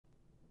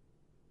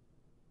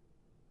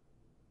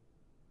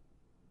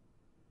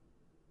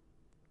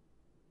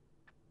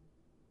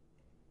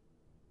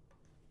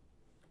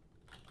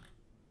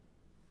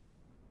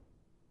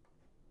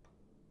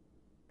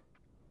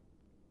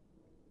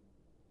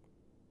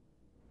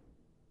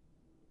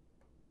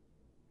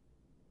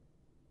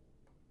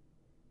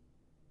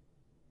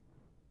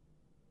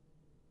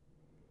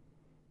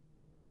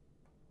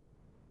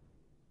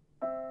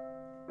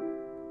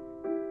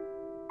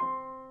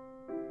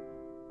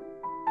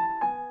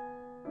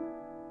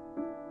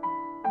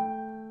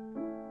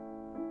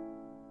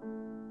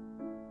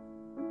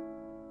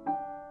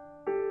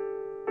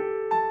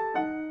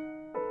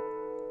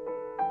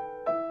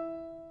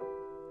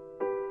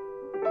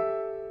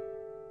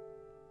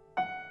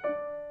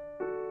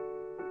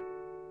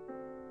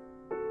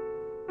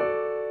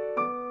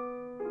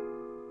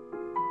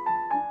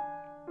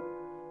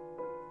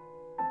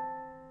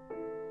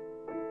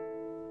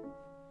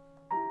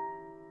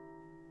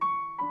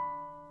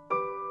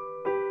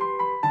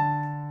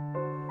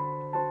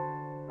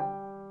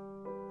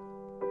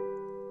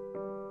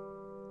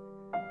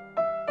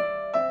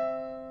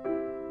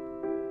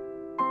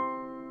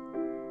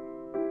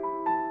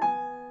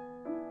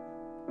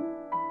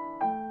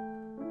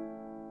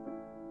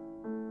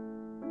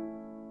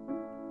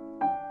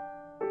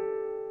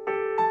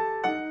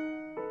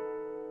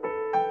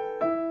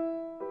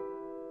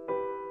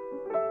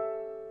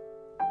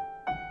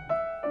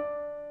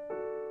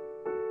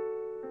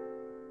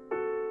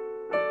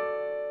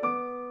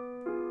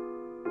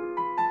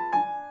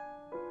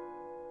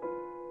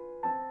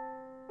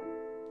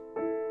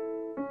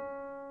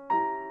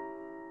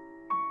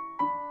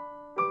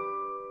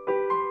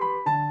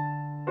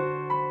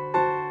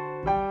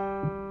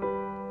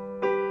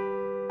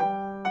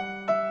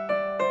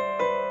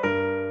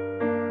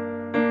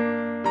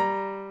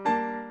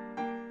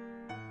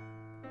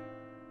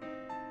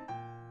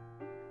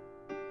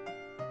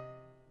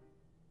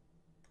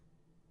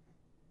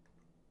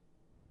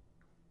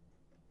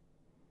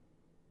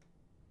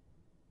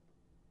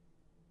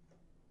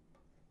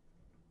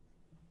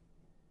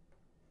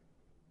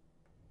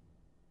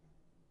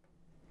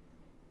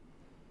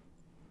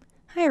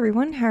Hi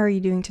everyone, how are you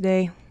doing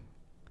today?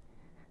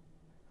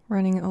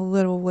 Running a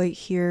little late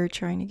here,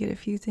 trying to get a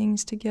few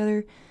things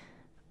together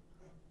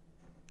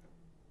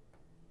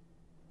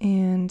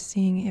and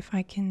seeing if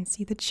I can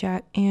see the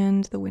chat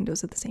and the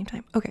windows at the same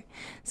time. Okay,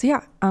 so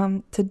yeah,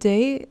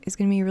 today is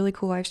going to be a really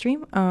cool live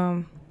stream.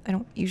 I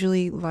don't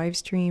usually live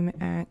stream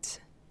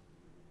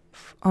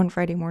on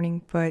Friday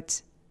morning,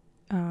 but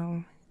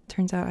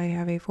turns out I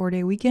have a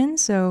 4-day weekend,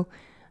 so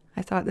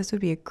I thought this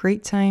would be a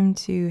great time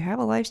to have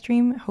a live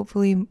stream,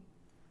 hopefully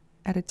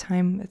at a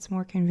time that's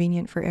more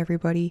convenient for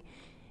everybody.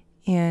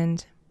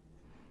 And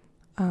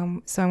so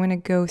I'm going to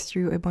go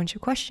through a bunch of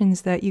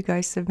questions that you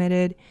guys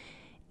submitted.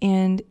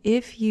 And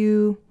if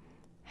you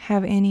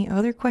have any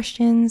other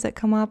questions that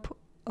come up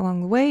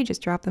along the way,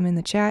 just drop them in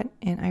the chat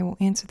and I will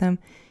answer them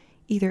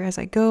either as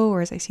I go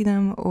or as I see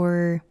them,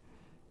 or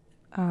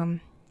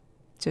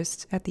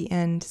just at the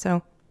end.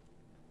 So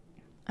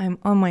I'm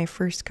on my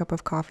first cup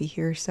of coffee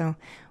here, so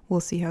we'll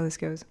see how this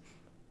goes.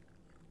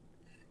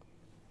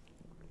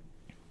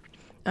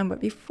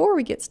 But before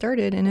we get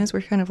started, and as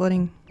we're kind of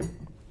letting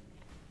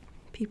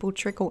people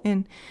trickle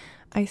in,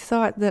 I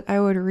thought that I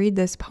would read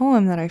this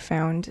poem that I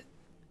found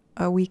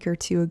a week or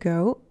two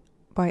ago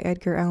by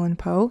Edgar Allan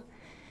Poe.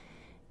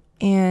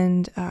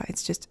 And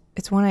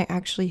it's one I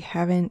actually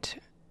haven't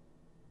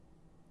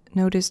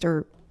noticed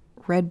or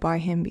read by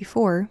him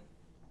before.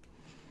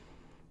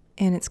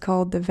 And it's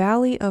called The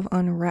Valley of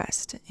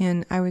Unrest.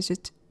 And I was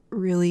just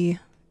really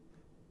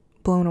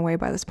blown away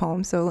by this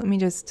poem. So let me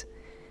just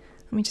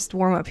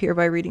warm up here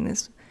by reading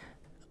this.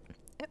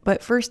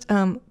 But first,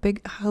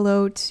 big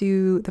hello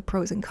to the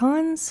pros and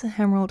cons,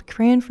 Emerald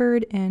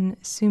Cranford and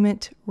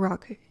Sumit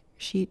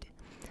Rocksheet.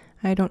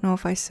 I don't know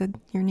if I said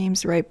your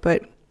names right,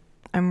 but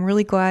I'm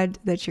really glad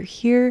that you're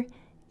here,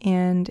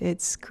 and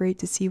it's great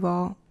to see you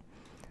all.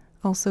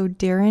 Also,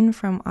 Darren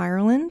from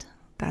Ireland.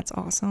 That's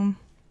awesome.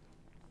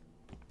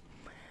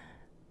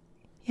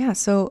 Yeah,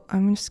 so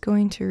I'm just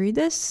going to read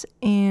this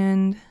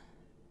and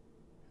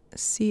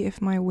see if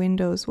my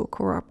windows will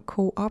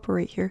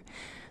cooperate here.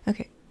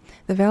 Okay.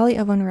 The Valley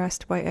of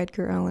Unrest by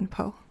Edgar Allan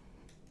Poe.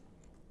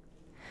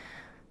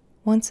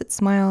 Once it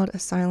smiled a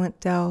silent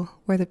dell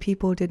where the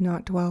people did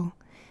not dwell.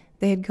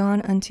 They had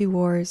gone unto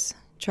wars,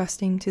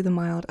 trusting to the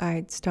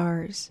mild-eyed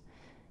stars,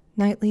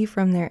 nightly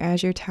from their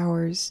azure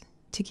towers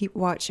to keep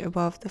watch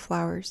above the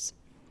flowers,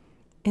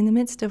 in the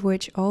midst of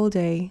which all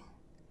day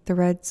the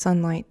red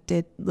sunlight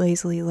did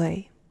lazily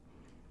lay.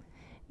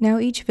 Now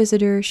each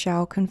visitor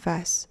shall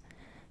confess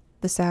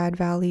the sad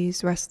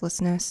valley's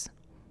restlessness.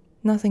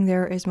 Nothing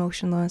there is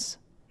motionless,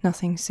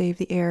 nothing save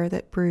the air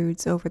that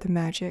broods over the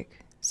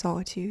magic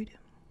solitude.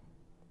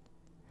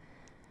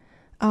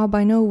 Ah,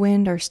 by no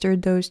wind are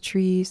stirred those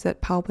trees that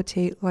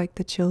palpitate like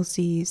the chill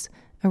seas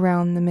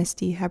around the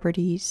misty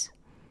Hebrides.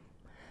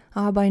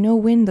 Ah, by no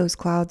wind those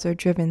clouds are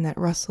driven that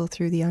rustle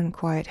through the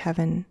unquiet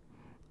heaven,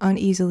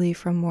 uneasily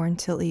from morn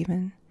till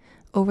even,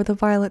 over the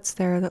violets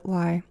there that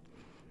lie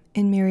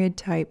in myriad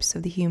types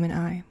of the human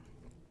eye.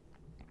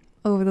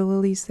 Over the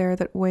lilies there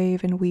that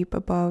wave and weep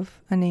above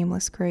a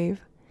nameless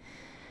grave.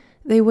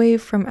 They wave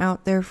from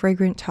out their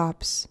fragrant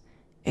tops,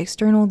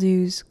 external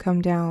dews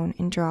come down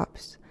in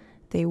drops,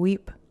 they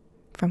weep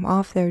from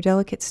off their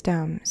delicate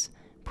stems,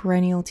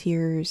 perennial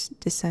tears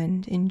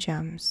descend in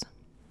gems.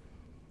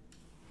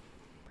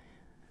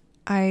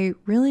 I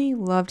really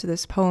loved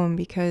this poem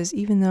because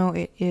even though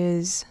it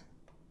is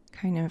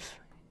kind of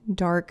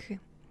dark,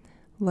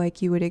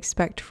 like you would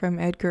expect from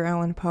Edgar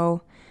Allan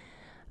Poe,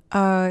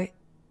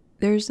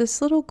 there's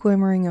this little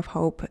glimmering of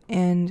hope,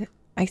 and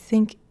I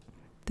think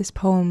this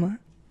poem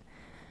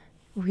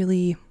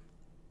really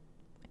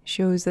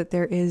shows that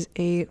there is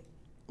a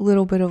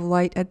little bit of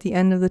light at the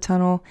end of the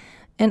tunnel,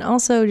 and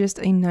also just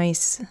a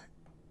nice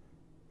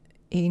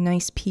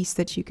piece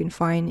that you can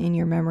find in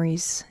your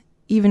memories,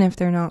 even if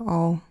they're not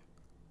all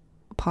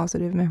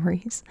positive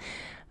memories.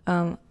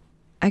 I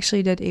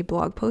actually did a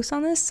blog post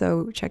on this,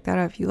 so check that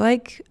out if you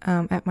like,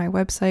 at my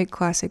website,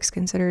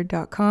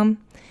 classicsconsidered.com,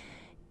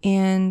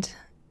 and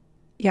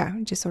yeah,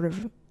 just sort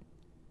of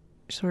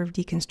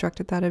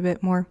deconstructed that a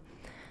bit more.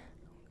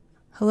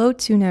 Hello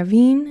to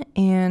Naveen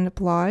and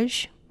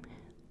Blaj.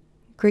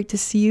 Great to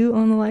see you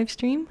on the live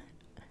stream.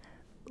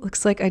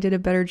 Looks like I did a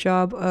better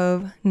job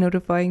of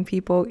notifying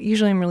people.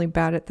 Usually I'm really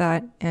bad at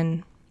that,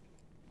 and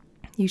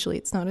usually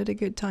it's not at a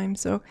good time,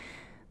 so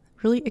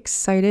really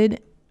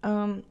excited.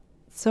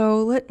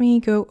 So let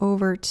me go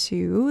over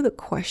to the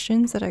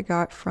questions that I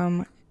got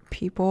from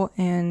people,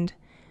 and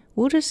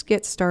we'll just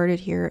get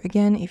started here.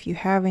 Again, if you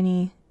have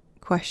any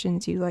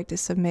questions you'd like to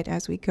submit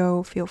as we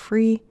go, feel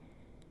free,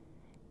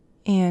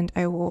 and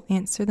I will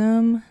answer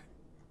them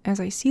as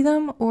I see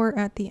them or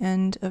at the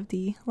end of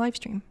the live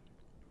stream.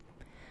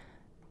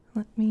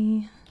 Let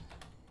me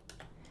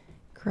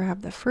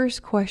grab the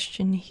first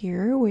question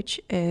here, which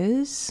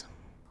is,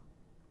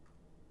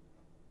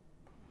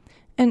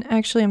 and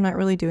actually I'm not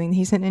really doing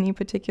these in any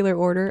particular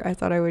order. I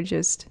thought I would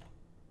just,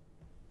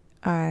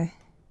 I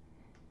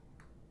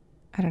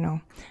don't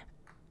know.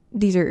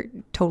 These are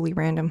totally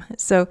random.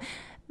 So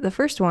the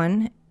first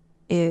one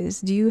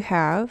is, do you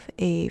have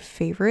a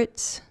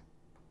favorite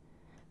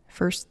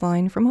first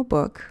line from a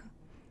book?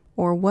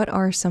 Or what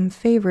are some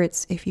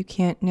favorites if you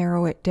can't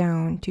narrow it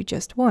down to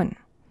just one?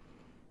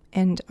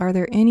 And are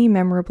there any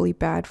memorably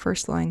bad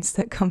first lines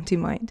that come to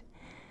mind?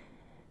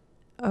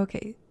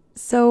 Okay,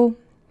 so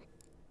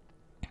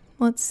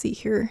let's see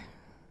here.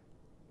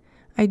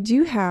 I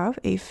do have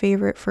a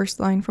favorite first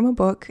line from a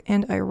book,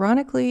 and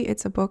ironically,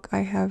 it's a book I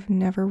have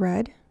never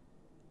read.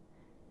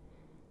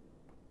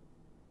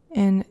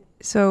 And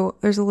so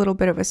there's a little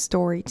bit of a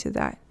story to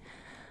that.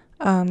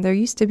 There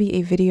used to be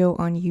a video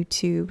on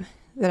YouTube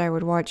that I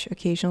would watch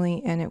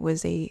occasionally, and it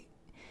was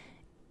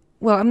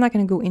well, I'm not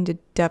going to go into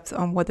depth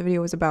on what the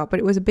video was about, but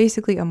it was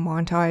basically a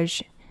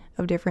montage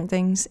of different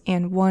things,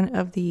 and one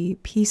of the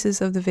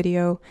pieces of the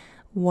video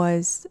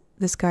was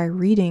this guy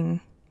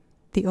reading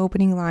the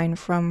opening line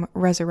from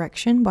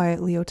Resurrection by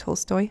Leo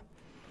Tolstoy.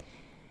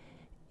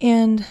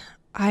 And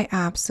I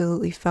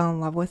absolutely fell in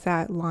love with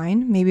that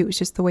line. Maybe it was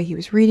just the way he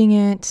was reading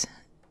it,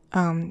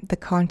 the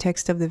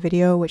context of the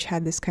video, which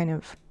had this kind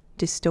of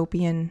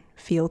dystopian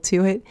feel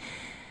to it.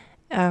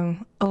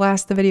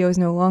 Alas, the video is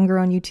no longer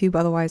on YouTube,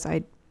 otherwise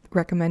I'd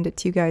recommend it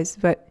to you guys.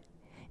 But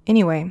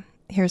anyway,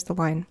 here's the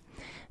line.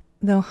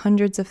 Though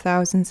hundreds of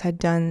thousands had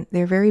done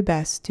their very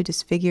best to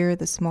disfigure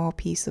the small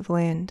piece of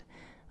land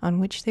on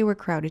which they were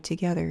crowded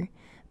together,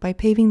 by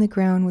paving the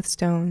ground with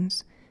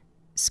stones,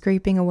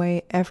 scraping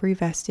away every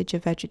vestige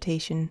of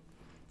vegetation,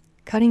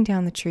 cutting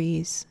down the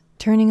trees,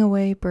 turning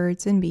away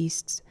birds and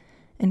beasts,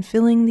 and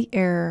filling the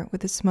air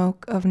with the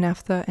smoke of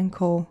naphtha and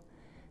coal,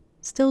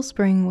 still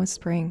spring was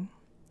spring,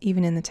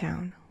 even in the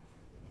town.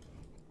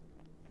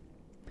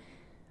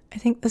 I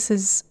think this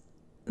is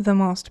the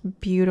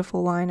most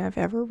beautiful line I've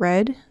ever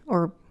read,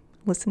 or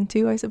listened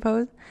to, I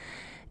suppose.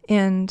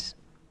 And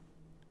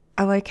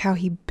I like how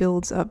he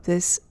builds up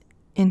this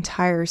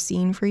entire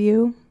scene for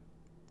you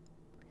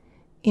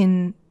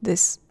in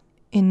this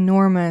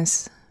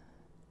enormous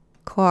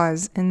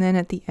clause, and then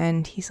at the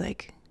end he's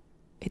like,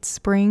 it's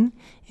spring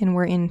and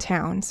we're in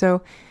town.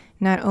 So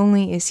not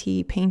only is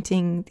he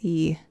painting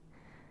the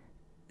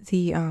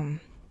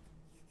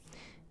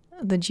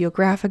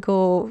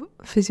geographical,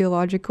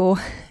 physiological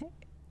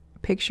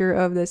picture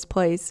of this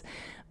place,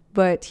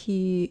 but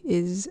he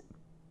is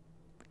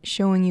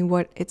showing you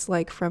what it's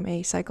like from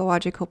a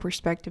psychological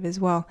perspective as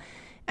well.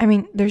 I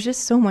mean, there's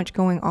just so much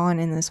going on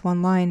in this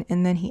one line,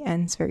 and then he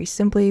ends very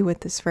simply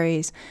with this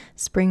phrase,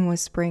 spring was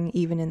spring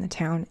even in the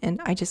town,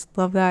 and I just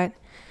love that.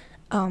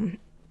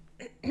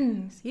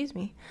 Excuse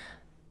me.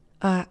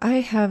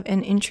 I have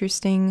an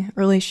interesting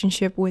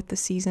relationship with the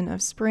season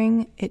of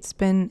spring.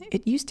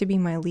 It used to be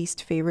my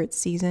least favorite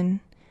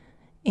season,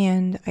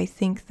 and I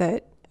think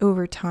that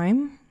over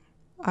time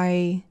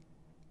I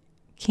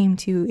came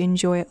to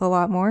enjoy it a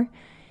lot more.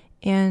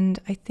 And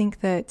I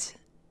think that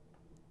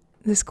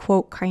this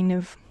quote kind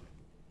of,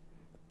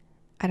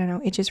 I don't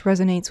know, it just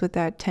resonates with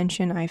that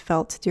tension I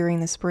felt during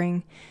the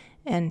spring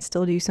and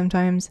still do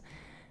sometimes.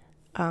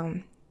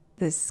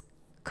 This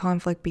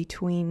conflict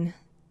between,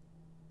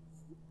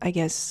 I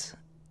guess,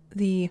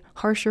 the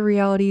harsher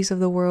realities of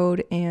the world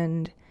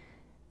and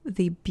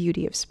the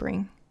beauty of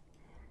spring.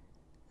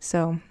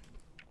 So,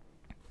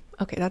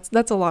 okay,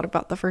 that's a lot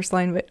about the first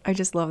line, but I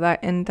just love that.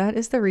 And that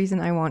is the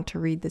reason I want to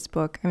read this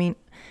book. I mean,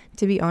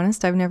 to be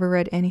honest, I've never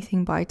read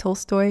anything by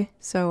Tolstoy,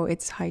 so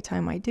it's high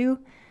time I do.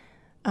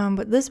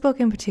 But this book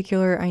in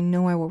particular, I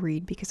know I will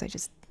read because I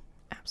just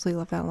absolutely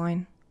love that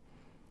line.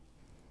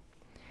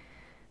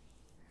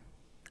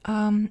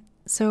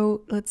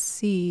 So let's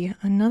see,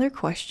 another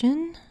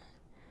question.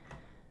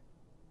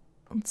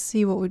 Let's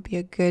see what would be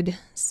a good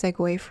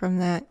segue from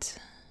that.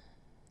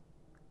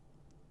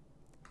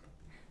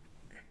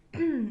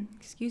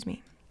 Excuse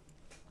me.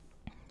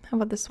 How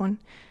about this one?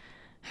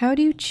 How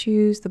do you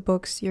choose the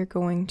books you're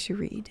going to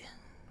read?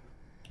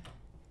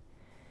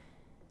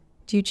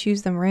 Do you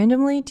choose them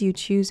randomly? Do you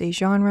choose a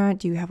genre?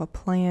 Do you have a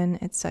plan,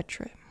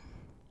 etc.?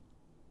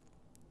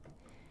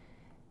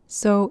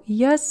 So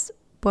yes,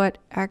 but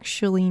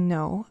actually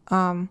no.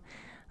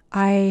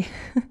 I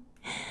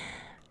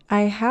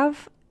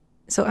have,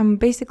 so I'm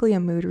basically a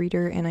mood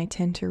reader, and I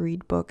tend to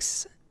read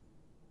books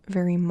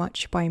very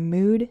much by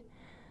mood.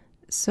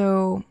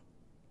 So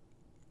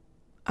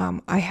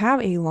I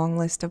have a long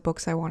list of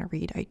books I want to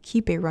read. I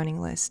keep a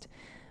running list,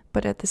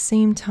 but at the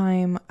same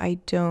time, I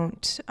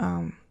don't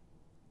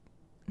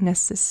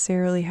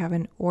necessarily have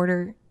an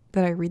order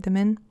that I read them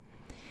in.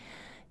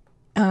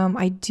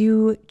 I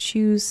do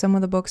choose some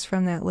of the books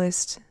from that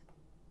list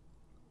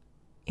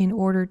in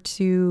order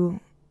to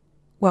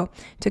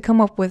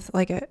come up with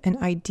like an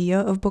idea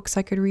of books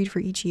I could read for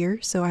each year.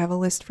 So I have a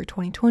list for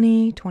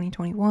 2020,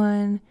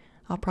 2021.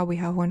 I'll probably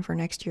have one for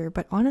next year,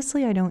 but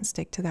honestly, I don't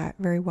stick to that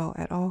very well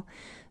at all.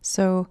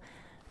 So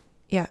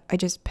yeah, I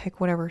just pick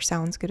whatever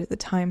sounds good at the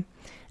time.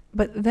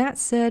 But that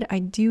said, I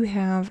do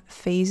have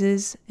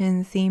phases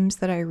and themes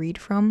that I read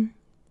from,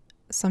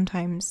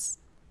 sometimes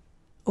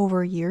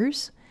over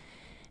years.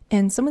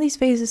 And some of these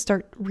phases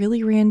start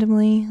really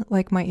randomly,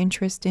 like my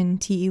interest in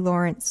T.E.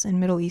 Lawrence and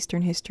Middle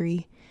Eastern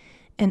history,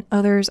 and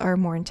others are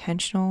more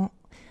intentional.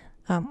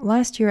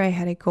 Last year I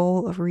had a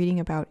goal of reading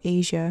about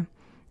Asia,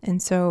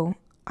 and so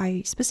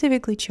I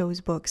specifically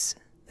chose books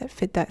that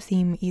fit that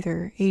theme,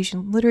 either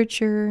Asian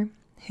literature,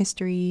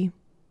 history,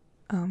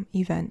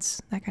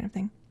 events, that kind of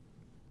thing.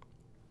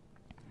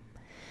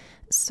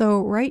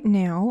 So right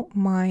now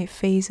my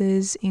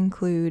phases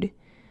include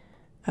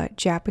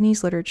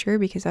Japanese literature,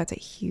 because that's a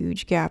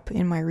huge gap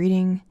in my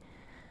reading.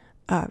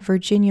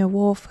 Virginia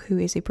Woolf, who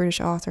is a British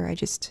author I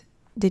just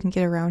didn't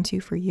get around to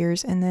for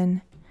years, and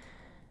then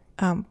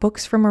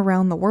books from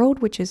around the world,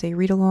 which is a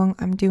read-along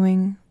I'm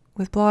doing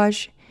with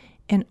Blage,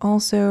 and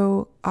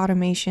also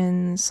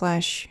automation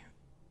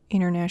 /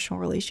 international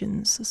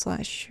relations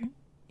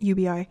 /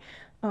 UBI.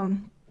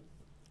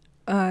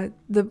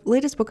 The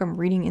latest book I'm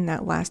reading in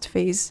that last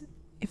phase,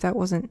 if that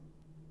wasn't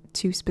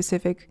too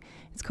specific,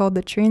 it's called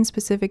The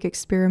Trans-Pacific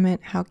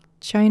Experiment: How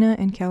China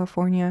and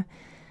California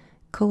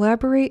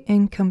Collaborate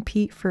and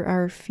Compete for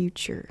Our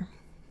Future.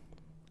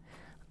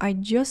 I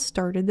just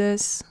started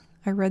this.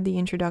 I read the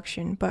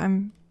introduction, but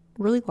I'm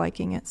really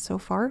liking it so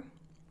far.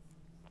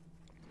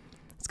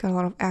 It's got a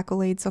lot of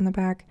accolades on the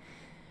back.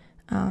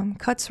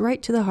 Cuts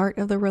right to the heart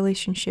of the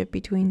relationship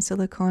between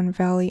Silicon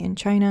Valley and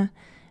China,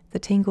 the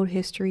tangled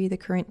history, the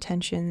current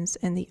tensions,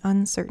 and the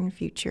uncertain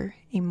future.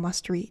 A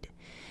must read.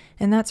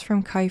 And that's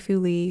from Kai-Fu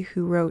Lee,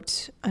 who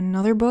wrote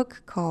another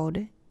book called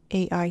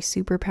AI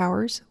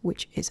Superpowers,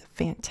 which is a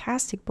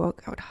fantastic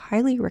book. I would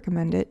highly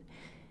recommend it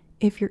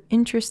if you're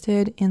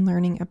interested in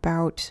learning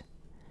about,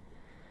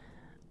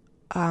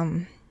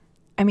 on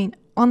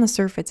the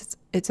surface,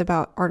 it's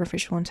about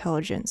artificial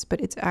intelligence,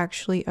 but it's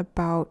actually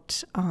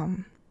about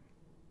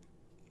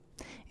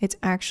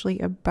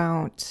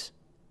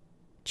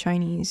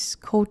Chinese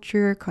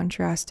culture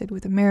contrasted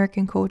with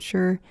American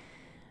culture,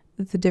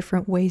 the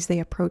different ways they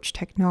approach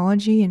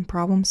technology and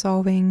problem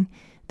solving,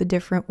 the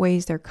different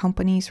ways their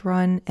companies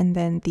run, and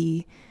then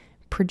the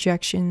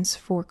projections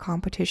for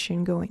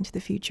competition going to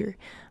the future.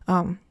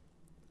 I'm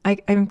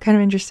kind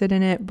of interested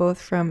in it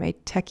both from a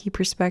techie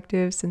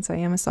perspective, since I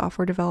am a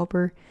software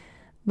developer,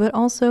 but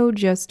also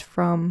just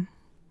from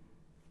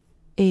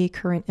a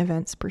current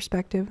events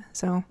perspective.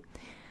 So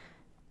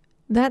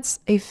that's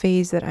a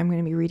phase that I'm going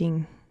to be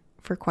reading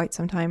for quite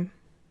some time.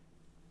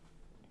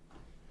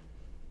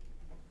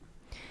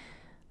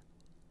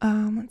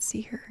 Let's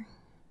see here.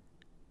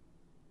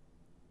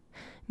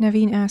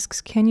 Naveen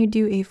asks, can you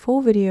do a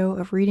full video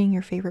of reading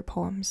your favorite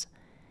poems?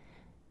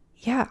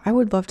 Yeah, I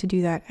would love to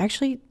do that.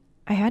 Actually,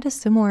 I had a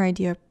similar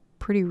idea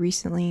pretty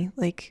recently,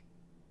 like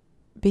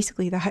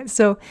basically that.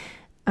 So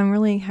I'm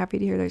really happy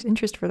to hear there's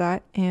interest for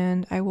that,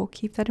 and I will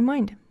keep that in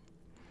mind.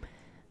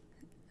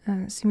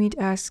 Sumit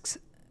asks,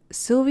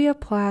 Sylvia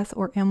Plath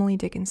or Emily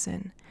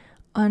Dickinson?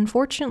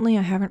 Unfortunately,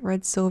 I haven't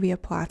read Sylvia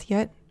Plath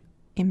yet.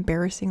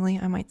 Embarrassingly,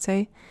 I might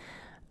say.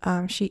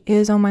 She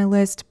is on my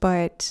list,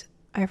 but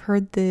I've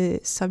heard the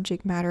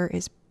subject matter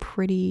is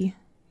pretty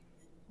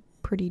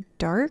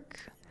dark,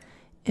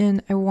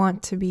 and I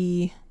want to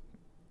be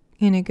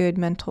in a good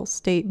mental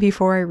state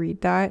before I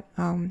read that,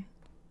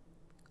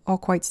 all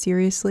quite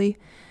seriously.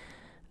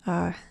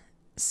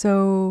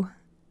 So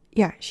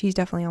yeah, she's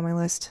definitely on my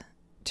list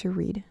to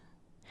read.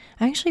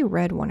 I actually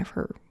read one of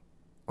her,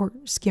 or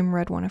skim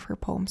read one of her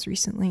poems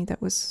recently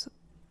that was,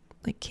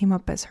 like, came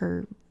up as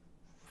her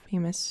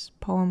famous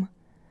poem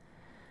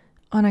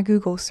on a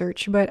Google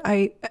search, but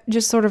I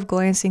just sort of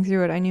glancing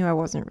through it, I knew I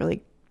wasn't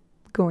really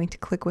going to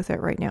click with it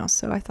right now,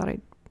 so I thought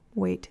I'd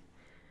wait.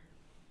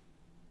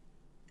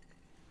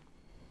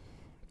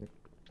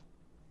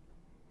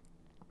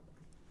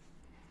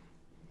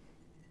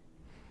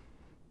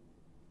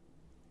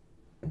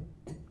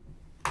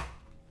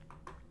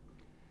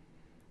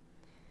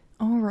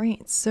 All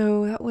right,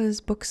 so that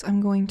was books I'm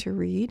going to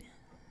read.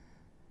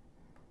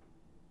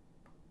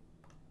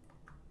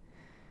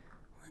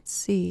 Let's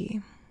see.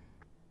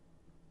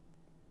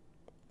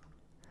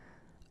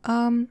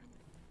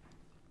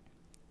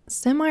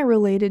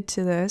 Semi-related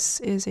to this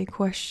is a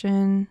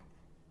question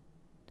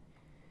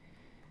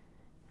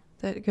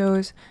that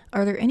goes,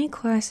 are there any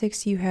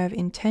classics you have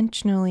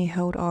intentionally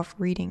held off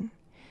reading?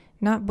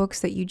 Not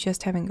books that you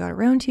just haven't got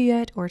around to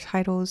yet, or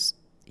titles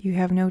you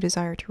have no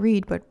desire to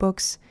read, but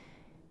books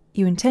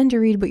you intend to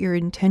read but you're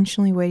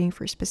intentionally waiting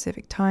for a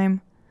specific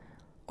time,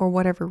 or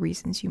whatever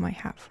reasons you might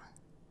have.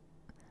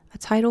 A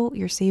title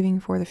you're saving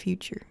for the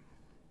future.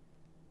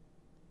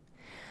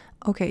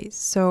 Okay,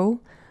 so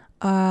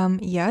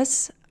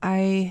yes,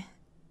 there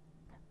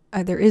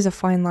is a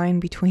fine line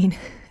between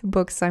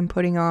books I'm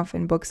putting off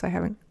and books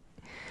I've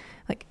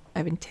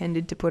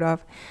intended to put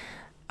off.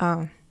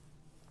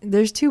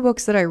 There's two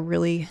books that I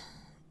really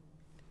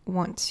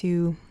want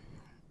to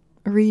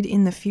read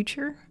in the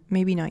future,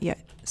 maybe not yet.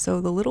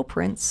 So The Little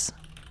Prince,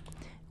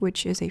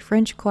 which is a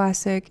French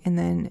classic, and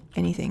then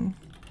Anything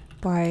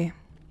by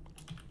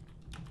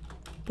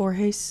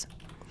Borges,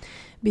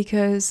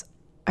 because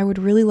I would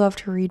really love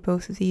to read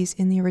both of these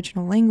in the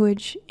original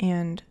language,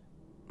 and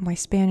my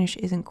Spanish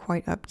isn't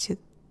quite up to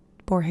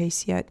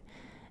Borges yet,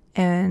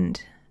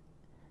 and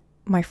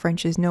my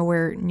French is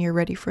nowhere near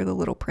ready for The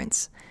Little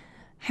Prince.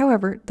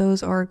 However,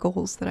 those are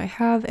goals that I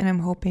have, and I'm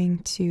hoping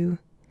to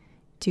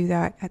do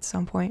that at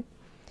some point.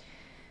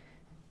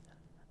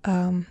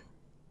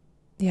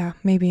 Yeah,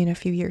 maybe in a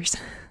few years.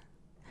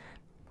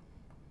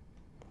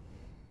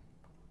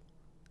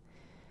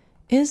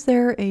 Is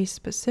there a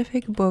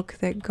specific book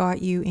that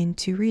got you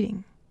into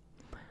reading?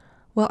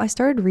 Well, I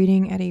started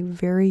reading at a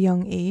very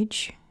young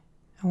age.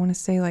 I want to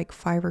say like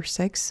 5 or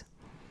 6.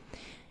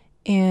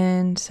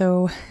 And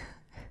so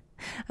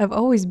I've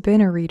always been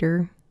a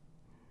reader.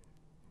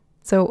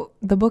 So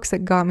the books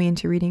that got me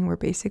into reading were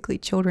basically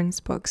children's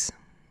books.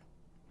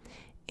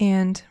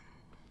 And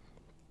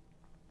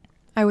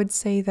I would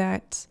say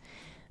that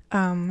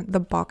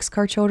the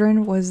Boxcar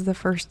Children was the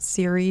first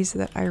series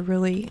that I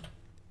really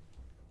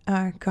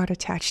got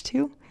attached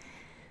to.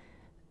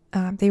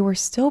 They were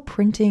still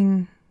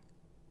printing.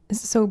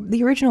 So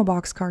the original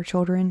Boxcar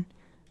Children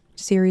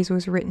series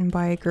was written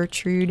by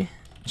Gertrude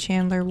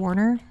Chandler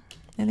Warner,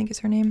 I think is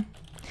her name.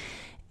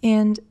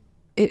 And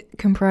it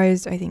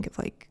comprised, I think, of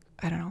like,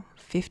 I don't know,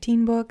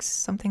 15 books,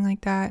 something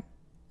like that.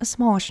 A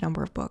smallish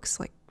number of books,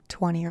 like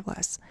 20 or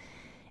less.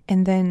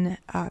 And then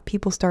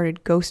people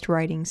started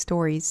ghostwriting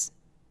stories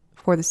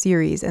for the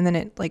series, and then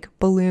it like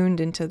ballooned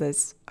into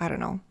this, I don't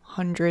know,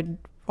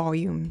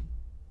 100-volume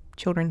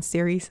children's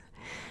series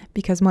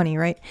because money,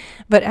 right?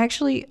 But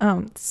actually,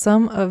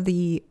 some of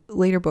the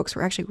later books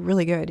were actually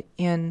really good,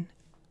 and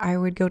I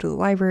would go to the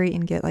library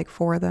and get like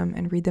 4 of them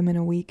and read them in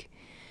a week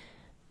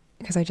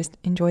because I just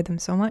enjoyed them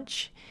so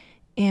much.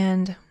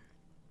 And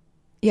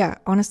yeah,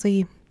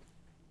 honestly,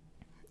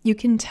 you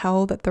can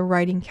tell that the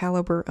writing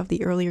caliber of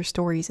the earlier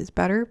stories is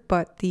better,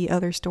 but the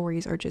other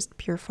stories are just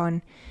pure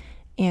fun.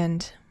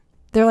 And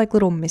they're like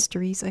little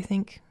mysteries, I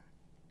think.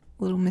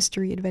 Little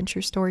mystery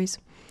adventure stories.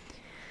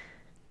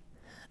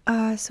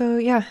 So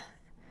yeah.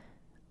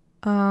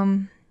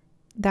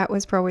 That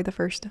was probably the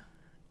first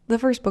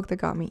book that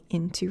got me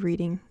into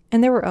reading.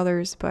 And there were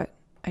others, but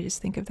I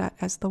just think of that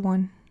as the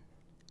one.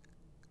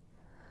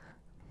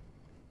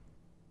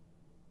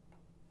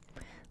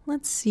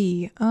 Let's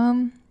see.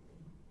 And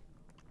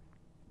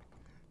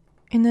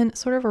then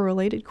sort of a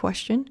related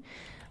question.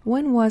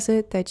 When was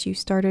it that you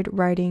started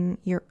writing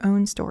your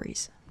own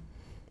stories?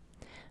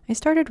 I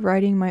started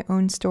writing my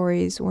own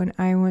stories when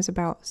I was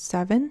about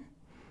 7.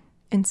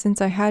 And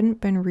since I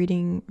hadn't been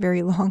reading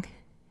very long,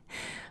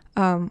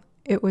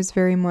 it was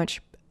very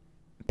much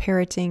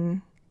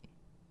parroting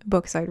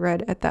books I'd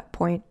read at that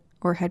point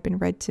or had been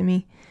read to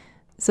me.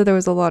 So there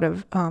was a lot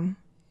of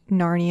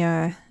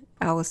Narnia,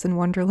 Alice in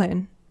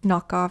Wonderland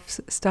knockoff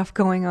stuff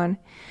going on.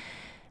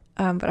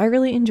 But I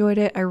really enjoyed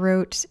it. I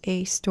wrote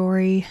a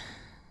story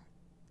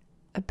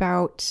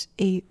about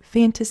a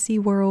fantasy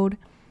world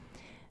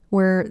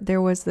where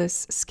there was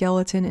this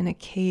skeleton in a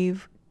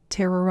cave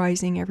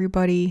terrorizing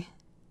everybody.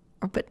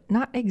 But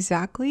not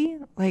exactly.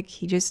 Like,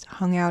 he just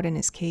hung out in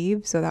his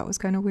cave, so that was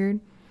kind of weird.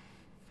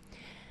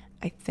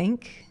 I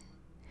think.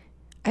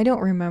 I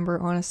don't remember,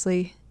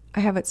 honestly.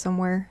 I have it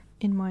somewhere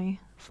in my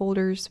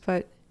folders,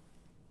 but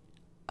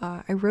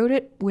I wrote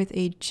it with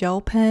a gel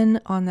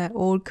pen on that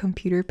old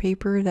computer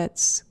paper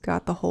that's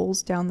got the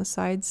holes down the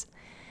sides.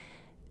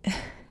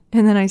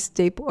 And then I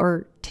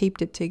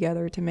taped it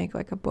together to make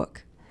like a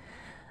book.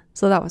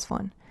 So that was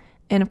fun.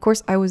 And of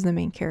course, I was the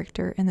main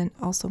character. And then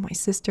also my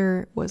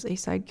sister was a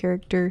side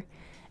character.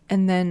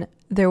 And then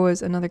there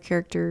was another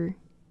character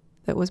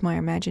that was my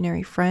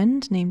imaginary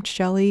friend named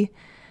Shelley.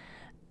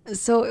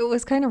 So it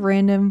was kind of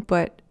random,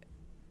 but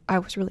I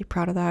was really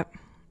proud of that.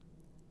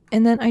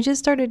 And then I just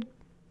started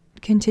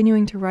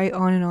continuing to write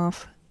on and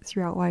off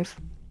throughout life.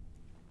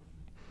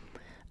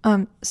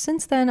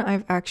 Since then,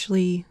 I've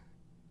actually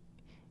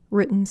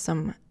written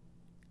some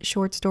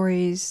short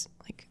stories,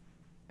 like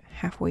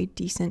halfway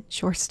decent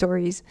short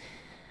stories,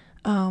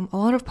 a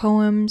lot of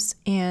poems,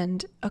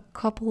 and a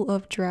couple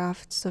of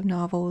drafts of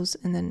novels,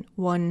 and then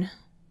one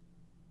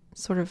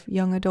sort of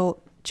young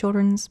adult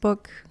children's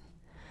book.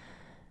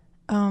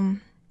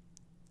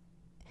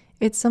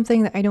 It's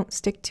something that I don't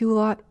stick to a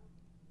lot.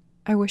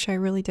 I wish I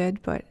really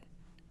did, but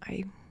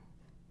I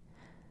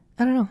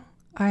don't know.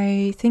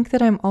 I think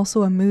that I'm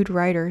also a mood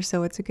writer,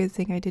 so it's a good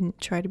thing I didn't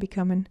try to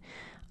become an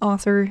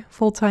author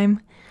full-time.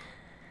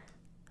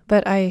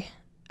 But I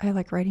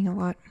like writing a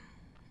lot.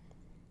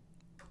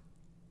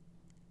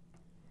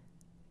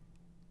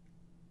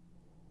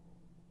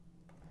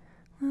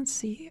 Let's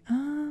see.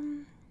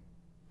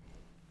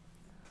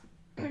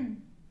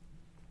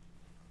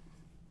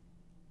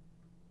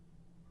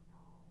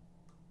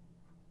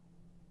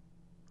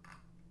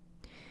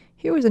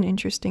 Here was an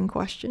interesting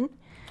question.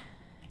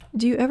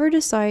 Do you ever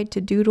decide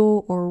to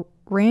doodle or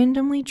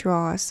randomly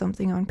draw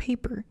something on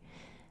paper?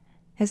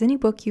 Has any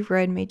book you've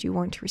read made you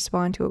want to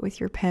respond to it with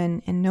your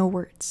pen and no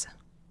words?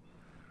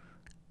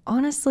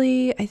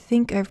 Honestly, I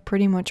think I've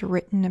pretty much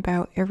written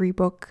about every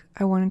book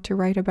I wanted to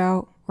write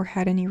about or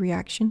had any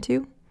reaction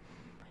to.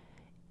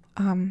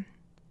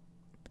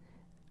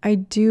 I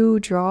do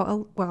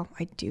draw,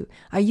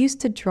 I used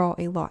to draw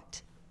a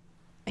lot,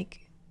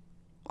 like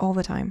all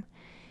the time.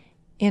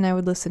 And I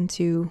would listen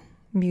to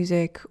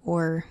music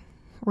or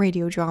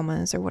radio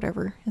dramas or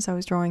whatever as I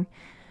was drawing.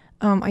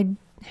 I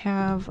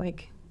have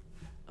like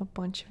a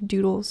bunch of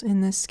doodles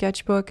in this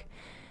sketchbook.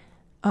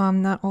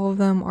 Not all of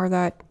them are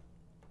that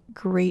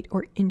great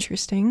or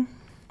interesting.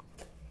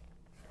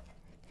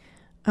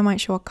 I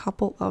might show a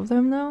couple of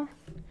them though.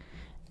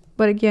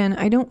 But again,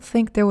 I don't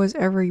think there was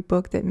ever a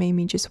book that made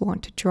me just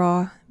want to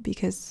draw,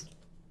 because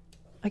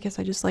I guess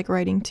I just like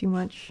writing too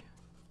much.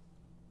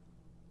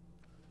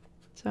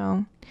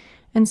 So,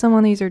 and some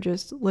of these are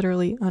just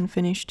literally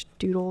unfinished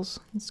doodles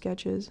and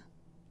sketches.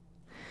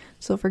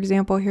 So for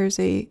example, here's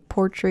a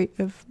portrait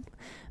of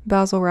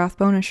Basil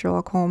Rathbone as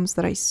Sherlock Holmes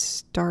that I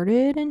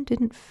started and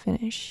didn't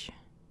finish.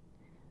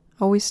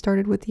 Always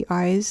started with the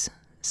eyes,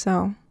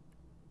 so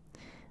I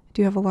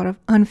do have a lot of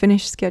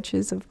unfinished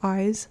sketches of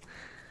eyes.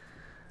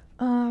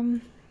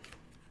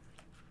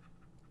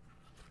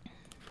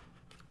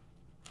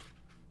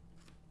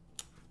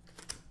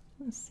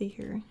 Let's see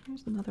here.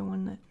 Here's another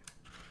one that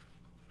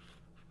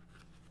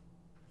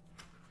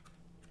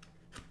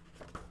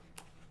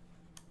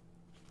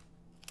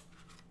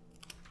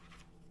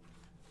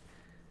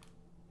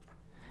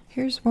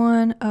here's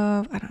one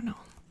of, I don't know.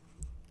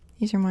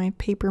 These are my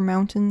paper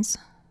mountains.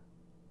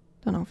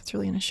 Don't know if it's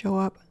really going to show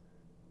up.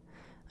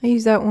 I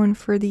use that one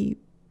for the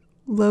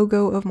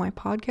logo of my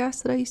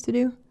podcast that I used to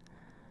do.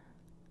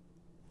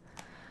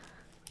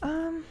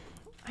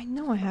 I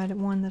know I had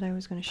one that I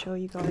was going to show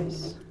you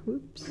guys.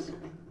 Whoops.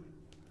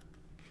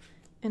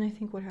 And I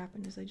think what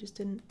happened is I just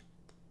didn't...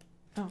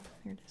 Oh,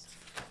 here it is.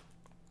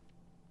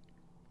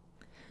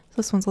 So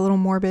this one's a little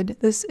morbid.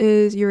 This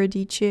is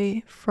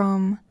Eurydice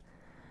from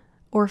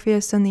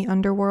Orpheus and the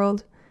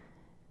Underworld.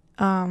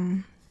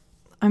 I'm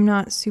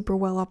not super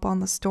well up on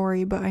the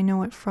story, but I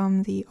know it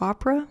from the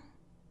opera.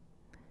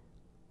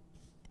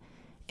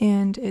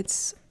 And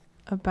it's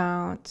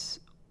about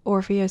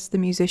Orpheus, the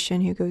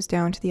musician, who goes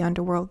down to the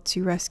underworld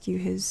to rescue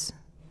his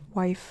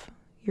wife,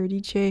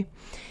 Eurydice.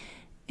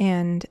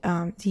 And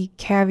the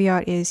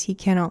caveat is he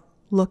cannot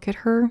look at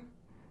her,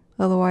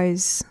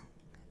 otherwise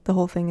the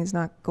whole thing is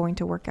not going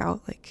to work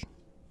out. Like,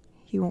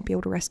 he won't be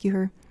able to rescue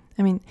her.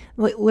 I mean,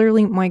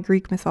 literally my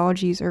Greek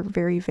mythologies are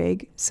very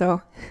vague,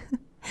 so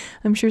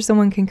I'm sure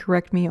someone can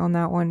correct me on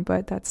that one,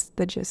 but that's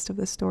the gist of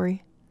the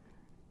story.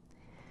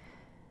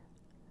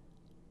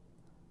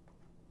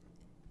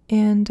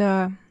 And,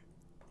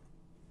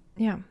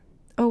 yeah.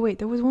 Oh, wait,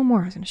 there was one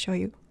more I was going to show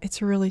you.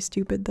 It's really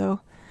stupid,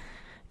 though.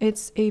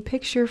 It's a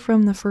picture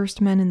from The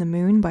First Men in the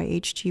Moon by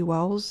H.G.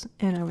 Wells,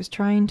 and I was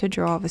trying to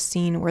draw a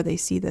scene where they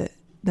see the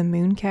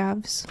moon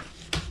calves,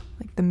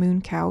 like the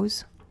moon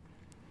cows.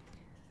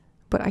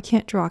 But I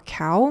can't draw a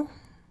cow,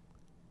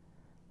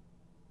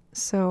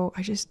 so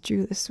I just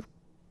drew this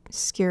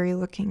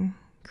scary-looking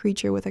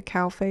creature with a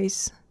cow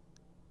face.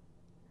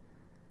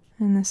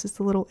 And this is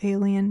the little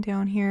alien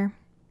down here.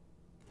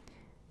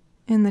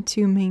 And the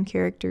two main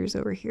characters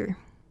over here.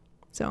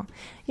 So,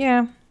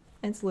 yeah,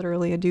 it's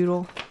literally a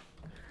doodle.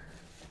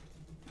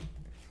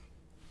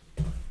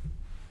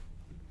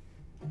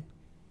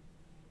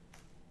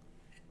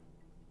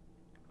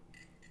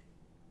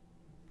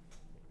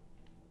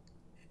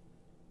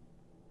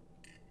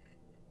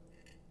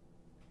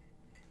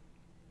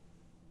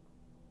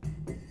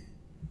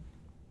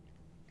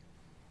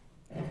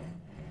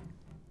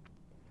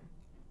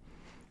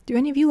 Do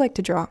any of you like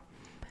to draw?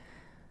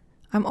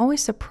 I'm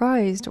always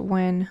surprised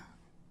when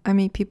I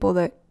meet people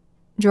that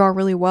draw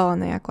really well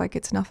and they act like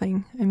it's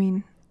nothing. I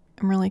mean,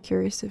 I'm really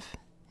curious if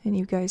any of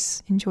you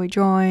guys enjoy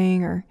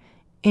drawing or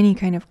any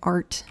kind of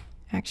art,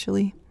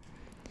 actually.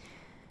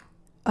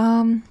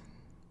 And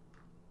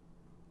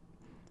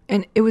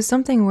it was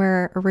something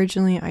where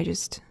originally I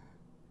just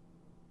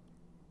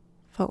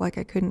felt like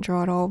I couldn't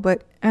draw at all,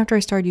 but after I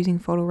started using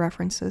photo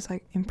references,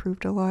 I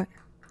improved a lot.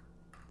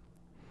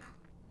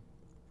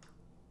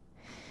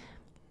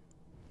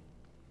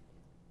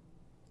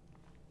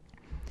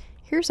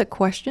 Here's a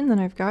question that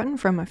I've gotten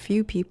from a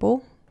few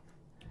people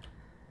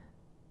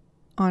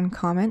on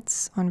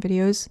comments on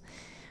videos.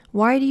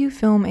 Why do you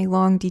film a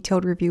long,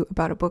 detailed review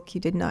about a book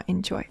you did not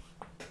enjoy?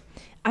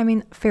 I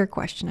mean, fair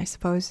question, I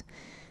suppose.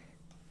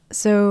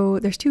 So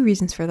there's two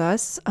reasons for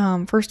this.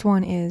 First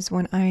one is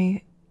when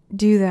I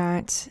do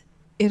that,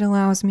 it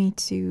allows me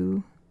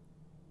to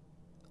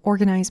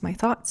organize my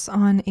thoughts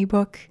on a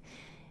book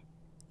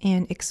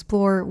and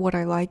explore what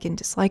I like and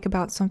dislike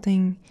about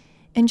something,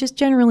 and just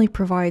generally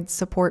provide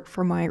support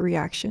for my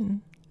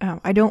reaction.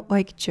 I don't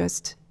like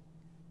just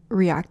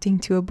reacting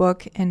to a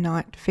book and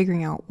not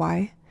figuring out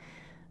why.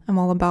 I'm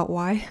all about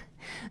why.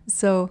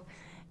 So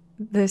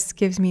this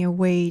gives me a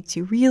way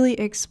to really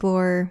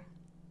explore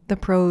the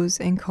pros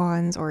and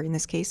cons, or in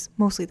this case,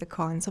 mostly the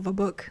cons of a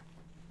book.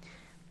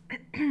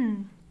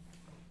 And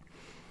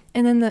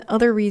then the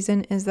other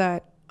reason is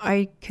that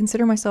I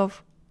consider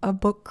myself a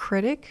book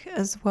critic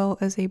as well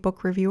as a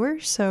book reviewer,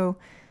 so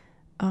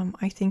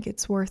I think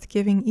it's worth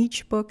giving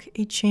each book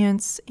a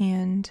chance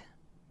and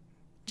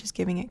just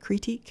giving it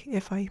critique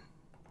if I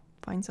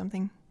find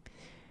something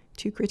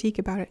to critique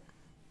about it.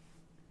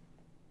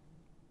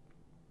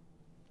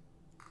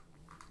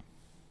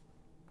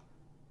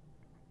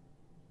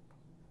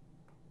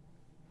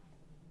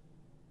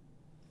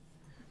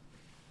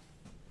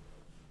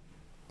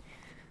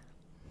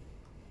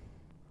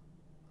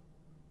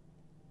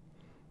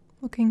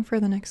 looking for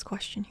the next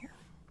question here.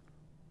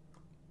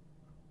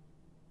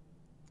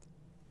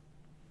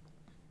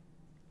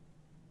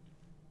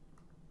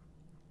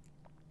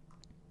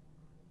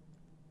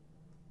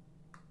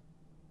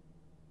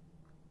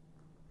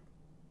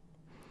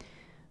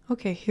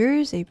 Okay,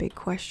 here's a big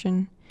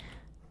question.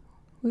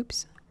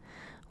 Oops.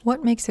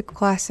 What makes a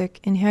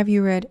classic, and have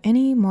you read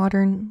any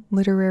modern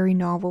literary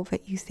novel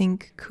that you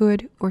think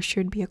could or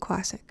should be a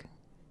classic?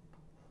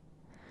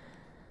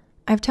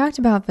 I've talked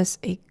about this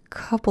a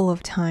couple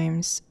of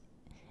times,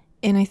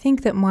 and I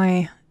think that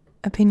my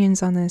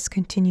opinions on this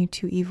continue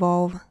to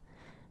evolve,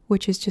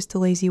 which is just a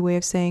lazy way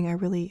of saying I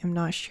really am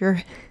not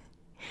sure.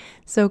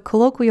 So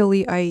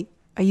colloquially, I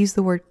use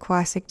the word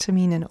classic to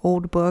mean an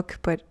old book,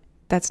 but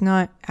that's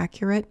not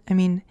accurate. I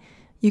mean,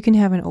 you can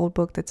have an old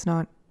book that's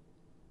not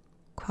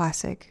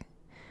classic.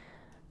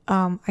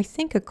 I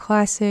think a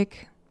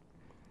classic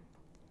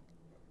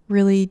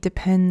really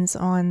depends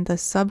on the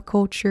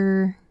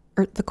subculture,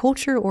 or the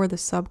culture or the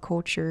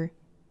subculture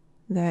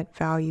that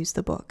values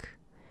the book.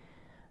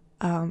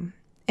 And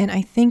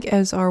I think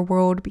as our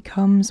world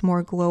becomes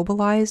more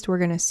globalized, we're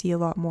going to see a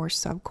lot more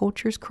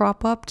subcultures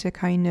crop up to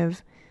kind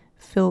of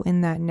fill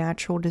in that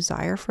natural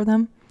desire for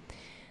them.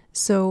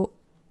 So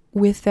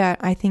with that,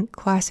 I think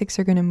classics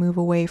are going to move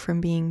away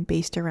from being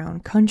based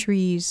around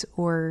countries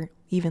or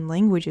even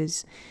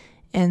languages,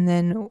 and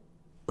then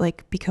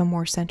like become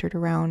more centered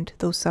around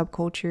those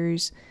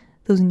subcultures,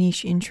 those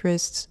niche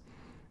interests.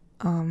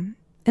 And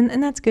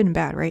that's good and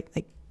bad, right?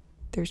 Like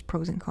there's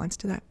pros and cons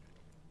to that.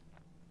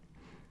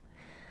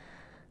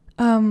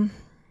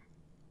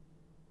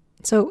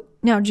 So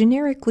now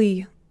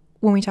generically,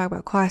 when we talk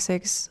about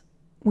classics,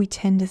 we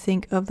tend to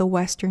think of the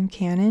Western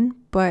canon,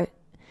 but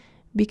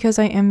because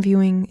I am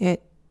viewing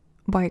it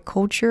by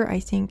culture, I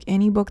think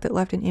any book that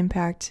left an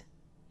impact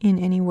in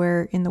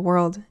anywhere in the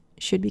world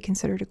should be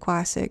considered a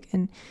classic.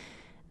 And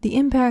the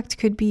impact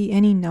could be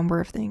any number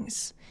of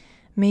things.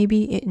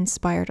 Maybe it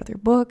inspired other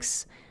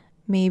books.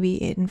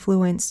 Maybe it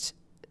influenced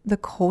the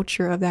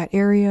culture of that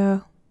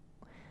area.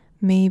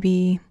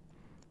 Maybe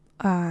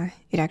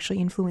it actually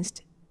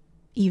influenced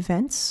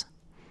events.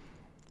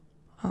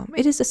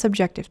 It is a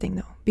subjective thing,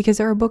 though, because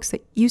there are books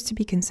that used to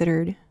be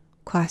considered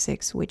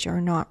classics which are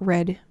not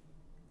read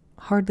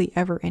hardly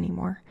ever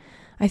anymore.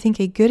 I think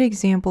a good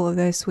example of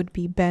this would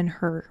be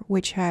Ben-Hur,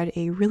 which had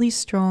a really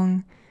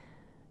strong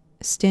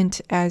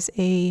stint as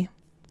a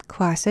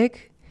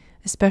classic,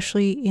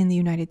 especially in the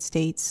United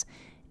States.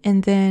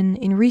 And then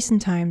in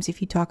recent times,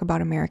 if you talk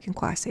about American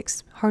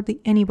classics, hardly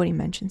anybody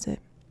mentions it.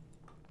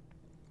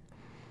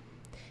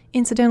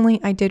 Incidentally,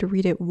 I did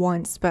read it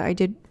once, but I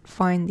did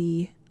find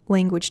the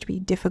language to be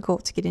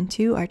difficult to get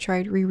into. I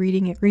tried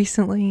rereading it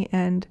recently,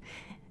 and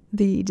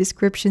the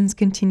descriptions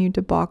continued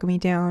to bog me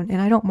down. And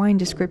I don't mind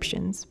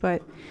descriptions,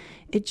 but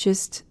it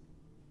just,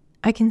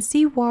 I can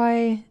see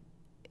why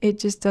it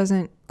just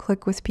doesn't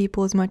click with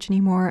people as much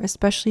anymore,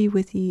 especially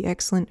with the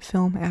excellent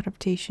film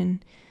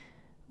adaptation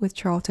with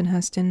Charlton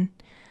Heston.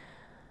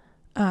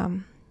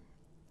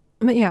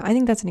 But yeah, I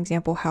think that's an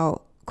example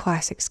how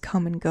classics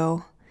come and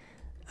go.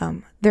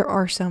 There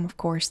are some, of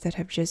course, that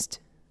have just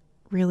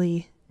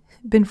really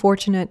been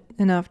fortunate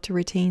enough to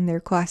retain their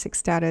classic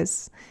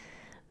status,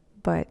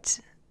 but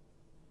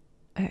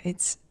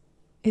it's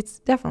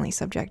definitely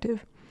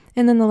subjective.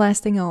 And then the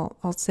last thing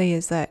I'll say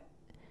is that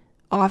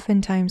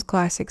oftentimes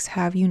classics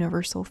have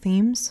universal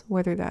themes,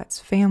 whether that's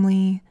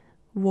family,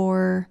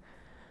 war,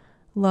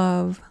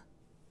 love,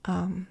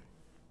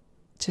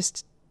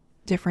 just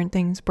different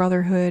things,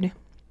 brotherhood.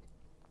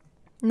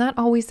 Not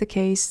always the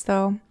case,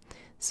 though,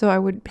 so I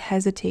would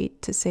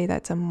hesitate to say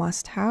that's a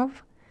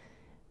must-have.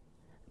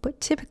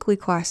 But typically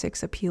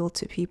classics appeal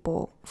to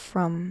people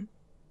from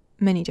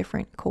many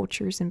different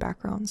cultures and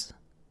backgrounds.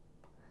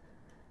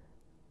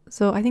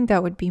 So I think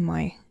that would be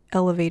my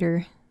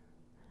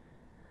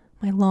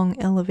long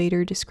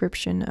elevator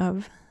description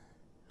of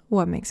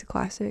what makes a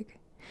classic.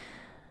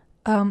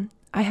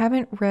 I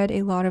haven't read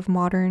a lot of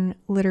modern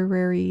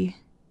literary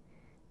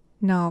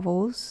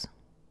novels,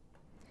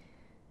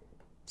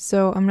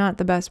 so I'm not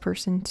the best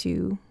person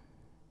to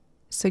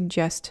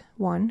suggest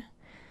one.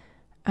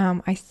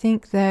 I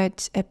think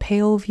that A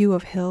Pale View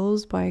of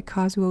Hills by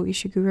Kazuo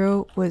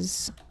Ishiguro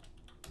was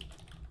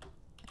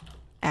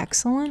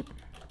excellent.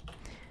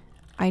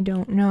 I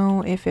don't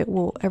know if it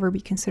will ever be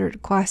considered a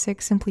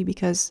classic, simply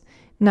because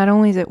not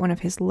only is it one of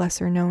his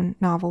lesser known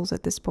novels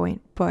at this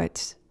point,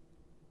 but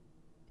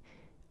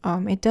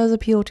it does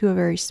appeal to a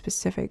very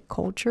specific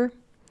culture.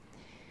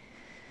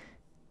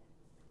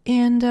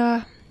 And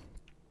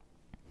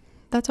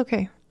that's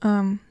okay.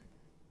 I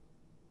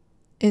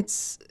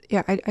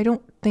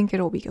don't think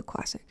it'll be a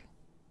classic.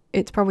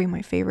 It's probably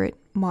my favorite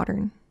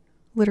modern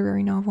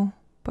literary novel,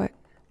 but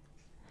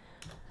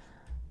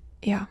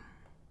yeah.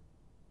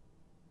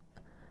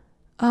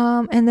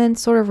 And then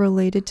sort of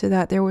related to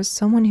that, there was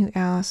someone who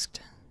asked,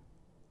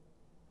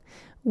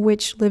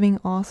 which living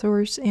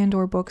authors and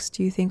or books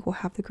do you think will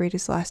have the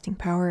greatest lasting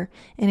power?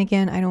 And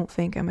again, I don't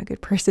think I'm a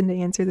good person to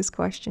answer this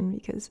question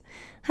because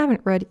I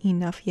haven't read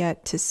enough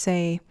yet to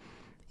say.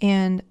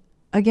 And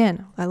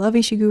again, I love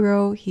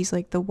Ishiguro. He's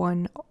like the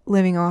one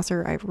living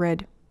author I've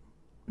read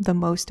the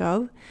most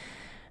of.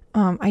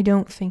 I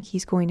don't think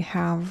he's going to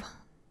have,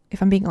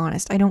 if I'm being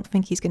honest, I don't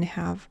think he's going to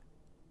have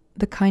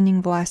the kind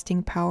of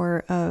lasting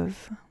power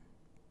of,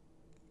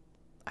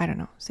 I don't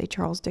know, say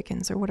Charles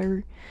Dickens or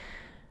whatever.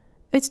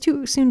 It's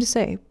too soon to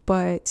say,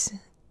 but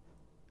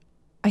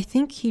I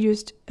think he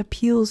just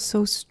appeals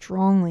so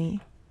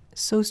strongly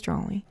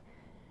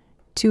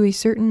to a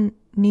certain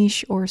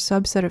niche or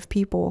subset of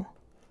people.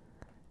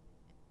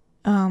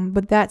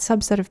 But that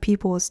subset of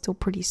people is still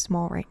pretty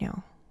small right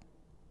now.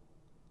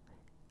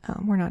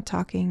 We're not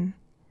talking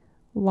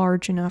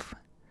large enough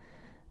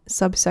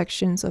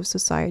subsections of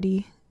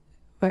society,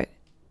 but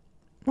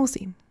we'll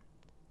see.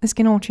 This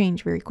can all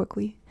change very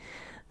quickly.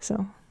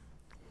 So,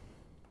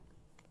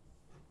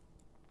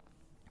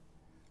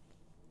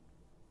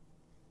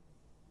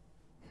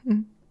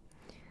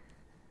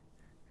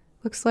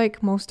 looks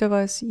like most of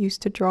us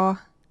used to draw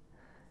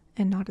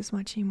and not as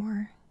much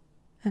anymore.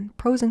 And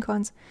pros and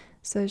cons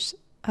says,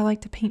 I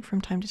like to paint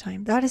from time to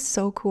time. That is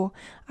so cool.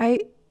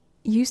 I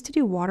used to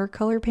do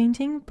watercolor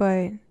painting, but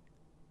I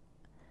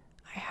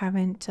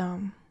haven't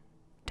done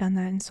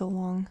that in so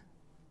long.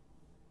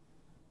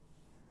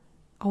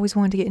 Always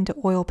wanted to get into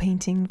oil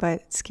painting,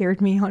 but it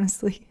scared me,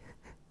 honestly.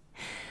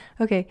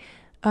 Okay,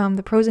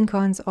 the pros and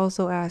cons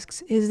also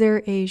asks, is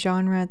there a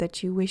genre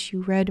that you wish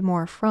you read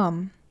more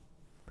from?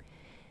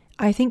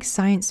 I think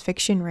science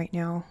fiction right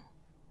now.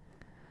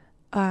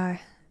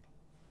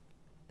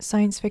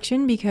 Science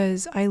fiction,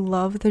 because I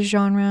love the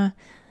genre.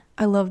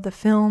 I love the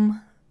films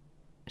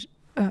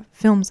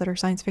that are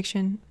science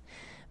fiction.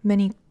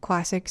 Many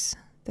classics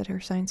that are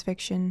science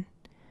fiction.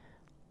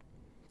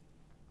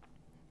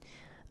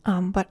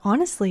 But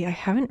honestly, I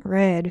haven't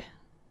read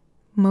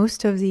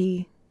most of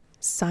the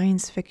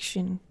science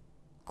fiction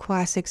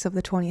classics of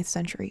the 20th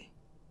century.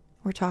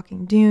 We're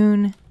talking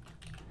Dune,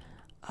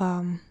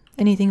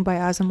 anything by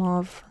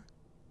Asimov,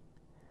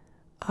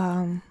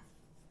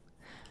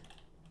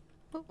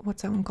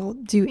 what's that one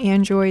called? Do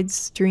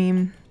Androids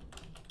Dream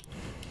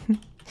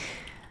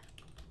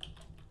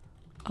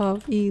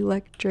of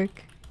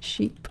Electric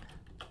Sheep,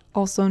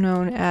 also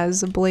known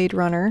as Blade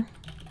Runner,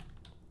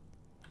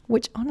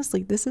 which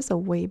honestly, this is a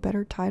way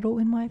better title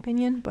in my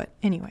opinion, but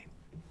anyway.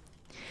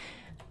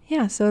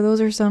 Yeah, so those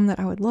are some that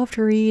I would love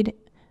to read.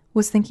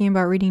 Was thinking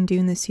about reading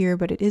Dune this year,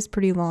 but it is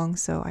pretty long,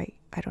 so I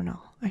don't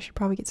know. I should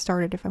probably get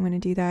started if I'm going to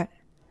do that.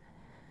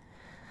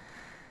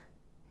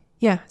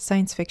 Yeah,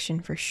 science fiction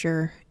for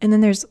sure. And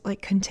then there's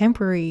like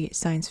contemporary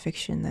science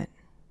fiction that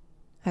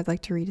I'd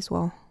like to read as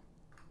well.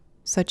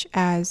 Such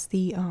as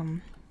the,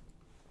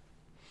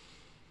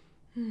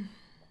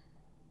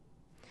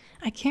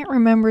 I can't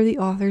remember the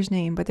author's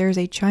name, but there's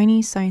a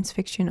Chinese science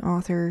fiction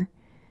author,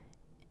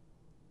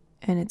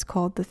 and it's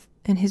called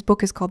and his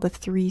book is called The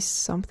Three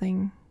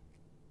Something.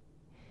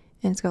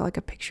 And it's got like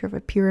a picture of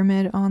a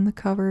pyramid on the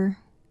cover.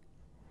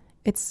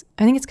 I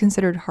think it's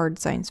considered hard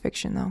science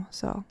fiction though,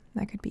 so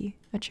that could be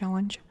a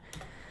challenge.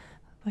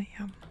 But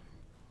yeah.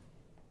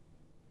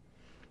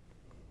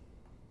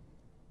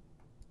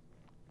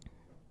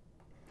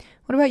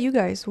 What about you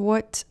guys?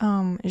 What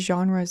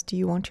genres do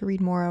you want to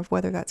read more of,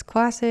 whether that's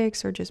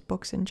classics or just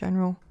books in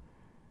general?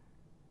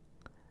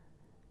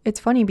 It's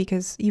funny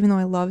because even though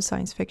I love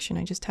science fiction,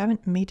 I just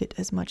haven't made it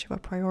as much of a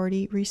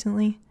priority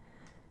recently,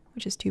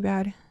 which is too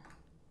bad.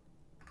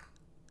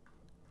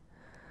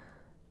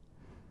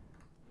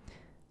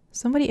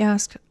 Somebody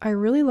asked, I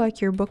really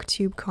like your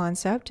booktube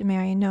concept. May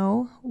I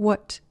know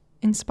what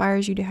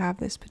inspires you to have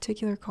this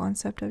particular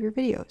concept of your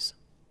videos?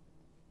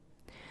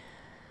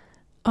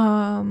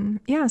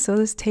 Yeah, so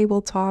this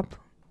tabletop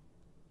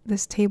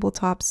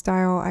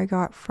style I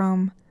got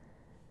from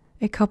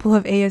a couple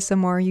of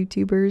ASMR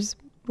YouTubers,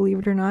 believe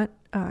it or not.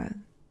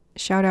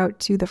 Shout out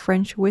to the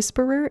French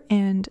Whisperer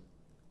and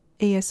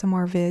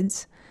ASMR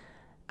Vids.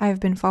 I've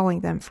been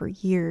following them for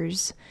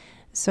years.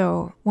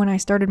 So when I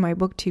started my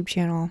booktube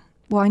channel,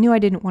 well, I knew I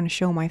didn't want to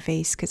show my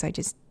face because I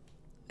just,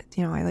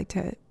 I like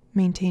to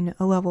maintain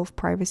a level of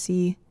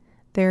privacy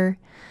there.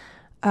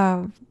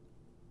 But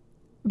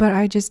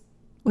I just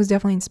was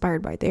definitely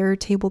inspired by their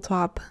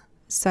tabletop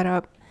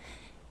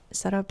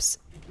setups.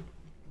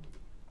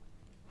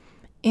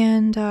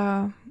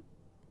 And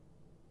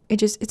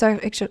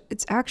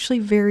it's actually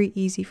very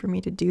easy for me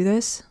to do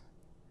this.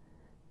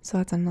 So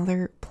that's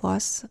another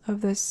plus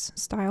of this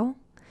style.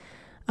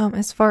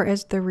 As far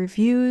as the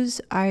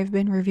reviews, I've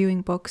been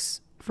reviewing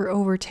books for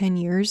over 10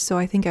 years, so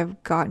I think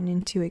I've gotten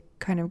into a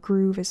kind of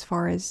groove as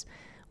far as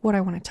what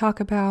I want to talk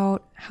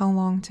about, how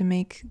long to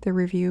make the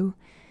review,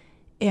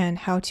 and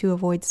how to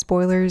avoid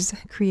spoilers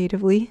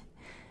creatively,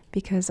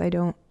 because I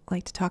don't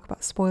like to talk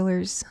about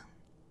spoilers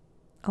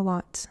a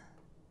lot,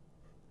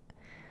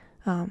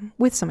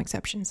 with some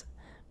exceptions.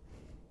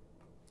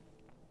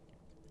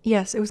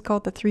 Yes, it was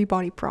called The Three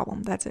Body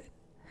Problem, that's it.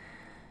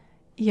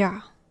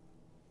 Yeah.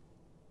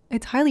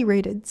 It's highly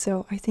rated,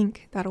 so I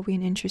think that'll be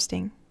an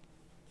interesting...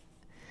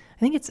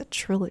 I think it's a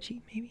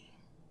trilogy, maybe.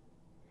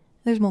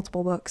 There's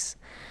multiple books.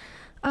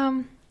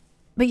 But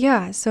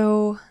yeah,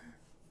 so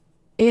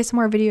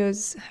ASMR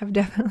videos have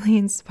definitely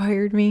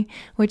inspired me,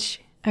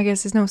 which I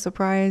guess is no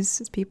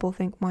surprise, as people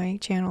think my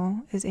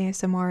channel is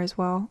ASMR as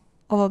well,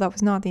 although that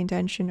was not the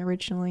intention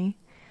originally.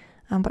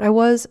 But I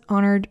was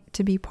honored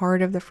to be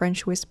part of the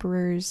French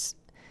Whisperer's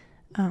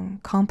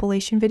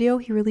compilation video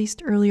he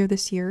released earlier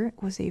this year.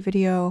 It was a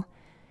video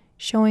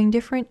showing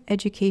different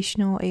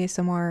educational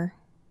ASMR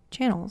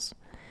channels.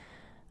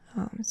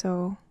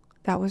 So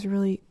that was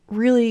really,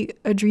 really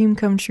a dream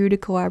come true to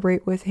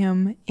collaborate with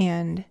him,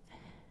 and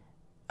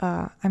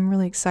I'm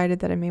really excited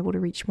that I'm able to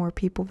reach more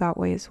people that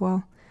way as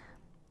well.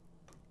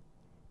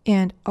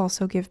 And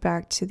also give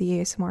back to the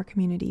ASMR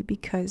community,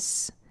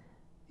 because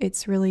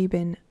it's really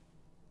been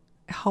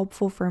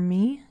helpful for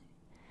me,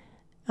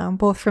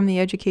 both from the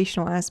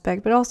educational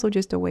aspect, but also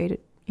just a way to,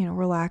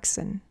 relax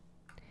and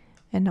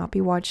not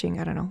be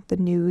watching, I don't know, the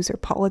news or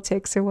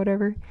politics or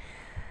whatever.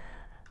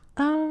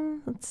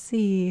 Let's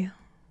see.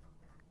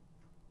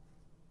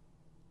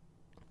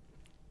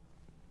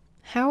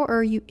 How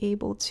are you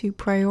able to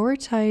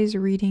prioritize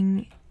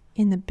reading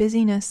in the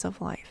busyness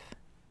of life?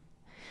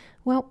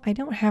 Well, I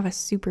don't have a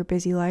super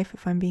busy life,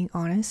 if I'm being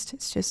honest.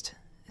 It's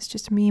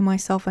just me,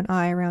 myself, and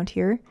I around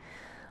here.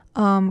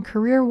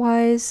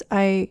 Career-wise,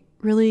 I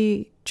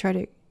really try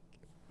to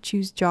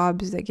choose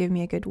jobs that give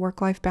me a good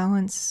work-life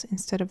balance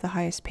instead of the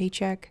highest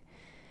paycheck.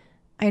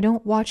 I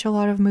don't watch a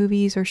lot of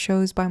movies or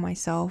shows by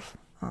myself.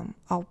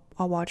 I'll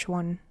watch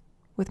one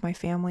with my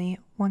family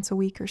once a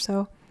week or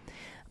so,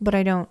 but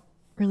I don't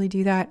really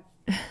do that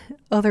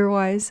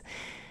otherwise.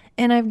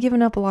 And I've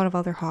given up a lot of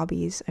other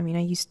hobbies. I mean,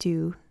 I used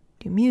to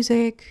do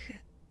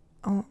music,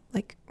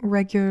 like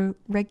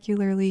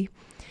regularly.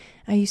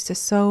 I used to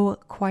sew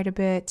quite a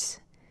bit.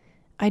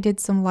 I did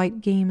some light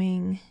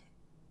gaming,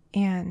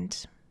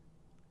 and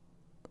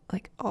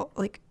I don't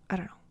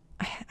know.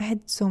 I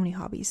had so many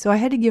hobbies, so I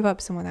had to give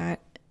up some of that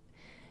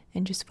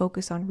and just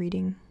focus on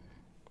reading.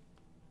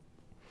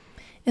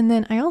 And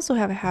then I also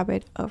have a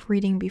habit of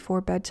reading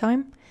before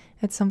bedtime.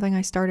 It's something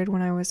I started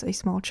when I was a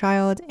small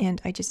child, and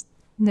I just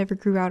never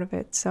grew out of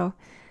it. So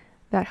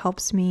that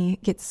helps me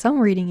get some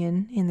reading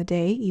in the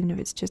day, even if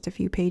it's just a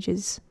few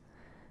pages,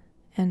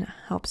 and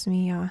helps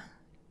me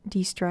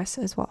de-stress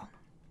as well.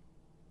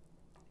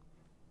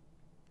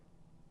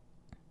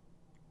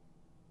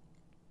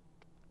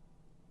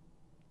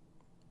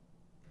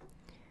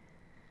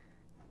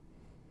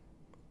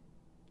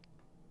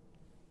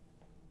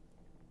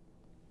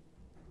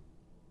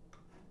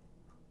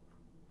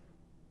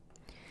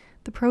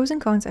 The Pros and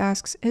Cons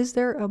asks, is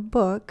there a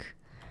book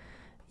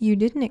you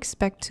didn't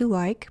expect to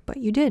like, but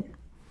you did?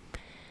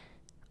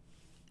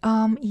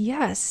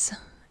 Yes,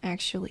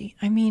 actually.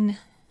 I mean,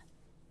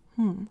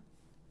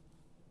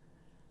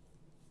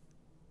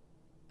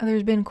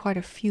 there's been quite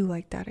a few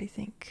like that, I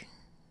think.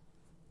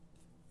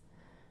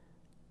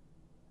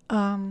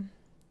 Trying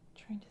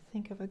to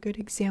think of a good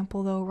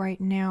example though right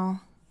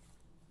now.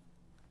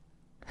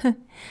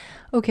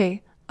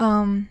 Okay,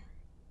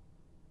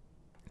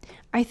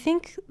 I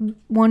think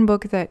one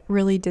book that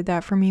really did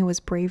that for me was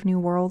Brave New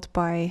World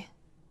by,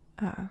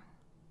 the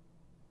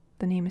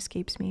name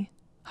escapes me,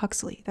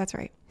 Huxley, that's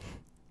right.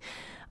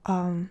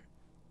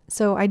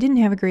 So I didn't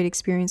have a great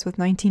experience with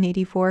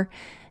 1984,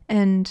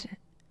 and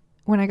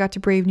when I got to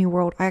Brave New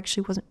World, I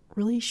actually wasn't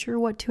really sure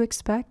what to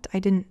expect. I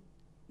didn't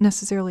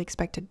necessarily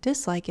expect to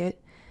dislike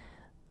it,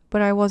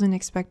 but I wasn't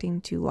expecting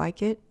to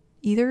like it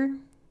either.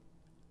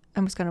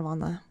 I was kind of on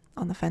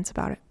the fence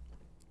about it.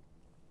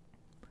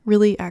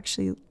 Really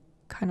actually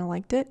kind of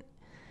liked it.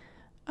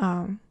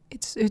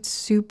 It's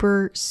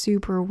super,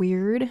 super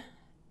weird.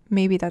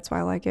 Maybe that's why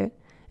I like it.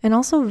 And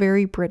also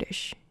very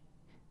British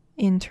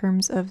in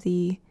terms of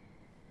the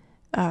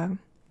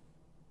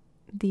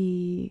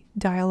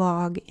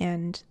dialogue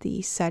and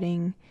the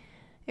setting.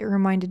 It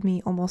reminded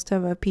me almost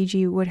of a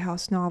P.G.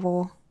 Wodehouse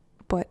novel,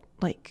 but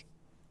like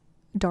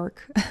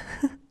dark.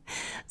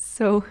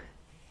 So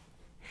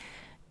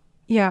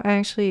yeah, I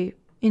actually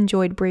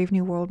enjoyed Brave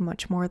New World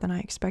much more than I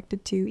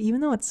expected to,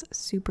 even though it's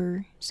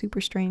super,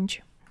 super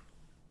strange.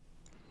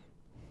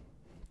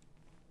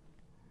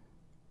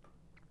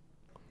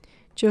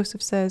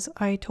 Joseph says,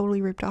 I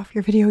totally ripped off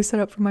your video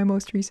set up for my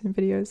most recent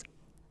videos.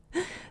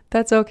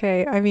 That's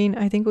okay. I mean,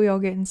 I think we all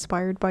get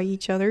inspired by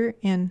each other,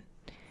 and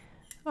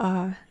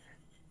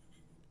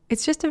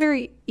it's just a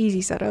very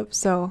easy setup,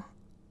 so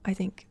I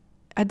think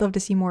I'd love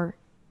to see more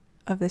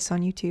of this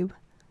on YouTube.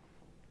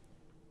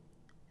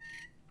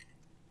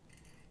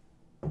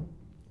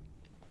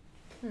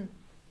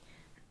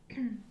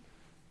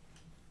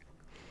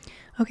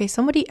 Okay,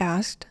 somebody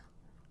asked,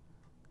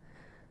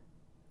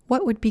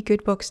 what would be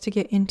good books to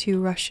get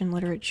into Russian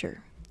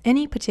literature?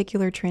 Any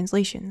particular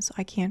translations?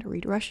 I can't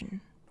read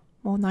Russian.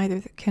 Well,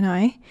 neither can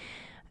I,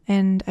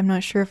 and I'm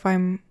not sure if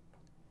I'm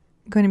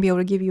going to be able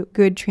to give you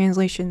good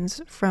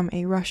translations from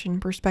a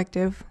Russian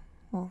perspective.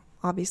 Well,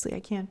 obviously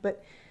I can't,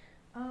 but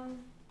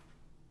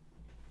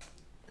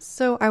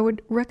so I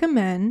would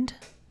recommend,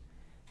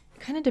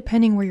 kind of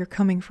depending where you're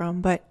coming from,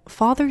 but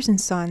Fathers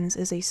and Sons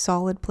is a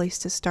solid place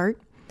to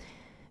start,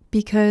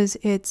 because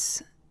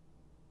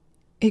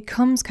it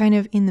comes kind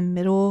of in the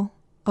middle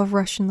of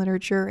Russian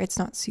literature. It's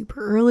not super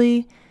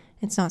early,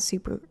 it's not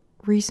super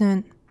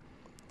recent,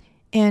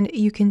 and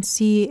you can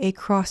see a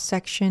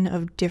cross-section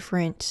of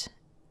different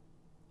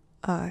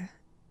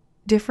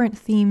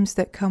themes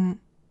that come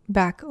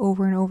back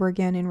over and over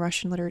again in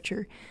Russian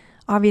literature.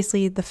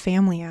 Obviously, the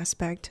family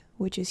aspect,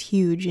 which is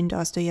huge in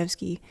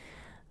Dostoevsky,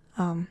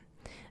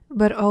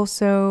 but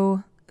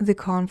also the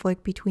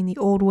conflict between the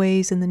old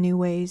ways and the new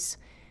ways.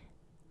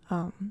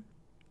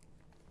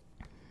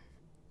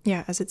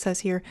 As it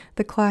says here,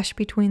 the clash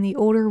between the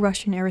older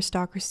Russian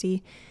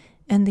aristocracy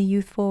and the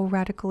youthful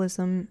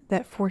radicalism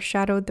that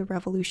foreshadowed the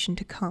revolution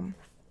to come.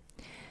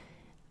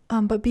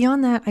 But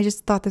beyond that, I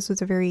just thought this was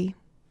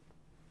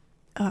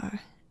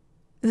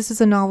this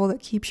is a novel that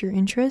keeps your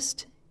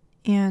interest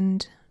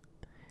and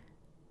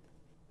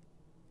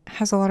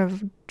has a lot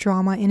of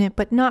drama in it,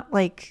 but not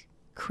like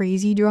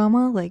crazy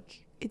drama.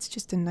 Like, it's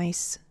just a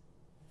nice,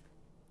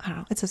 I don't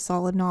know, it's a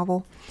solid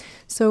novel.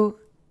 So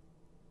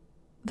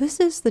this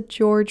is the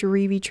George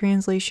Reevey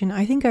translation.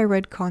 I think I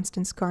read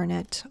Constance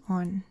Garnett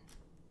on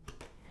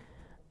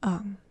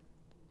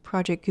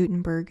Project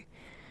Gutenberg.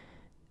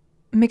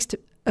 Mixed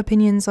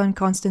opinions on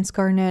Constance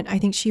Garnett. I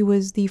think she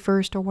was the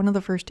first or one of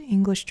the first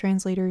English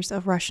translators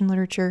of Russian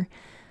literature,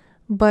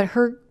 but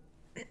her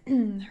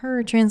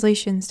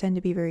translations tend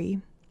to be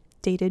very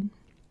dated.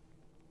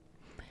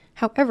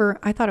 However,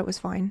 I thought it was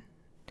fine.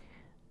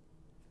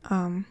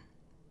 I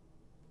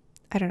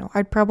don't know.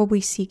 I'd probably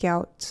seek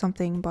out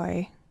something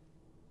by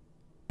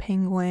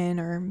Penguin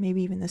or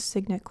maybe even the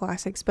Signet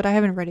Classics, but I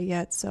haven't read it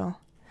yet, so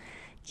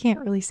can't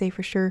really say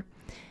for sure.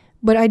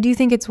 But I do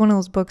think it's one of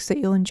those books that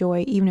you'll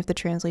enjoy even if the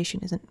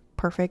translation isn't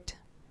perfect.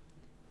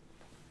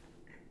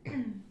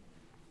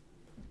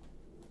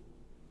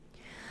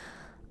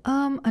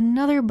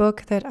 Another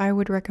book that I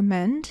would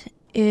recommend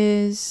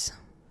is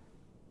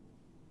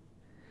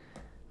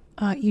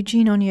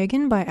Eugene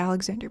Onegin by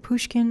Alexander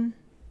Pushkin.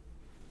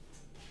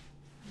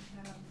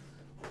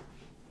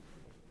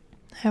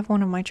 I have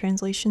one of my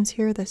translations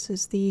here. This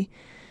is the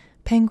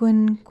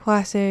Penguin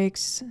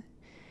Classics,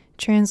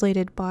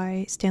 translated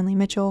by Stanley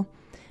Mitchell.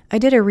 I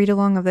did a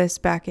read-along of this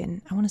back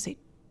in, I want to say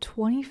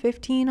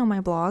 2015 on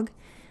my blog.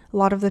 A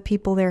lot of the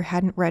people there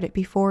hadn't read it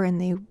before and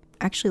they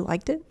actually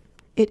liked it.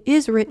 It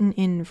is written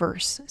in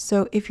verse,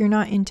 so if you're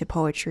not into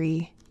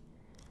poetry,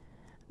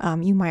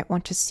 you might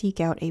want to seek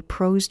out a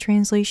prose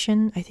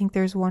translation. I think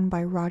there's one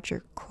by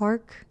Roger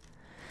Clark.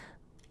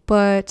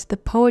 But the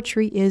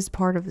poetry is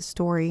part of the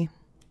story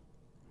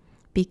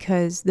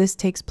because this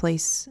takes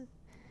place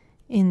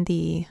in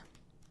the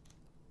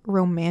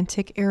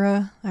Romantic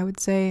era, I would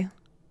say.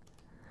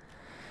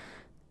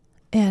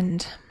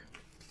 And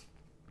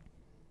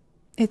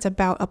it's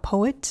about a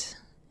poet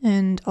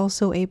and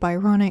also a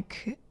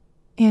Byronic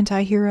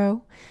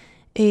anti-hero,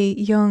 a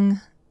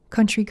young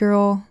country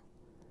girl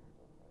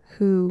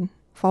who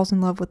falls in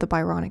love with the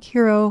Byronic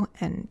hero,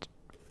 and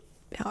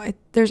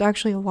there's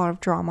actually a lot of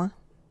drama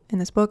in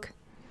this book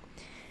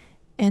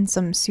and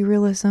some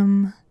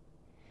surrealism,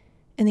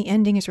 and the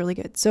ending is really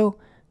good. So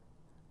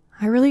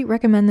I really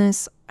recommend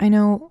this. I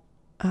know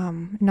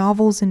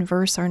novels in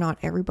verse are not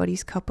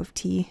everybody's cup of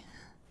tea,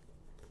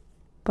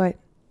 but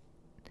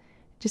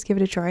just give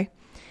it a try.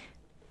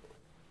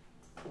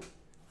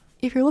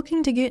 If you're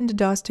looking to get into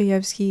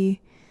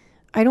Dostoevsky,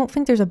 I don't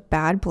think there's a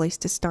bad place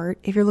to start.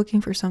 If you're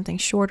looking for something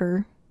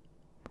shorter,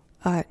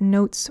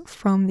 Notes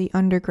from the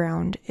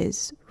Underground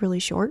is really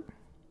short.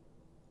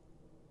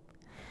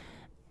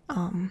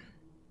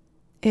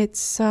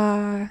 It's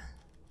I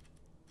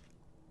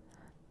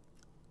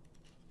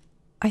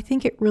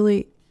think it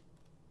really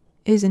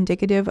is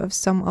indicative of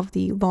some of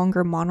the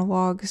longer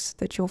monologues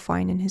that you'll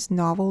find in his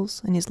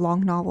novels, in his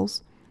long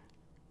novels.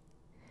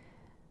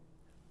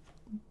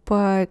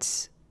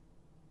 But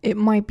it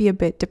might be a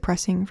bit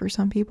depressing for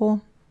some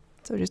people,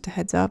 so just a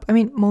heads up. I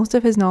mean, most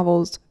of his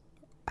novels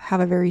have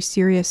a very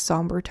serious,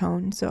 somber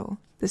tone, so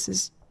this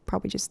is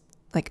probably just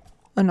like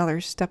another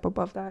step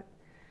above that.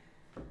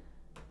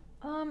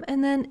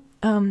 And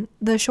then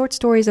the short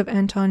stories of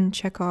Anton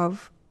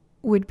Chekhov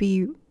would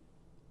be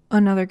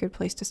another good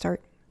place to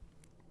start.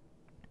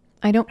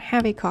 I don't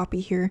have a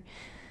copy here,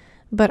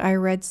 but I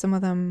read some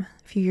of them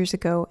a few years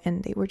ago,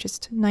 and they were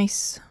just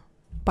nice,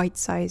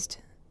 bite-sized,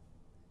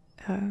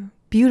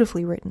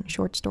 beautifully written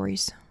short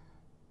stories.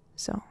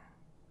 So,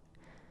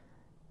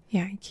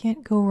 yeah, you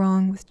can't go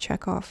wrong with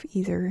Chekhov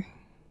either.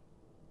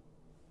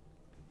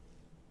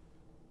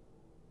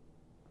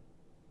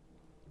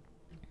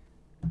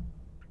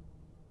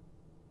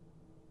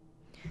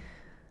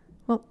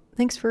 Well,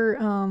 thanks for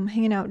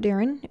hanging out,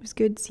 Darren. It was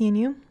good seeing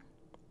you.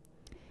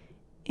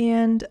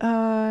 And,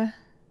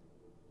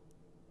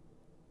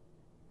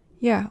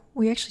 yeah,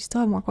 we actually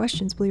still have more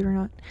questions, believe it or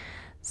not.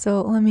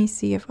 So let me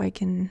see if I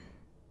can...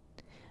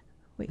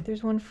 Wait,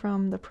 there's one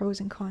from the pros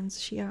and cons.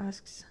 She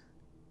asks,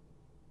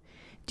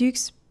 do you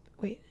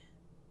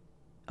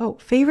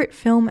favorite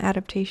film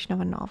adaptation of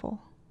a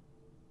novel?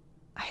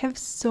 I have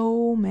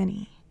so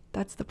many.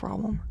 That's the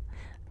problem.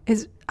 I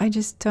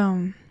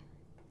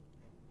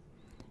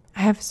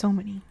have so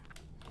many.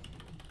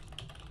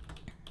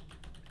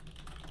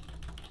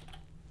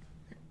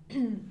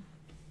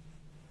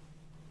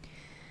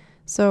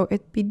 So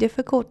it'd be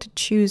difficult to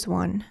choose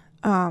one.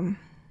 I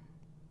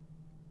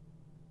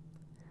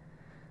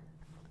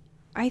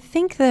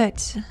think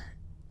that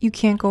You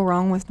Can't Go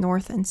Wrong with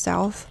North and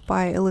South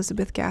by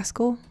Elizabeth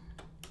Gaskell.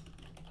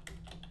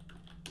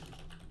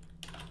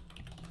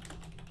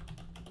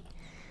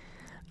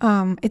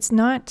 It's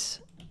not,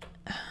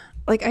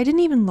 like, I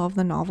didn't even love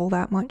the novel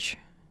that much.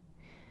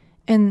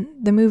 And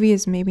the movie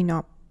is maybe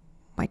not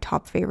my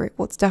top favorite.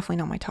 Well, it's definitely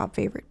not my top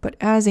favorite, but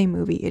as a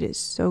movie, it is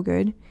so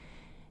good.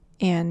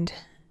 And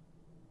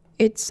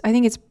I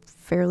think it's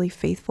fairly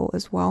faithful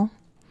as well.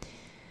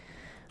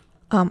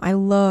 I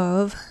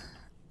love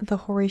the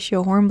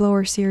Horatio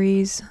Hornblower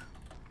series,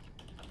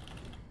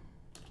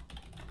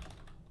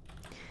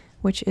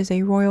 which is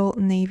a Royal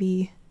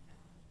Navy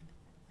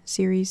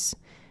series.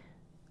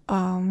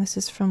 This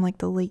is from like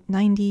the late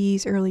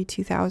 90s, early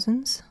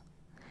 2000s.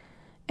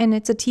 And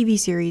it's a TV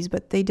series,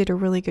 but they did a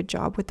really good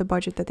job with the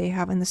budget that they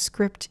have, and the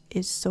script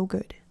is so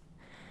good.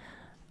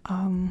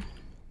 Of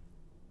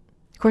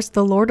course,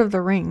 The Lord of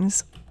the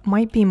Rings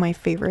might be my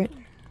favorite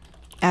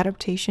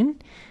adaptation.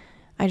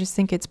 I just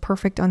think it's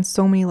perfect on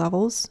so many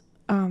levels.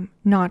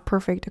 Not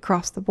perfect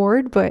across the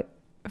board, but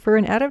for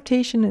an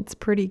adaptation, it's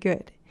pretty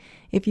good.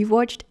 If you've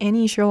watched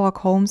any Sherlock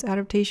Holmes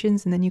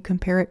adaptations and then you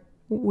compare it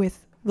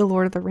with the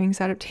Lord of the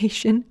Rings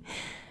adaptation,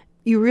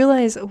 you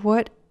realize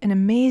what an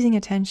amazing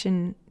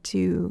attention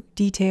to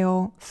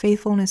detail,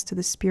 faithfulness to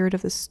the spirit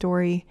of the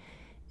story,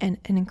 and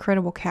an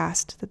incredible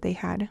cast that they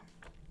had.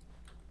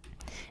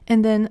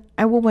 And then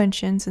I will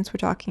mention, since we're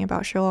talking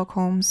about Sherlock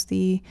Holmes,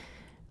 the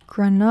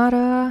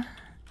Granada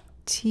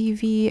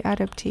TV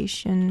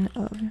adaptation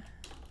of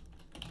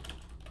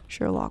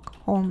Sherlock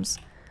Holmes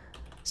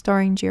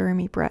starring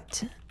Jeremy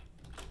Brett,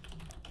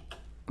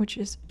 which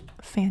is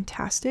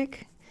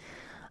fantastic.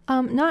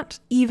 Not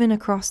even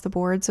across the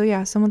board. So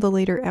yeah, some of the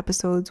later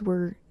episodes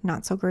were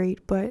not so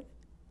great, but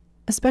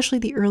especially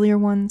the earlier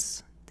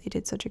ones, they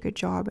did such a good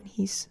job, and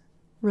he's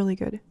really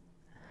good.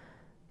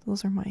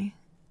 Those are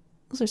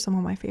some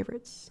of my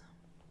favorites.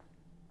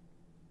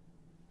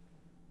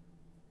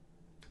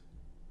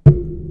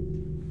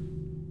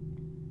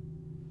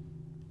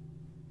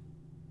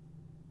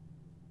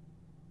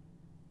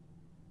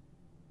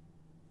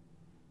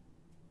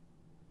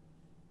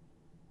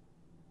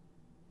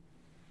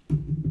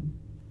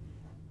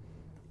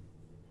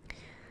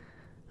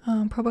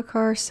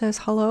 Prabhakar says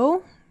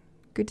hello.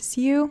 Good to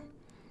see you.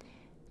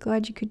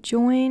 Glad you could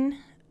join.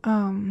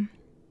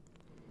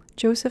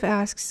 Joseph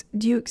asks,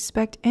 do you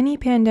expect any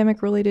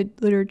pandemic-related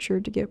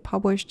literature to get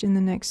published in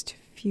the next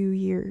few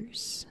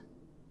years?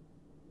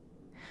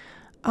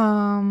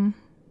 I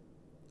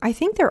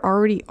think there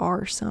already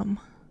are some.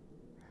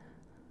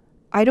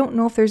 I don't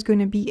know if there's going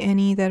to be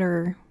any that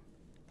are,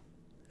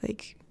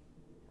 like,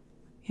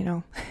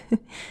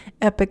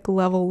 epic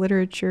level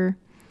literature.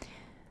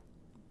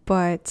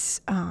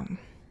 But I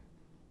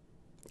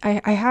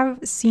have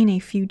seen a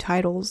few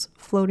titles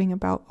floating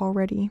about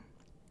already.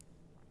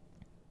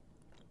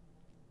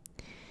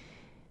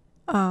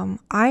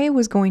 I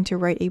was going to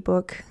write a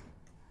book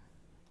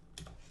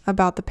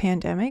about the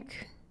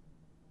pandemic,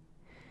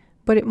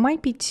 but it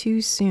might be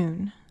too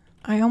soon.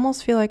 I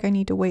almost feel like I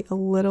need to wait a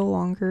little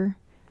longer.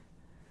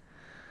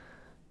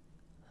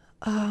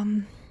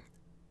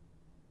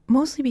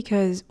 Mostly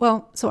because,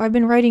 so I've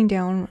been writing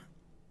down,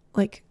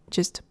 like,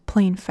 just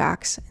plain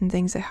facts and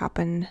things that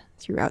happened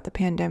throughout the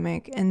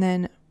pandemic. And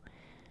then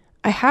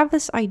I have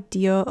this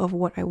idea of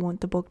what I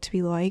want the book to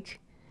be like,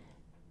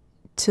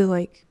 to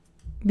like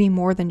be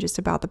more than just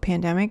about the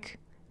pandemic,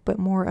 but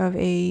more of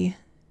a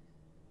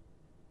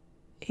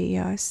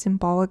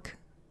symbolic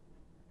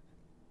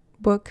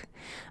book.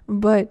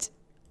 But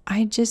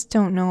I just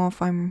don't know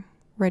if I'm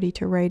ready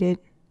to write it.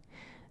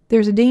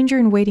 There's a danger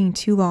in waiting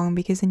too long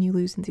because then you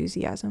lose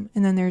enthusiasm.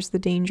 And then there's the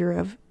danger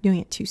of doing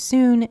it too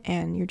soon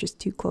and you're just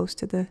too close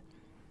to the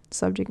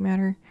subject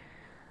matter.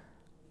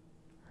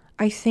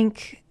 I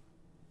think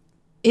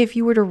if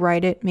you were to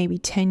write it maybe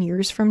 10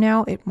 years from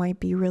now, it might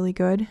be really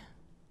good.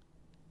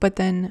 But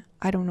then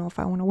I don't know if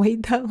I want to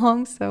wait that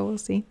long, so we'll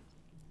see.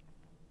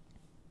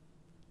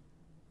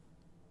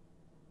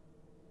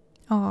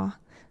 Aw.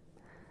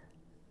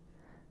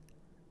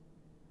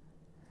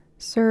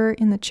 Sir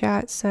in the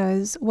chat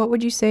says, what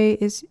would you say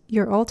is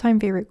your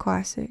all-time favorite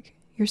classic?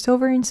 You're so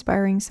very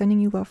inspiring, sending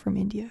you love from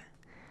India.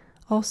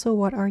 Also,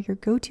 what are your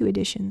go-to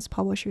editions,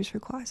 publishers for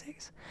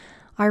classics?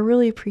 I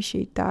really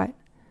appreciate that.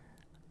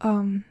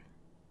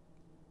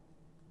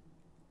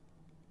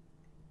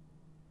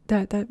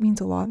 That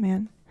means a lot,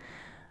 man.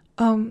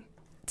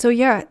 So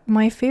yeah,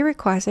 my favorite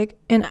classic,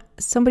 and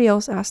somebody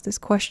else asked this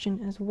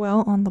question as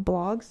well on the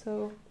blog,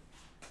 so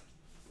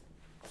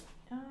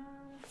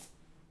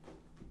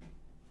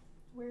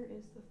where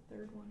is the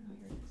third one? Oh,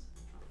 here it is.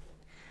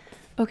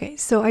 Okay,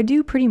 so I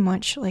do pretty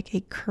much like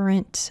a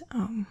current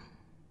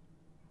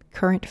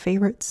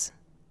favorites,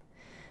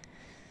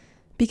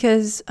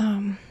 because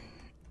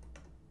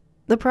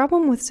the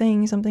problem with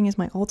saying something is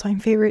my all-time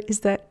favorite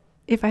is that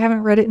if I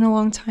haven't read it in a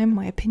long time,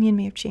 my opinion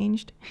may have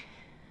changed.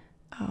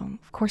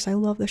 Of course, I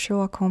love the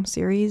Sherlock Holmes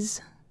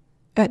series.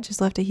 It just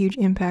left a huge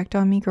impact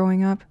on me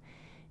growing up.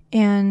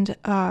 And,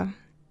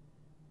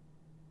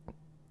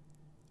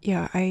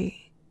 yeah, I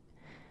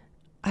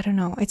don't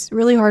know. It's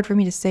really hard for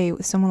me to say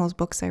with some of those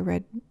books I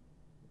read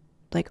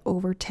like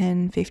over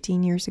 10,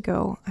 15 years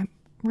ago. I'm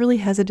really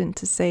hesitant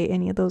to say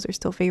any of those are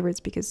still favorites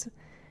because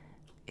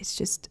it's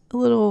just a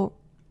little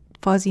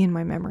fuzzy in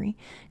my memory.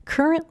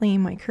 Currently,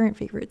 my current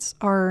favorites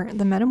are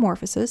The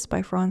Metamorphosis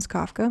by Franz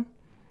Kafka,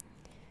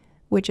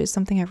 which is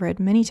something I've read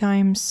many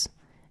times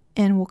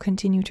and will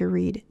continue to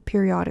read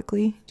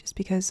periodically just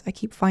because I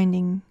keep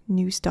finding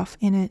new stuff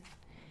in it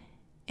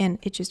and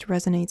it just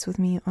resonates with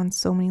me on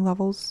so many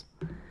levels.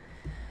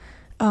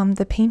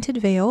 The Painted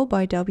Veil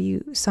by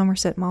W.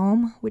 Somerset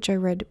Maugham, which I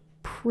read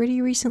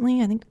pretty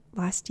recently, I think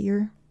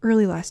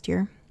early last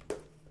year.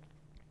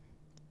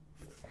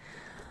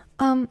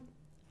 I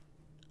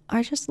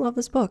just love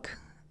this book.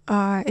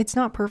 It's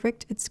not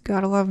perfect. It's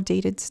got a lot of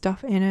dated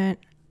stuff in it.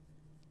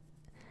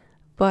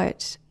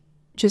 But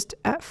just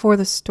for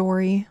the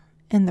story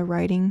and the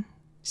writing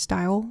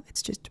style,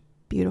 it's just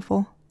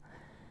beautiful.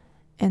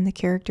 And the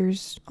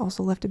characters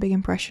also left a big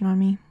impression on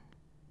me.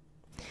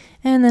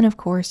 And then, of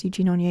course,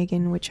 Eugene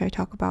Onegin, which I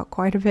talk about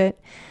quite a bit.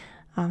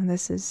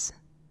 This is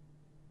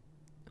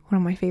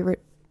one of my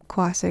favorite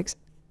classics.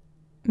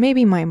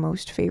 Maybe my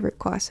most favorite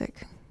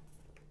classic.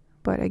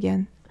 But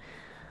again,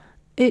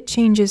 it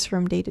changes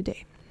from day to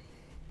day.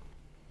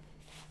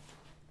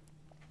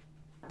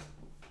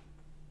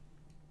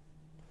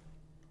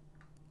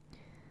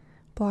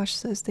 Bosch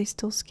says they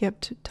still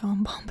skipped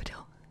Tom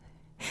Bombadil.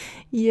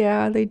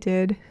 Yeah, they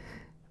did.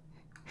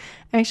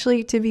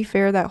 Actually, to be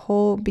fair, that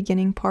whole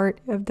beginning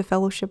part of the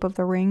Fellowship of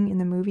the Ring in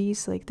the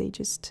movies, like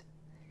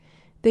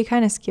they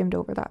kind of skimmed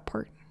over that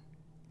part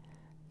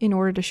in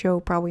order to show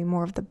probably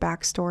more of the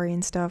backstory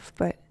and stuff,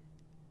 but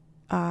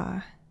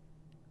I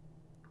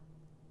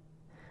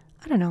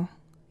don't know.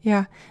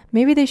 Yeah,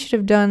 maybe they should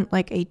have done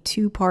like a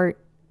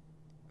 2-part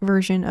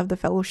version of the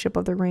Fellowship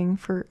of the Ring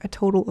for a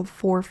total of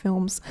 4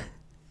 films.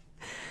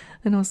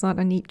 I know it's not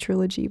a neat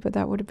trilogy, but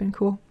that would have been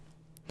cool.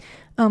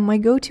 My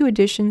go-to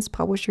editions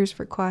publishers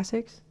for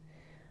classics.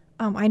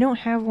 I don't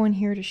have one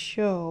here to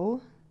show,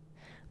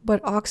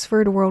 but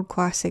Oxford World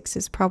Classics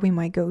is probably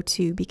my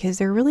go-to because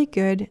they're really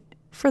good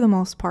for the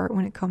most part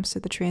when it comes to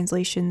the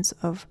translations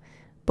of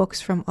books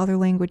from other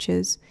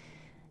languages,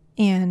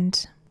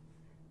 and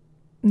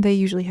they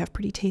usually have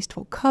pretty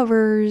tasteful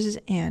covers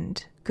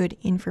and good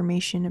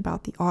information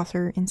about the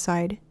author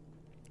inside.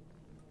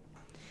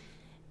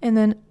 And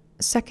then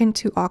second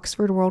to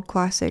Oxford World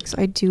Classics,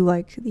 I do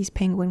like these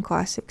Penguin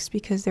Classics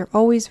because they're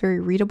always very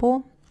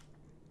readable.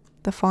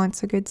 The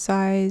font's a good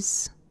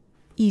size,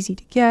 easy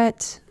to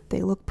get,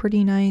 they look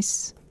pretty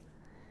nice.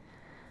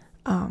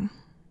 But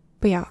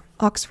yeah,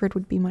 Oxford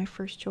would be my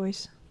first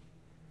choice.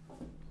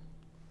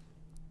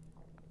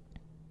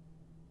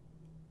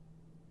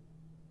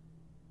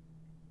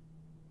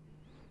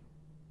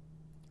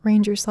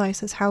 Ranger Sly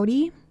says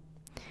howdy.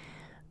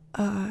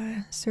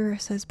 Sarah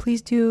says,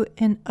 please do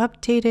an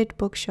updated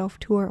bookshelf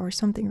tour or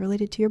something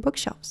related to your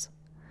bookshelves.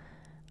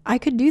 I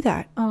could do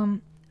that.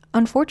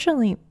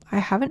 Unfortunately, I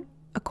haven't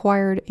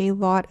acquired a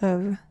lot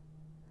of,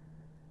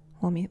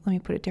 let me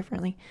put it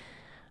differently.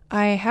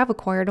 I have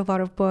acquired a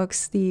lot of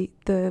books.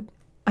 I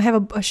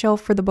have a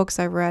shelf for the books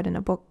I've read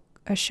and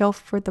a shelf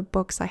for the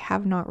books I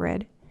have not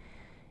read.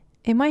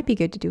 It might be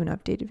good to do an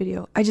updated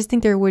video. I just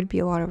think there would be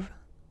a lot of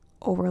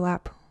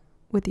overlap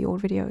with the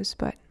old videos,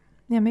 but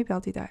yeah, maybe I'll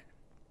do that.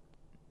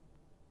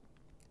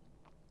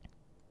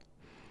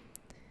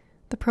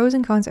 The Pros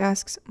and Cons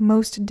asks,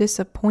 most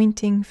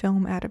disappointing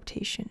film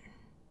adaptation.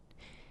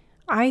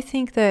 I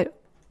think that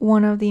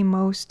one of the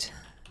most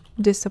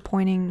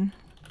disappointing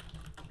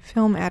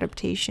film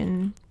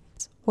adaptations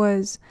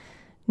was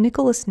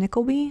Nicholas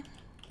Nickleby.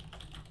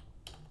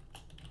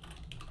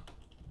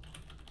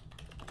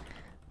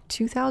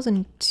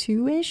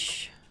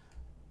 2002-ish.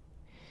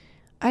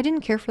 I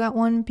didn't care for that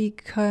one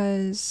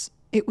because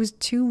it was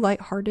too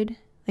lighthearted.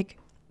 Like,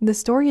 the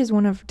story is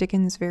one of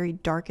Dickens' very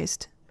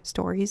darkest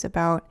stories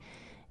about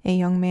a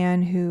young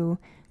man who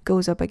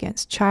goes up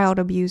against child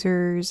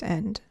abusers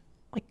and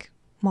like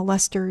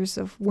molesters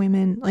of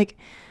women. Like,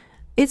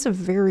 it's a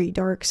very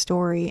dark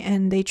story,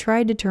 and they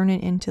tried to turn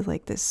it into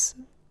like this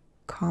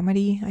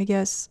comedy, I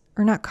guess,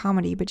 or not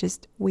comedy, but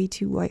just way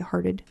too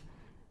lighthearted.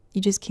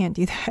 You just can't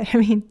do that. I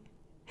mean,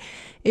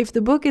 if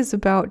the book is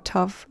about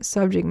tough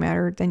subject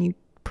matter, then you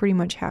pretty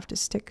much have to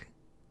stick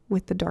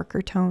with the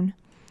darker tone,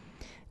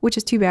 which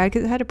is too bad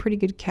because it had a pretty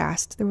good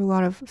cast. There were a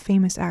lot of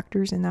famous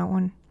actors in that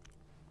one.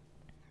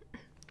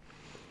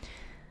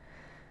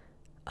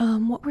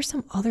 What were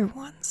some other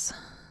ones?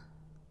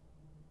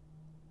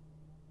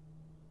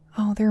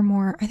 Oh, there are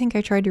more. I think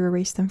I tried to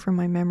erase them from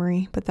my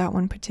memory, but that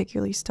one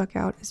particularly stuck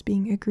out as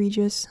being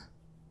egregious.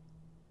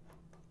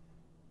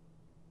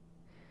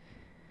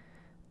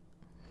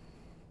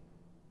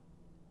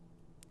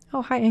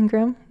 Oh, hi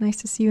Ingram. Nice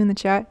to see you in the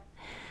chat.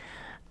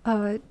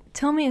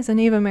 Tell me, as a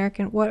Native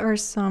American, what are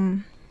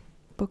some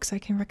books I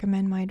can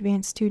recommend my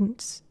advanced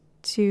students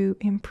to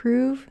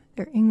improve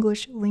their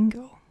English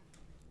lingo?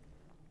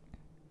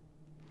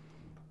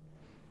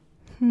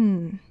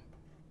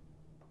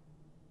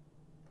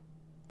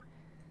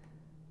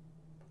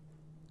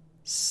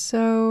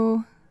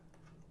 So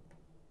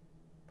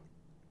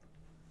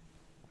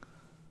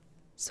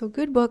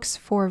good books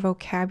for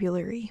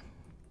vocabulary.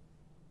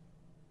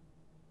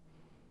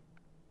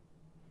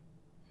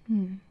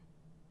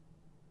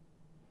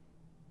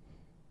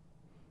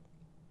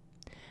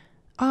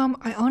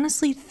 I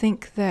honestly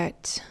think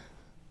that,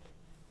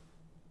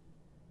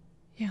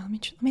 yeah, let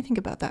me think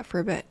about that for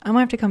a bit. I might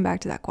have to come back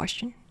to that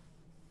question.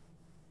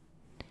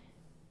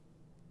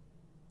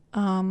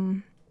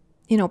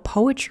 You know,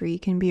 poetry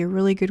can be a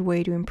really good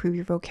way to improve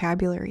your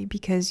vocabulary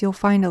because you'll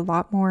find a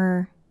lot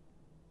more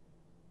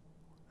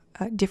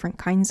different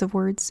kinds of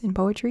words in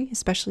poetry,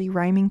 especially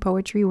rhyming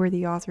poetry where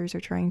the authors are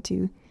trying to,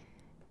 you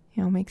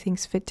know, make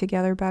things fit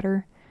together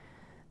better.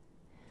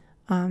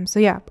 So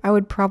yeah, I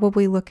would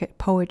probably look at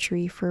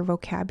poetry for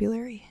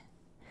vocabulary.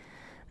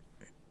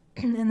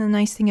 And the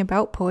nice thing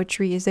about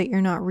poetry is that you're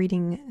not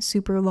reading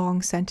super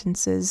long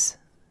sentences,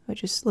 but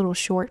just little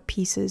short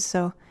pieces,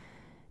 so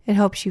it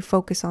helps you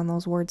focus on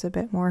those words a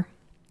bit more.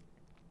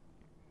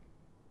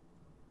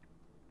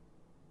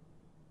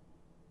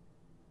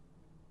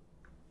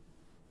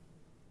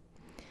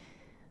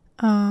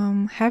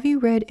 Have you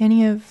read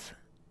any of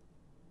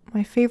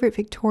my favorite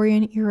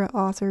Victorian era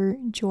author,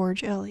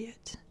 George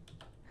Eliot?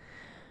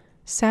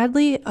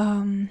 Sadly,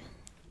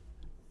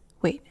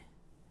 wait.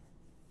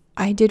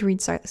 I did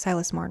read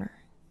Silas Marner.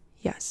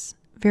 Yes,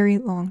 very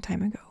long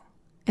time ago,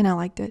 and I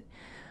liked it.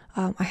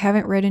 I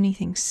haven't read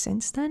anything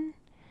since then.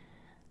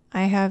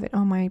 I have it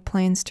on my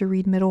plans to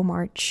read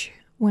Middlemarch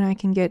when I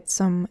can get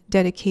some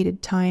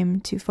dedicated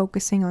time to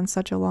focusing on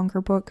such a longer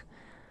book.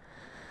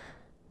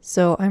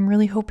 So I'm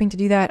really hoping to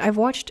do that. I've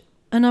watched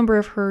a number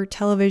of her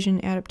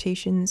television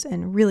adaptations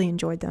and really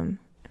enjoyed them.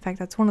 In fact,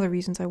 that's one of the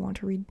reasons I want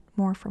to read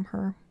more from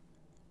her.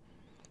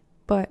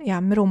 But yeah,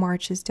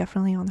 Middlemarch is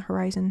definitely on the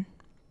horizon.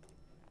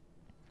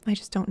 I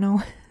just don't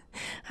know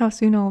how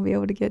soon I'll be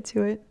able to get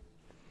to it.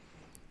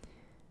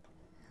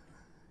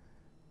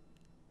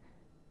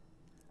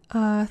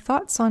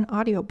 Thoughts on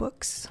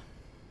audiobooks?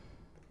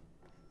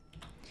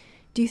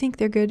 Do you think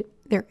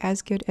they're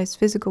as good as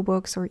physical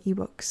books or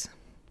ebooks?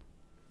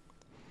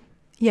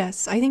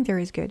 Yes, I think they're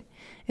as good.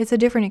 It's a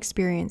different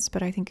experience,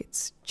 but I think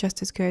it's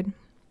just as good.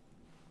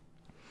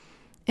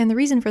 And the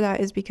reason for that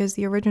is because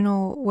the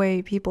original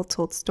way people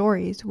told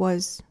stories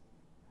was,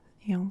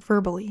 you know,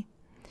 verbally.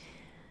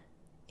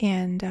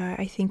 And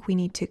I think we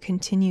need to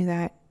continue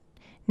that.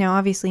 Now,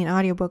 obviously, an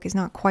audiobook is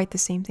not quite the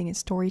same thing as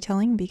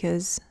storytelling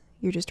because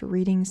you're just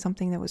reading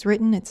something that was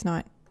written. It's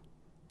not,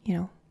 you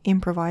know,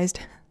 improvised,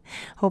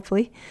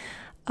 hopefully.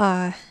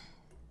 But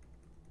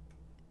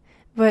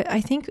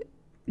I think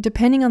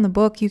depending on the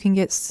book, you can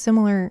get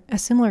a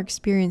similar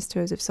experience to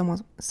as if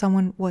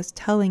someone was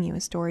telling you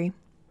a story.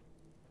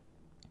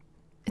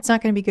 It's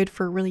not going to be good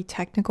for really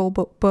technical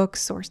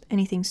books or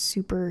anything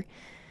super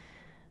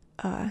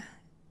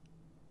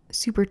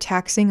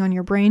taxing on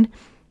your brain.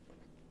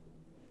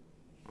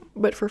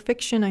 But for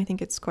fiction, I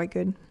think it's quite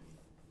good.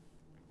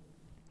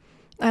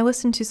 I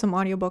listened to some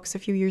audiobooks a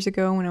few years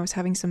ago when I was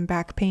having some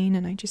back pain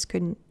and I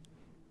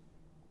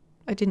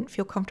didn't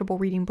feel comfortable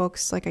reading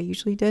books like I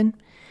usually did.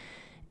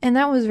 And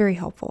that was very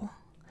helpful.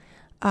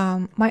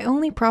 My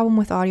only problem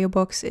with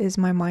audiobooks is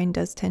my mind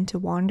does tend to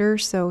wander,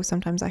 so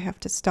sometimes I have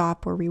to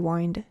stop or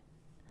rewind.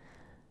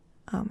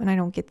 And I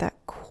don't get that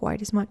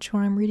quite as much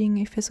when I'm reading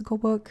a physical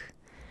book.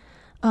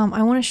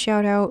 I want to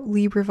shout out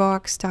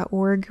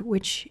LibriVox.org,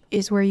 which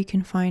is where you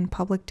can find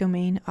public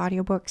domain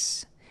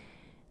audiobooks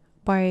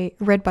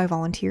read by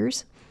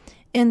volunteers.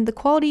 And the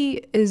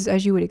quality is,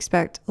 as you would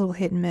expect, a little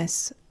hit and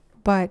miss.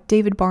 But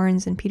David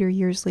Barnes and Peter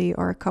Yearsley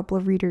are a couple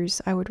of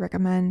readers I would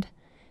recommend.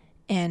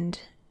 And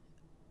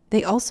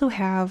they also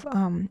have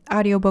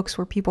audiobooks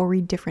where people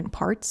read different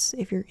parts,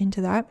 if you're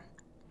into that.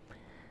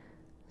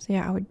 So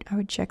yeah, I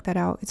would check that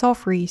out. It's all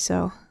free,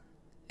 so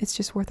it's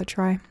just worth a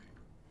try.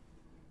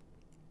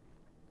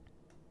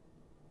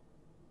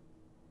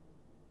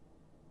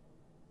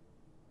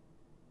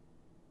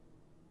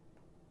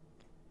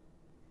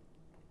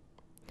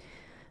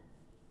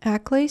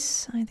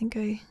 Acklace, I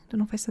don't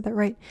know if I said that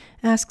right,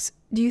 asks,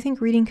 do you think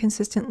reading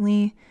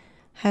consistently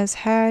has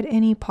had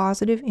any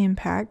positive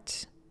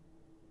impact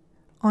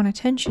on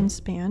attention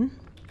span?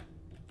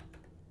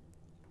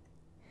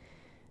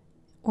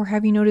 Or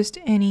have you noticed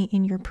any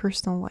in your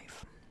personal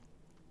life?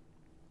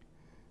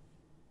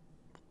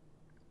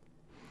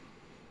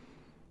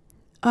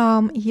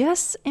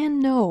 Yes and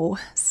no.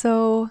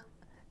 So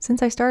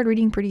since I started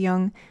reading pretty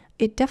young,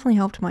 it definitely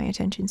helped my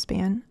attention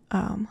span.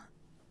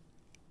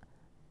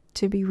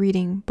 To be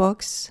reading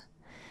books.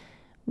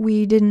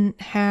 We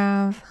didn't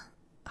have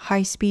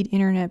high-speed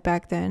internet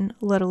back then,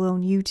 let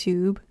alone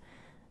YouTube,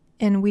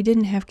 and we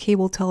didn't have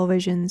cable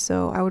television,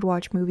 so I would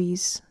watch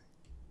movies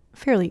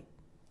fairly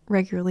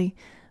regularly,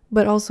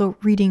 but also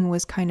reading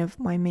was kind of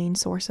my main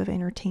source of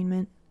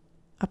entertainment,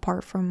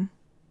 apart from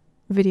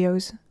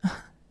videos.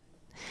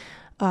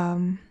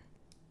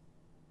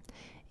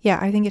 yeah,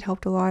 I think it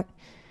helped a lot.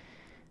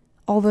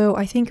 Although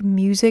I think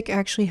music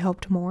actually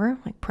helped more,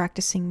 like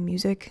practicing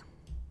music.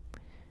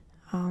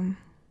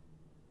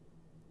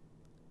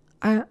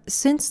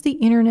 Since the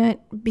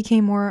internet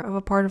became more of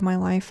a part of my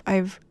life,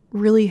 I've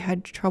really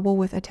had trouble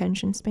with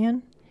attention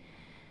span.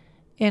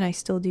 And I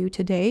still do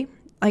today.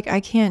 Like, I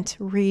can't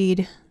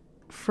read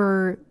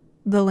for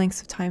the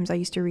lengths of times I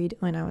used to read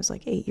when I was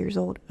like 8 years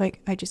old. Like,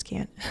 I just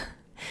can't.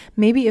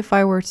 Maybe if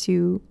I were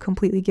to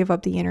completely give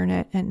up the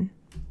internet and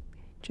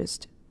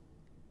just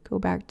go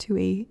back to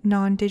a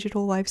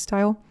non-digital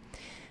lifestyle.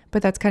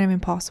 But that's kind of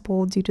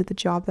impossible due to the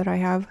job that I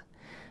have.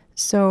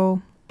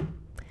 So,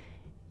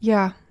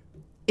 yeah,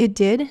 it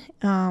did.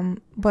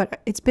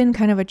 But it's been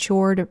kind of a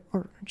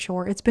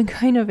it's been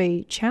kind of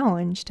a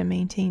challenge to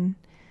maintain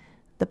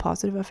the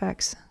positive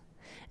effects.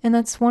 And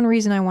that's one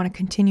reason I want to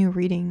continue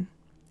reading,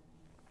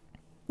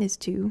 is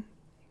to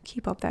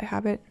keep up that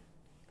habit.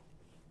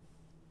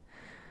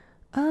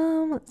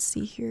 Let's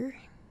see here.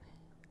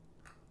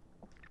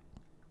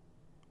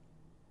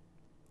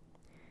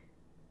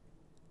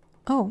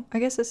 Oh, I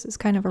guess this is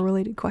kind of a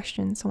related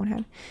question someone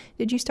had.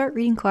 Did you start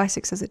reading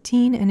classics as a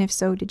teen? And if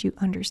so, did you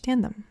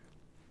understand them?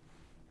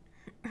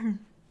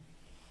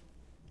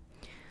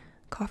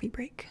 Coffee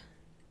break.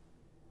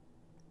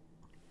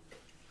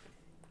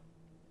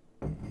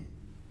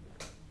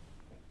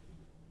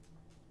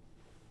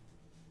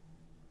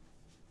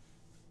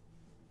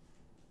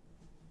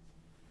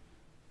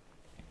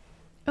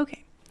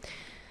 Okay.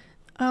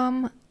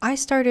 I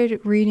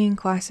started reading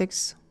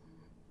classics.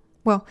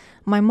 Well,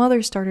 my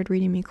mother started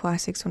reading me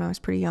classics when I was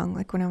pretty young,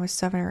 like when I was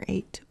 7 or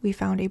 8. We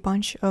found a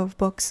bunch of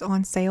books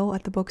on sale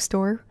at the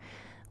bookstore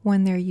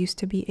when there used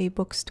to be a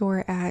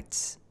bookstore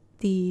at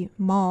the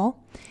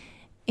mall.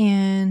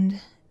 And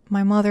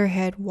my mother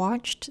had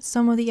watched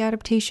some of the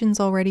adaptations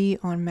already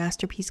on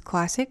Masterpiece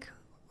Classic,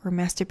 or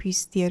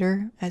Masterpiece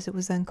Theater, as it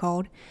was then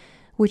called,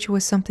 which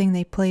was something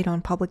they played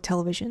on public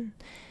television.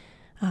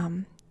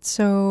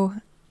 So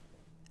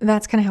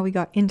that's kind of how we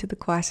got into the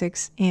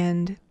classics,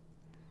 and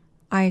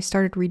I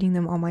started reading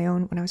them on my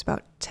own when I was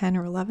about 10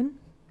 or 11.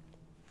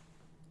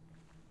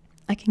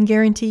 I can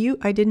guarantee you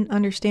I didn't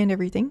understand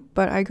everything,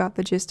 but I got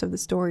the gist of the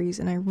stories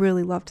and I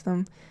really loved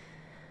them.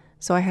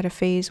 So I had a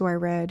phase where I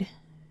read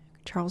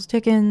Charles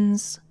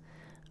Dickens,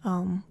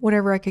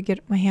 whatever I could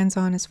get my hands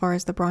on as far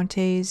as the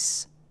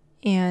Brontes,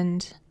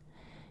 and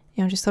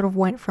just sort of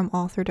went from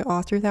author to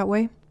author that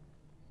way.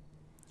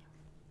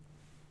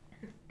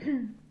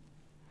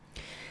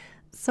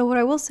 So what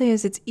I will say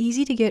is it's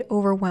easy to get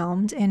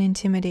overwhelmed and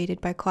intimidated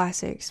by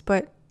classics,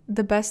 but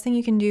the best thing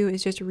you can do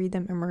is just read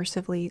them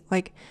immersively.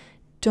 Like,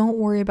 don't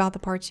worry about the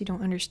parts you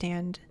don't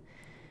understand.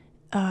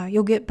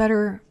 You'll get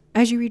better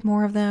as you read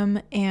more of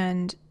them,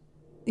 and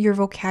your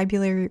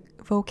vocabulary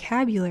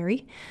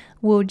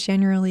will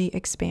generally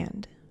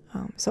expand.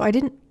 So I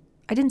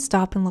didn't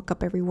stop and look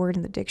up every word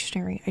in the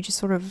dictionary. I just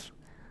sort of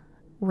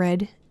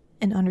read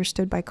and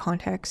understood by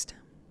context.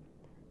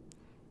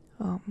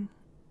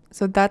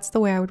 So that's the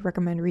way I would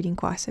recommend reading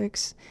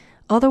classics.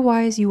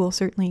 Otherwise, you will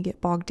certainly get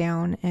bogged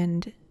down,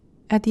 and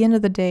at the end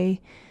of the day,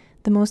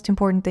 the most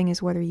important thing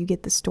is whether you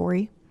get the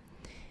story.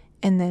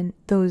 And then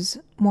those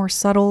more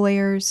subtle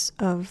layers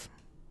of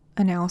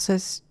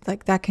analysis,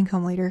 like that can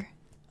come later.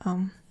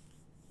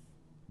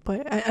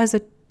 But as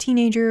a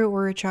teenager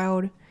or a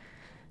child,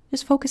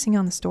 just focusing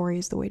on the story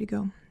is the way to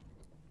go.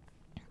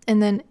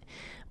 And then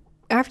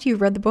after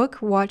you've read the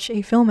book, watch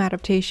a film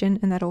adaptation,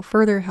 and that'll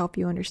further help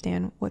you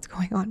understand what's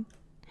going on.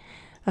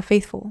 A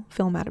faithful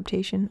film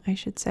adaptation, I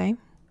should say.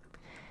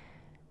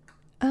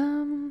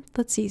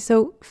 Let's see.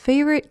 So,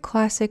 favorite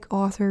classic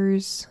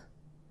authors,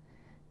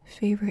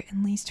 favorite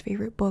and least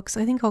favorite books.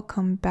 I think I'll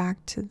come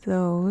back to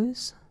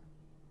those.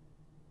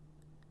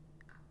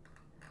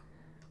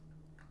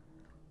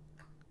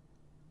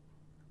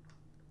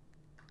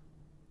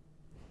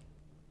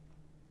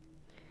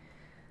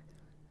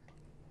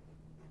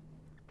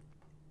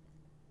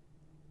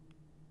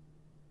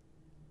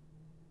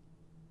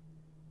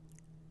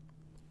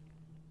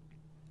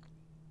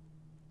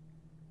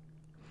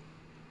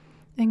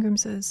 Ingram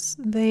says,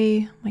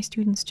 my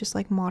students, just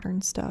like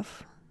modern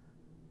stuff.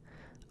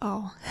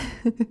 Oh.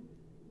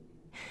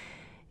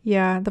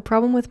 Yeah, the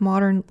problem with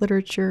modern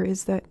literature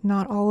is that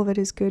not all of it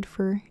is good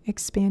for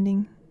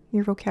expanding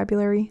your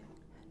vocabulary.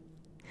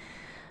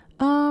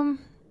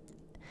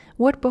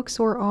 What books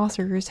or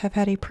authors have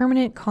had a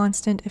permanent,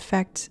 constant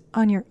effect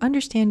on your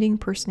understanding,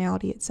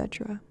 personality,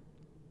 etc.?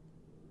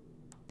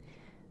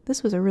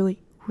 This was a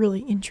really,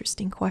 really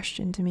interesting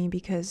question to me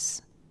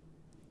because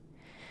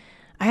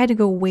I had to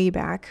go way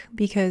back,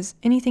 because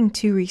anything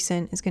too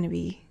recent is going to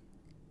be,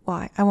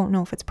 well, I won't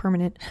know if it's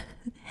permanent.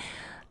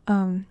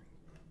 So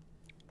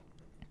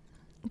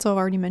I've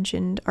already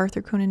mentioned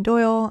Arthur Conan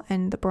Doyle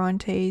and the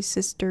Bronte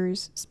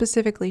sisters,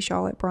 specifically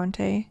Charlotte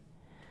Bronte.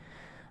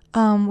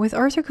 With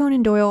Arthur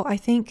Conan Doyle, I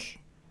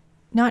think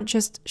not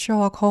just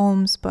Sherlock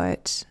Holmes,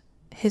 but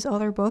his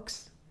other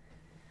books.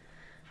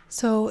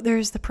 So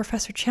there's the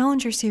Professor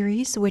Challenger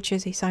series, which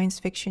is a science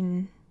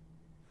fiction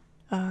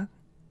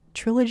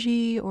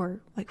trilogy,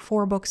 or like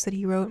 4 books that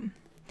he wrote.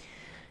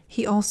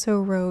 He also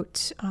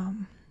wrote a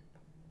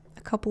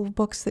couple of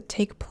books that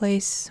take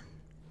place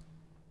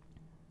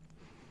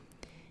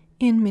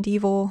in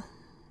medieval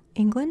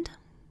England.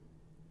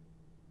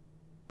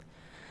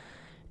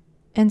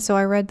 And so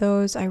I read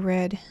those. I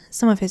read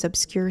some of his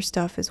obscure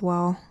stuff as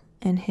well,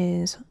 and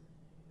his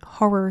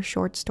horror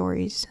short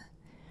stories.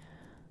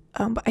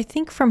 But I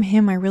think from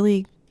him I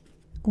really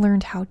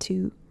learned how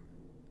to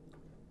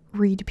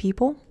read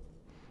people.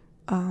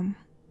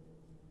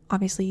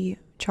 Obviously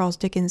Charles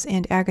Dickens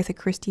and Agatha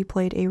Christie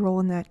played a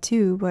role in that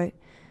too, but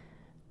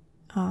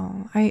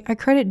I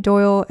credit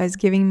Doyle as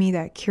giving me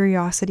that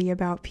curiosity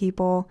about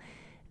people,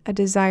 a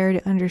desire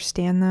to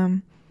understand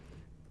them,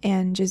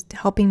 and just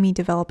helping me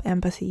develop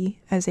empathy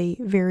as a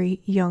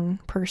very young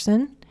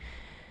person.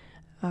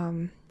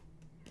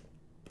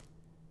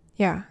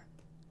 Yeah.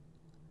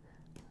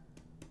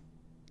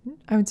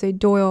 I would say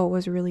Doyle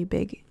was really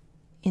big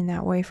in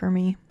that way for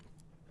me.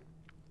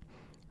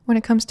 When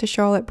it comes to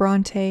Charlotte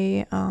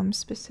Bronte,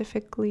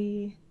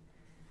 specifically,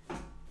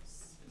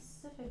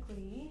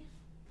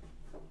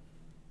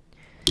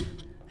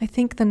 I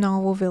think the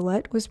novel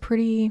Villette was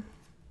pretty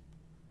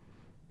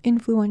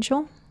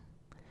influential.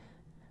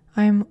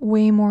 I'm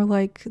way more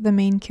like the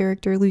main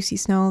character, Lucy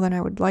Snow, than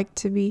I would like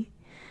to be.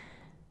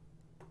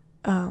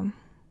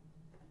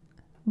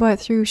 But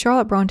through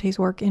Charlotte Bronte's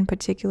work in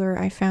particular,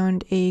 I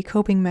found a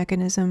coping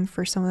mechanism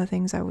for some of the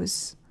things I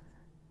was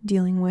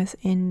dealing with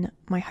in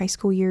my high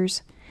school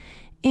years.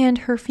 And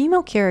her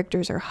female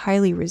characters are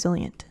highly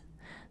resilient.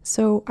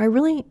 So I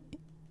really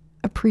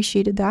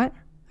appreciated that.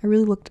 I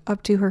really looked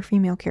up to her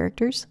female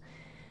characters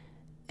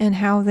and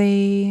how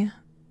they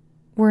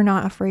were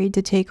not afraid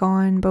to take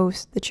on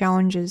both the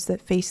challenges that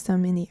face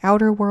them in the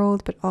outer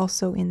world, but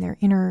also in their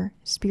inner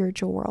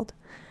spiritual world.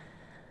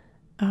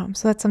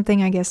 So that's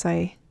something I guess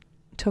I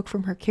took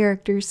from her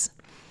characters,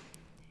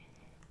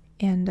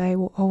 and I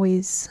will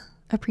always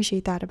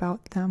appreciate that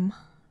about them.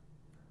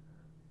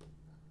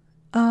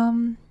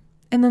 And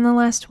then the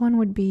last one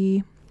would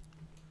be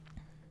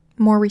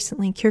more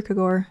recently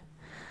Kierkegaard,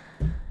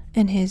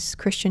 and his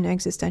Christian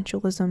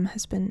existentialism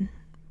has been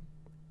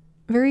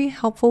very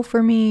helpful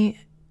for me,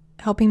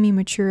 helping me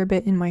mature a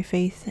bit in my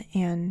faith.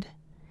 And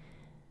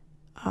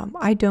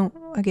I don't,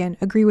 again,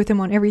 agree with him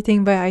on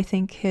everything, but I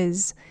think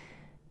his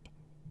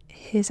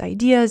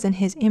ideas and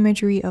his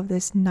imagery of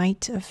this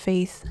knight of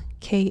faith,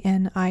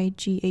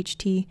 Knight,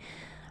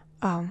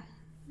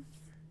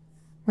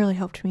 really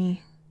helped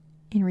me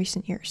in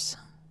recent years.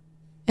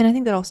 And I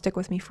think that'll stick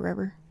with me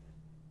forever.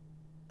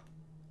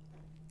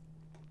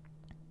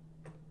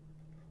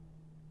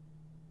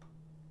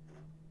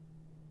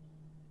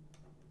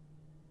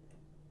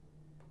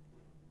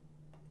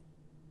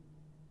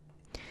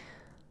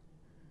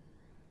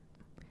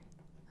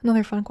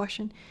 Another fun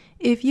question.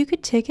 If you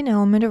could take an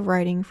element of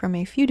writing from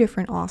a few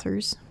different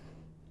authors,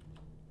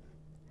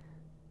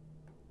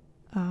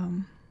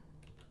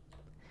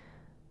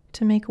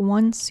 to make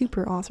one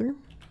super author,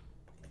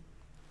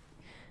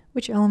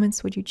 which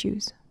elements would you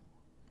choose?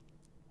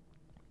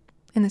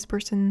 And this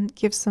person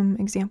gives some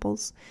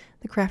examples: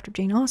 the craft of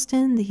Jane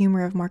Austen, the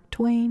humor of Mark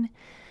Twain,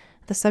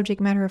 the subject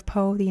matter of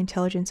Poe, the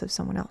intelligence of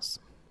someone else.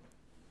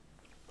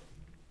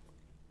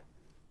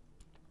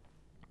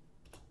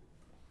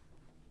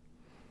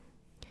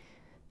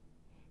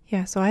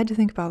 Yeah, so I had to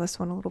think about this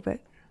one a little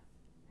bit.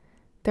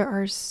 There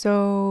are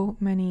so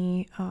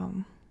many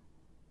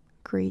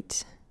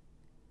great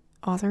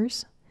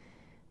authors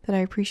that I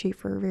appreciate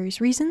for various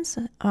reasons.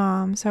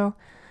 So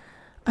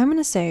I'm going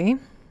to say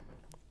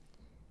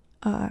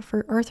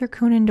for Arthur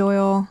Conan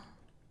Doyle,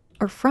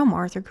 or from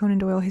Arthur Conan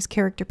Doyle, his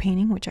character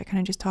painting, which I kind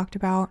of just talked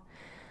about.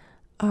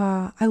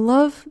 I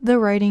love the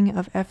writing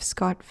of F.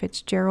 Scott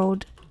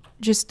Fitzgerald.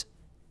 Just,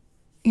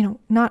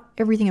 not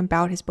everything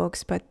about his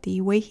books, but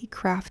the way he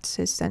crafts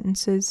his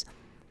sentences,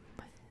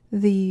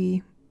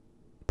 the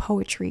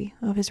poetry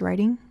of his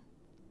writing.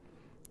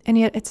 And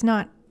yet it's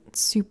not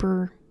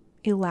super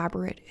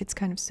elaborate. It's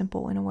kind of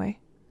simple in a way.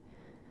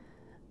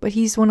 But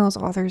he's one of those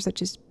authors that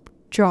just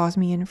draws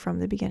me in from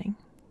the beginning.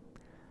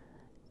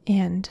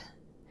 And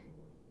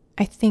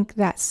I think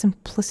that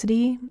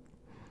simplicity,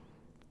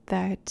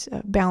 that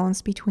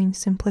balance between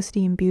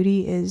simplicity and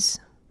beauty is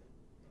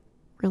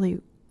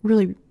really,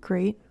 really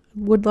great.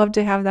 Would love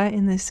to have that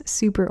in this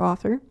super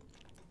author.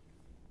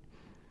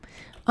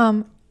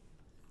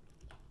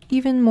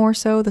 Even more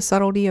so, the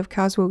subtlety of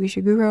Kazuo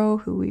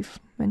Ishiguro, who we've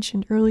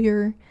mentioned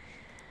earlier.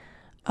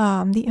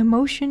 The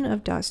emotion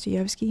of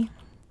Dostoevsky.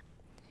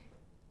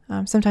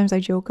 Sometimes I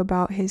joke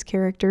about his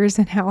characters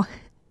and how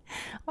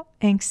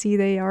angsty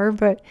they are,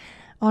 but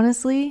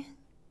honestly,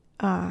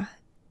 there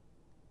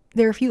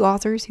are a few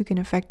authors who can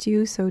affect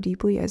you so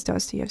deeply as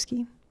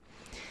Dostoevsky.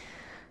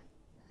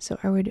 So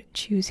I would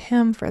choose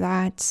him for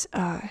that.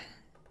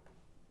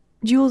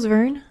 Jules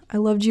Verne. I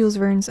love Jules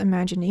Verne's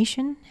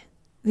imagination,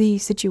 the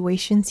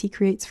situations he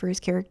creates for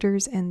his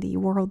characters, and the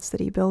worlds that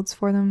he builds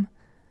for them.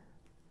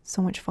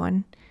 So much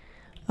fun.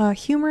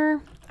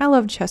 Humor. I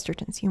love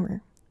Chesterton's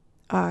humor.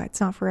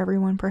 It's not for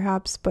everyone,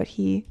 perhaps, but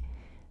he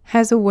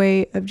has a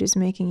way of just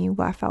making you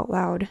laugh out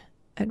loud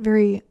at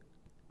very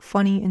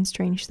funny and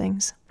strange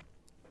things.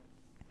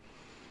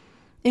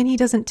 And he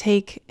doesn't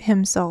take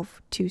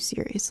himself too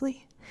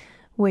seriously,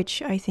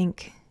 which I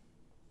think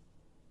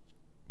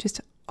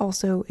just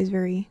also is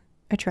very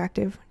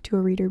attractive to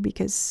a reader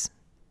because,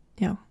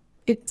 you know,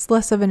 it's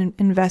less of an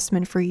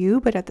investment for you,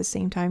 but at the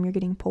same time, you're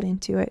getting pulled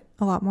into it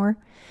a lot more.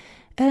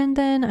 And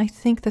then I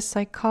think the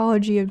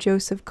psychology of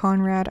Joseph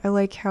Conrad, I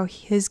like how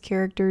his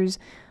characters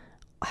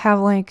have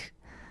like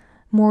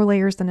more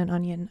layers than an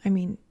onion. I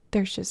mean,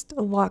 there's just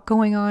a lot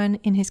going on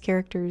in his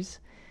characters,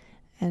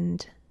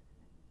 and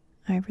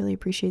I really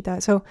appreciate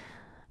that. So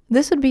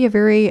this would be a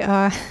very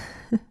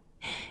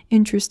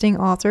interesting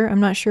author. I'm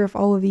not sure if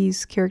all of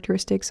these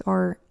characteristics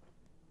are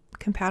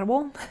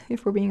compatible,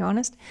 if we're being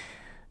honest,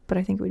 but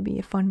I think it would be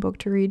a fun book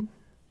to read.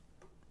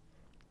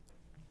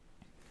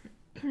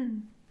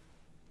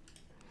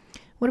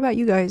 What about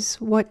you guys?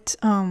 What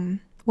are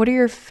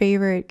your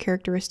favorite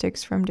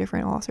characteristics from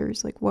different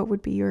authors? Like, what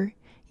would be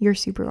your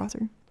super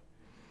author?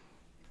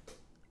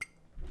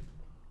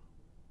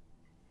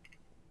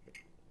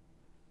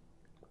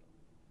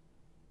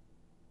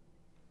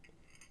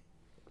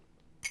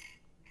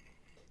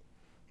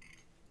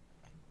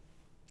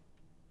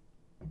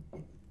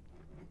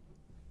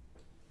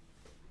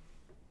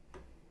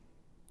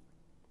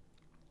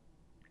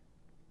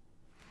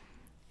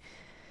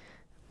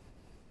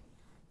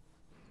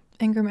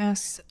 Ingram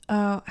asks,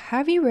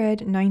 have you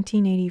read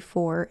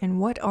 1984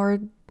 and what are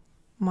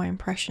my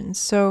impressions?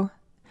 So,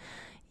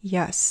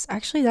 yes,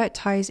 actually that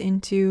ties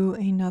into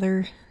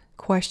another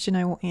question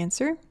I will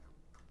answer.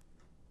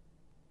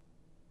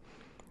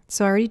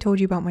 So I already told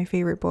you about my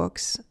favorite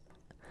books.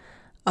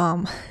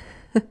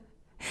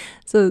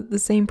 So the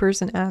same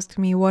person asked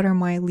me, what are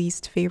my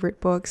least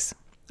favorite books?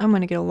 I'm going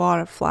to get a lot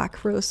of flack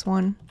for this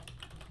one.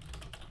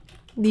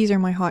 These are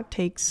my hot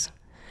takes.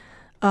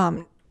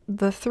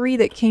 The three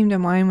that came to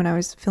mind when I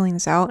was filling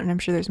this out, and I'm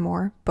sure there's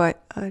more,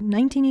 but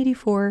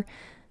 1984,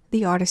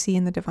 The Odyssey,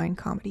 and The Divine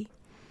Comedy.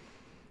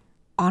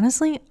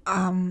 Honestly,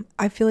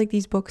 I feel like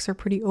these books are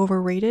pretty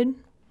overrated.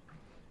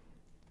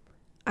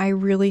 I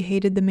really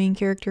hated the main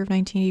character of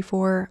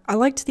 1984. I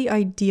liked the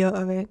idea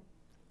of it.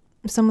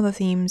 Some of the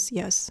themes,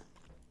 yes.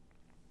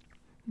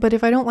 But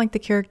if I don't like the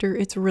character,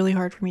 it's really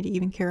hard for me to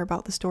even care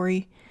about the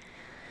story.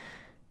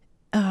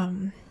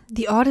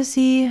 The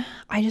Odyssey,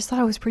 I just thought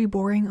it was pretty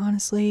boring,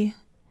 honestly.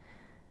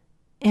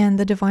 And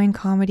The Divine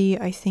Comedy,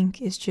 I think,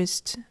 is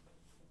just...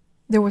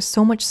 There was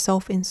so much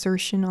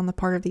self-insertion on the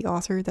part of the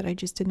author that I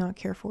just did not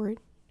care for it.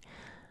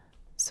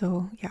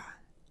 So, yeah.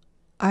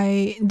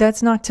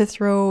 That's not to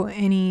throw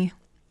any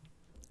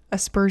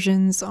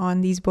aspersions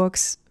on these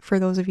books for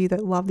those of you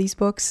that love these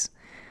books.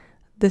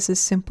 This is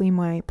simply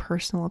my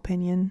personal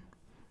opinion.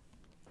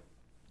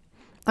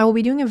 I will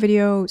be doing a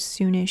video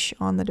soonish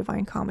on The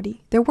Divine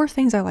Comedy. There were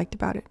things I liked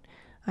about it.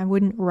 I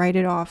wouldn't write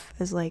it off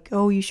as like,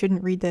 oh, you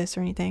shouldn't read this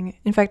or anything.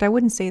 In fact, I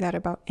wouldn't say that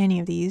about any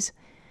of these.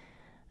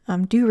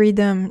 Do read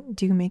them.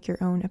 Do make your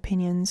own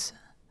opinions.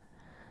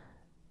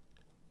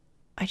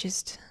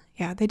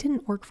 They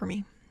didn't work for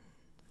me.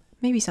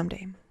 Maybe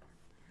someday.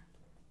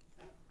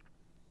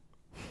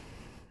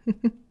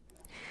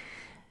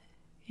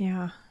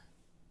 Yeah.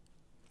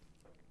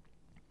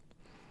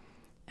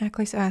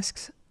 Aklis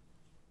asks,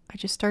 I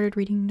just started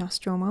reading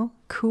Nostromo.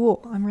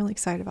 Cool. I'm really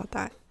excited about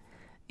that.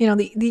 You know,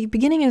 the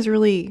beginning is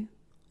really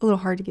a little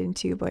hard to get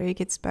into, but it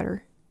gets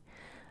better.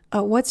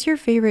 What's your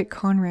favorite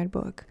Conrad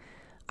book?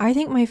 I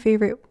think my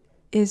favorite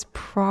is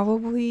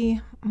probably...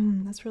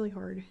 that's really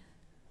hard.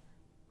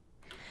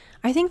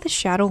 I think The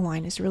Shadow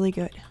Line is really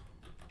good.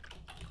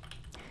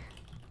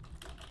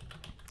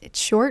 It's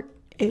short.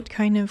 It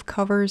kind of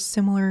covers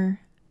similar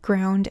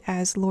ground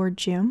as Lord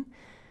Jim.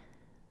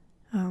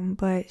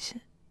 But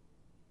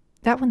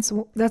that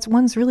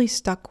one's really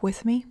stuck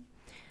with me.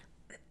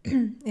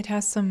 It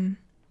has some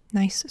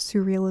nice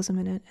surrealism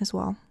in it as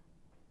well.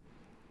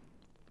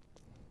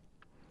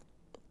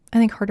 I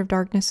think Heart of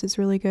Darkness is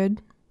really good,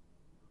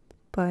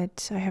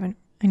 but I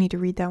need to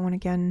read that one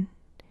again,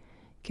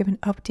 give an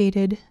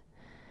updated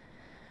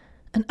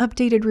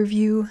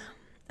review.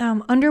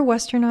 Under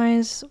Western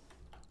Eyes,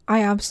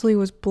 I absolutely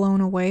was blown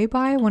away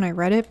by when I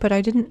read it, but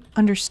I didn't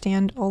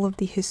understand all of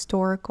the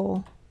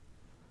historical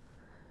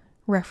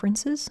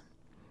references.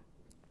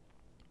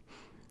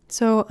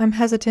 So I'm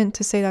hesitant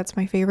to say that's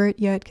my favorite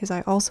yet, because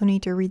I also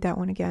need to read that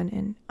one again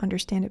and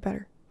understand it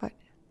better. But,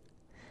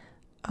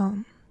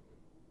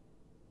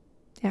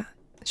 yeah,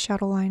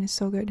 Shadow Line is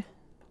so good.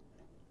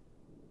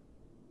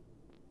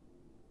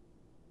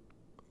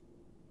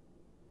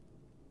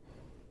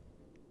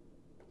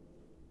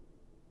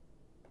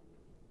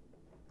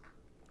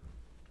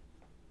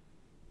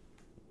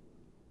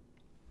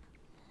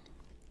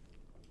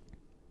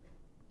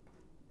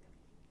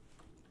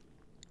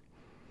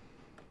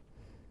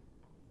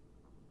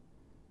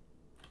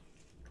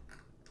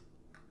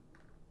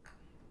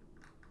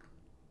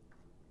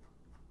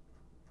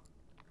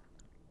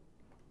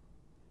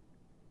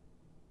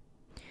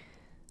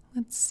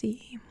 Let's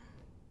see.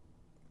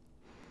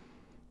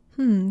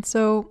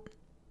 So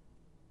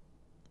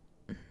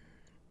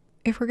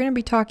if we're going to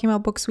be talking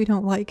about books we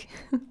don't like,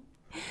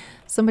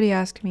 Somebody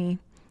asked me,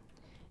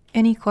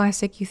 any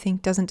classic you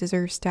think doesn't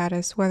deserve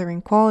status, whether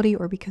in quality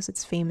or because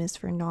it's famous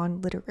for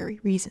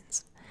non-literary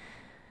reasons?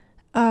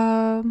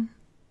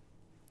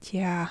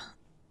 Yeah.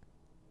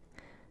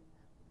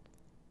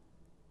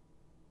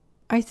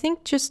 I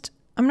think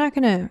I'm not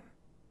gonna,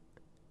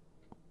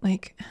 I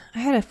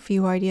had a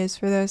few ideas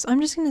for this. I'm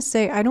just gonna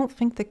say, I don't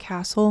think The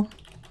Castle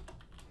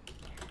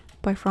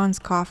by Franz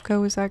Kafka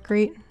was that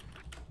great.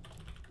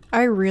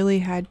 I really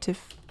had to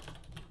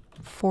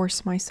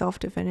force myself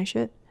to finish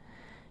it.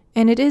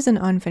 And it is an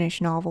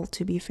unfinished novel,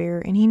 to be fair,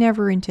 and he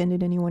never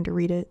intended anyone to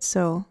read it,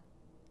 so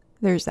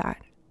there's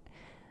that.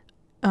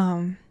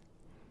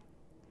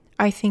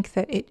 I think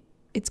that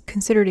it's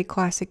considered a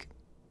classic.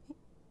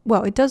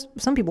 Well, it does.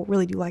 Some people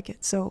really do like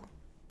it, so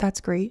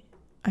that's great.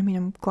 I mean,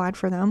 I'm glad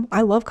for them.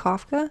 I love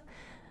Kafka.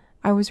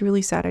 I was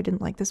really sad I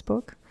didn't like this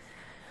book.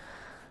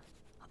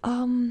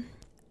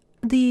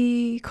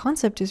 The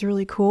concept is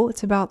really cool.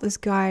 It's about this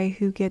guy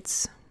who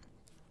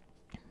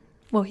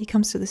he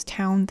comes to this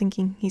town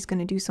thinking he's going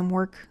to do some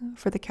work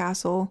for the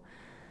castle,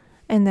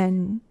 and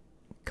then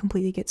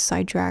completely gets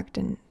sidetracked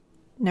and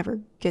never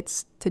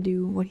gets to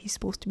do what he's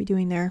supposed to be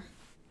doing there.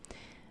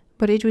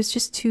 But it was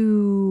just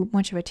too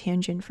much of a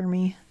tangent for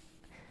me.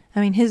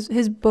 I mean,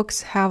 his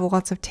books have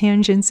lots of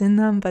tangents in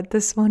them, but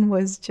this one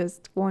was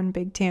just one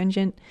big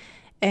tangent,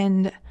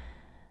 and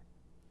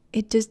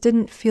it just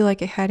didn't feel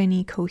like it had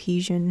any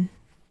cohesion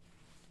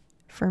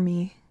for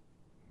me,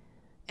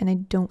 and I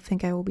don't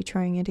think I will be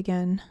trying it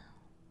again.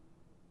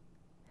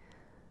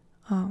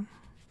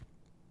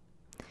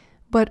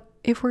 But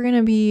if we're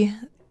gonna be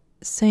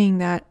saying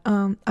that,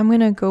 I'm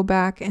gonna go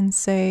back and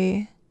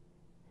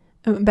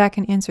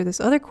answer this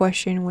other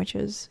question, which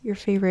is your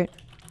favorite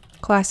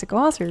classic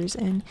authors.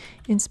 And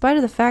in spite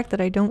of the fact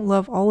that I don't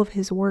love all of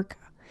his work,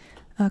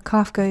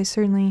 Kafka is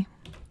certainly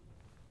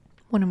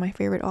one of my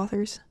favorite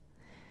authors.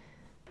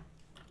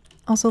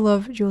 Also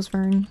love Jules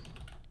Verne.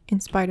 In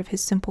spite of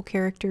his simple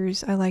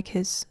characters, I like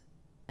his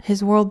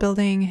world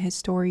building, his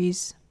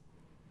stories.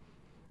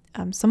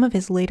 Some of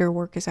his later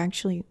work is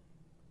actually a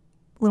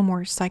little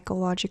more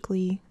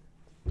psychologically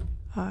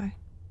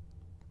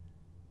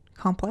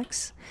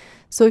complex.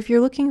 So if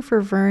you're looking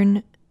for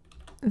Verne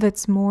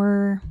that's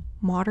more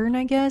modern,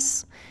 I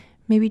guess,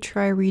 maybe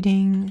try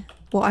reading...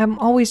 Well, I'm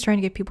always trying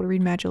to get people to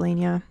read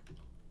Magellania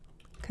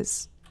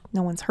because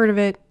no one's heard of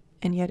it,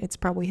 and yet it's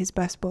probably his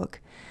best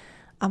book.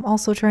 I'm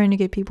also trying to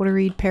get people to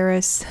read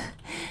Paris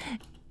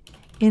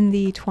in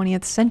the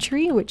 20th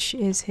Century, which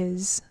is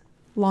his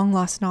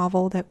long-lost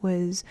novel that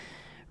was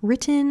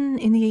written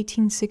in the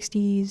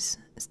 1860s,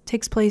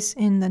 takes place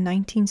in the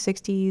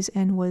 1960s,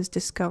 and was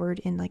discovered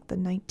in the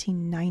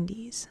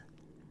 1990s.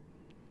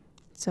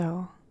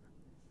 So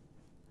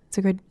it's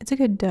a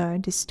good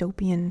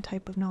dystopian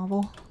type of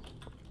novel.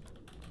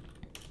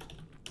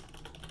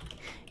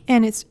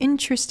 And it's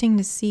interesting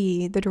to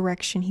see the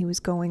direction he was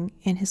going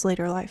in his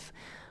later life.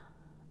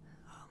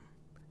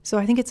 So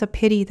I think it's a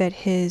pity that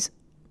his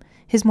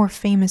more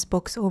famous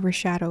books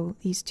overshadow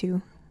these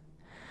two.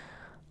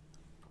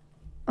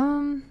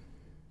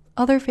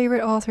 Other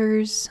favorite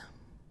authors.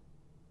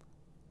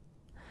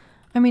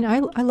 I mean, I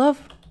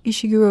love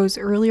Ishiguro's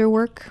earlier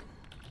work.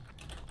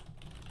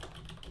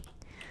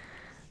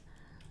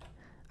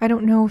 I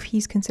don't know if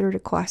he's considered a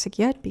classic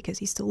yet because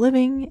he's still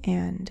living,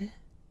 and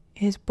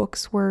his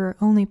books were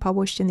only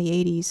published in the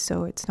 80s,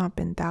 so it's not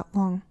been that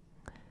long.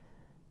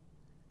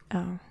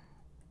 And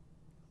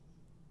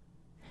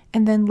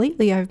then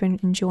lately I've been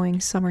enjoying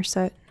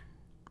Somerset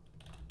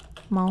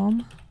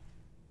Maugham.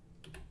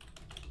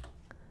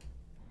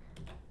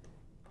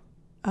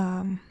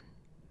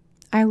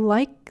 I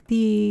like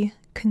the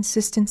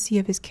consistency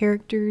of his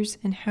characters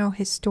and how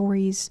his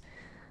stories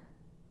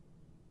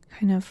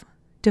kind of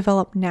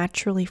develop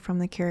naturally from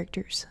the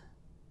characters.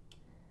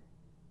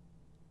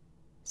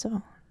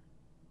 So,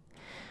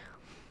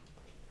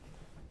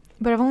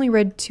 but I've only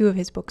read 2 of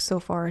his books so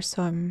far,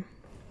 so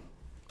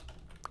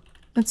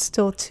it's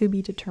still to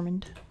be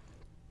determined.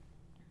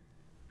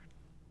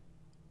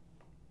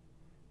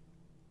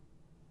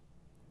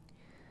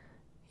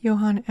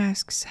 Johan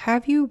asks,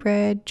 have you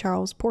read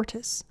Charles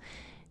Portis?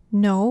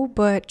 No,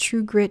 but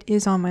True Grit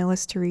is on my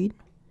list to read.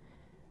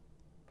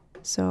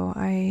 So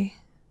I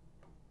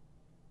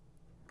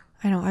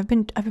know I've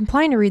been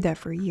planning to read that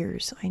for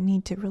years. I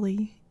need to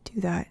really do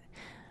that.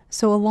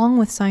 So along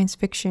with science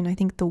fiction, I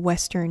think the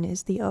Western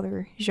is the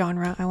other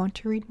genre I want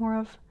to read more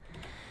of.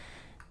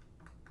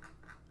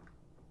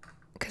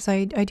 Because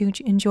I do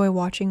enjoy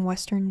watching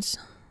Westerns,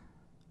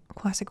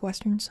 classic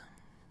Westerns.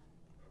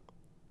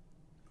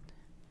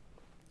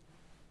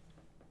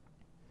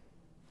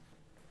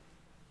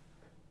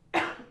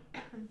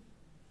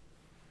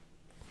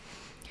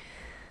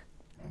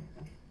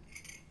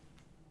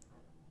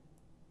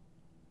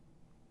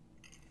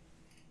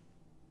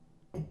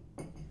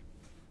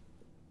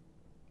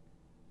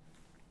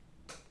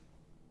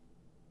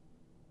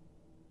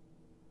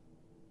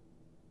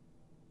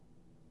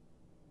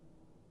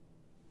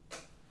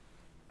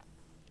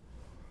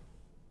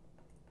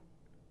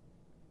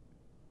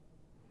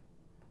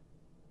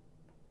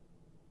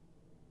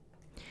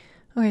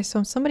 Okay,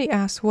 so somebody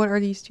asked, what are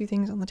these two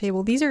things on the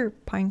table? These are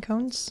pine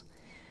cones.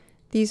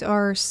 These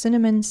are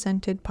cinnamon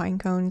scented pine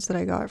cones that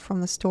I got from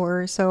the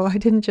store, so I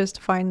didn't just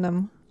find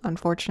them,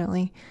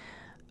 unfortunately.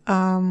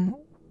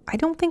 I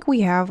don't think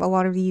we have a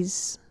lot of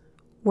these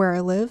where I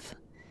live.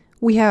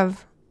 We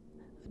have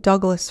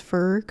Douglas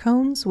fir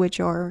cones, which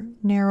are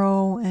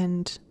narrow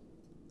and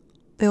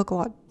they look a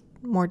lot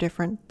more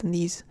different than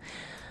these.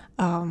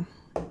 But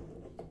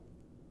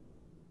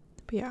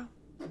yeah,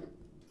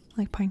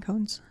 like pine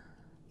cones.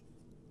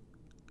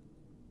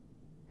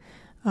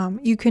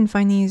 You can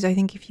find these, I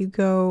think, if you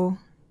go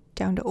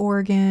down to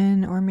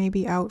Oregon or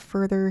maybe out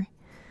further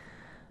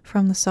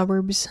from the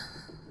suburbs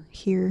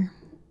here.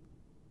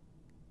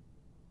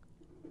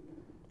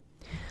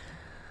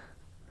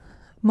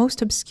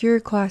 Most obscure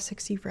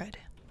classics you've read.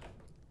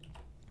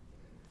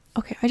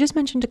 Okay, I just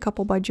mentioned a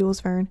couple by Jules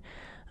Verne.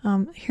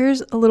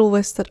 Here's a little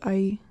list that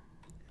I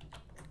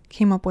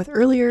came up with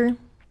earlier.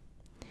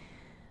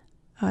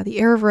 The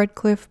Heir of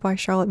Redcliffe by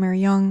Charlotte Mary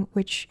Young,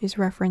 which is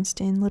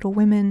referenced in Little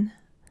Women.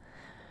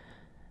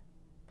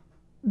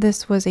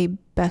 This was a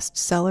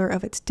bestseller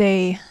of its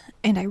day,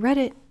 and I read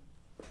it,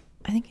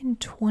 I think in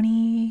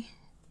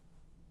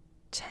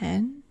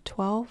 2010,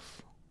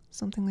 12,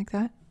 something like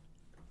that.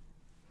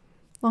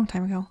 Long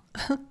time ago.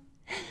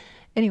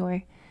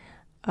 Anyway,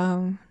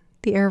 The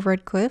Heir of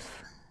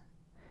Redcliffe,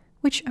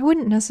 which I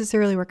wouldn't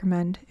necessarily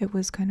recommend. It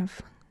was kind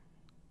of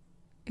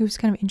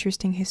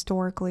interesting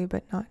historically,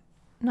 but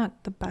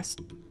not the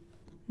best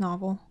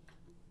novel.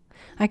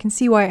 I can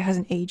see why it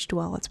hasn't aged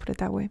well, let's put it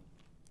that way.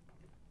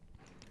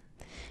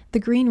 The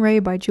Green Ray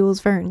by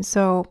Jules Verne.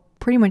 So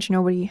pretty much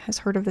nobody has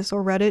heard of this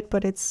or read it,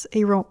 but it's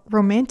a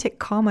romantic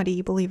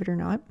comedy, believe it or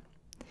not.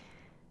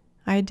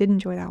 I did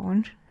enjoy that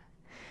one.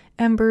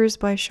 Embers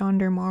by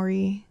Sándor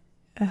Máry,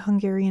 a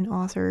Hungarian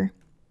author.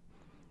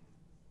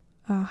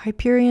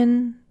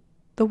 Hyperion,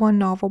 the one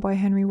novel by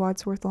Henry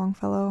Wadsworth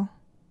Longfellow.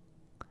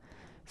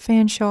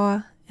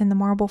 Fanshawe and the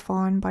Marble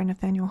Faun by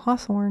Nathaniel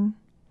Hawthorne.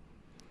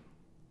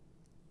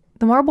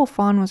 The Marble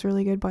Faun was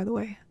really good, by the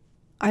way.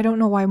 I don't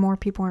know why more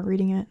people aren't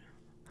reading it.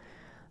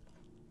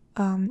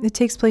 It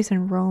takes place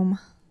in Rome.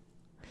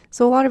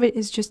 So a lot of it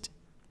is just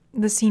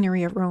the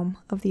scenery of Rome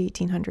of the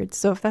 1800s.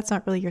 So if that's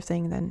not really your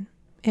thing, then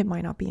it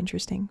might not be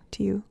interesting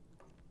to you.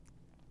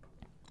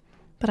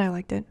 But I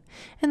liked it.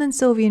 And then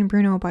Sylvie and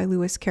Bruno by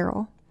Lewis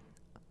Carroll,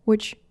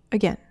 which,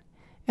 again,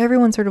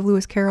 everyone's heard of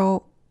Lewis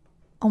Carroll.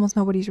 Almost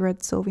nobody's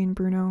read Sylvie and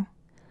Bruno.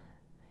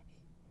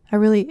 I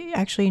really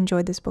actually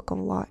enjoyed this book a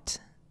lot.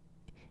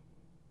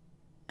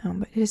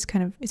 But it is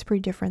it's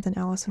pretty different than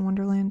Alice in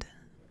Wonderland.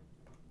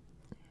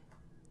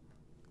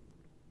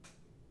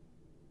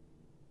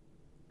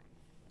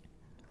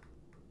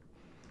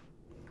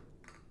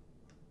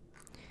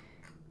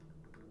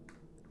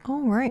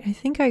 All right, I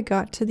think I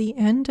got to the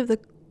end of the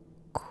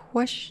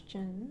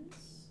questions.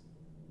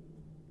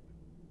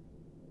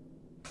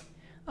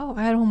 Oh,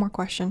 I had one more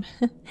question.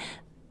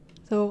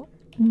 So,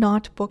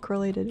 not book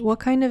related. What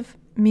kind of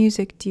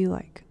music do you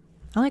like?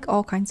 I like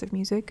all kinds of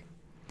music.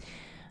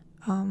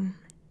 Oh,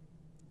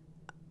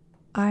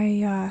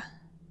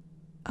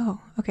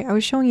 okay, I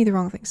was showing you the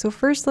wrong thing. So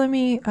first let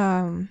me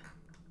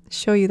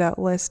show you that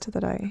list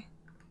that I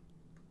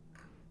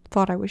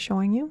thought I was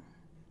showing you.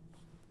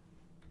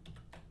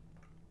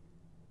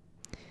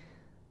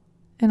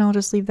 And I'll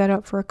just leave that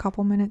up for a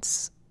couple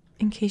minutes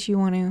in case you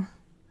want to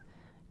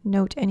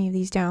note any of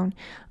these down.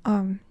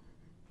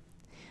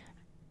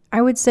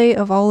 I would say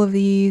of all of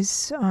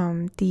these,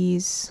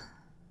 these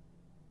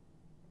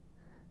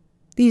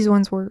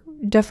ones were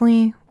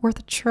definitely worth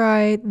a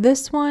try.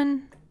 This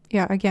one,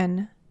 yeah,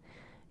 again,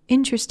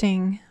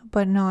 interesting,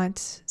 but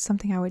not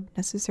something I would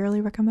necessarily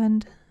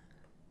recommend.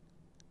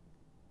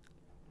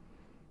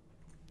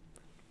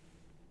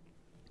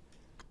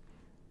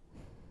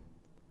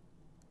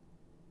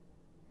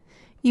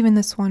 Even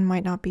this one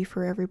might not be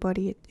for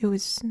everybody. It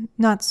was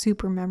not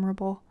super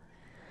memorable.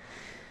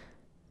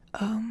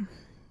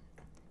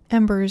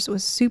 Embers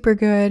was super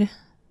good.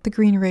 The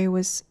Green Ray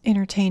was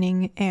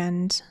entertaining,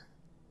 and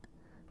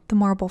the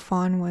Marble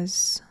Faun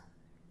was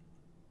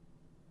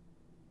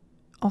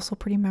also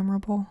pretty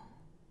memorable.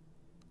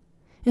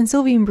 And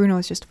Sylvie and Bruno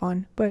is just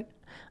fun, but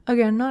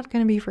again, not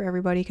going to be for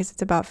everybody because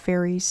it's about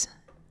fairies.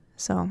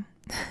 So,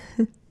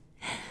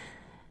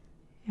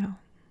 yeah.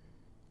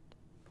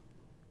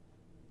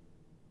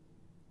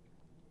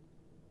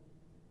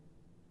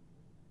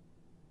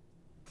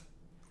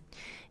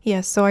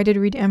 Yes, so I did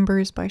read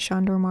Embers by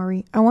Sándor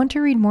Máry. I want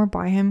to read more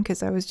by him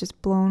because I was just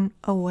blown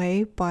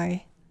away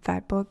by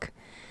that book.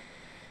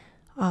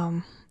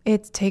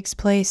 It takes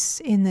place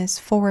in this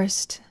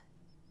forest,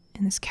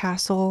 in this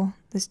castle.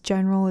 This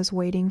general is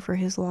waiting for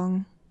his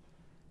long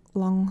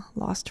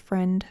lost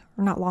friend,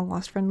 or not long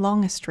lost friend,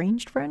 long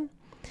estranged friend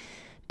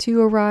to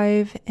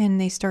arrive,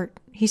 and he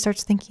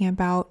starts thinking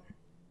about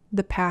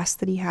the past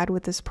that he had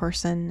with this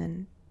person,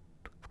 and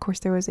of course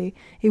there was a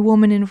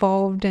woman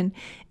involved, and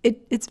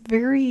it's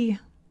very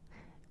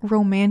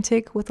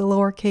romantic with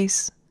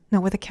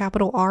with a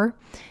capital R.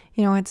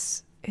 You know,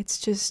 it's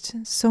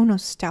just so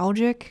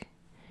nostalgic,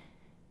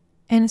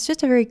 And it's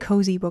just a very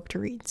cozy book to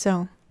read.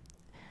 So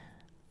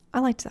I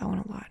liked that one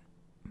a lot.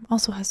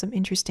 Also has some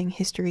interesting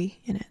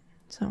history in it.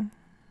 So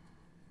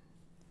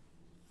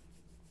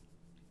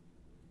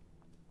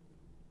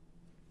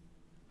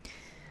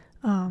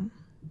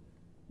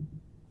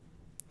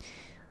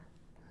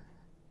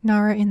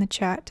Nara in the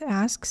chat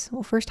asks,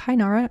 well, first, hi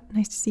Nara,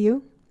 nice to see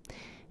you.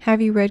 Have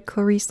you read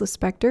Clarice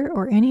Lispector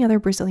or any other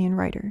Brazilian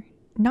writer?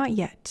 Not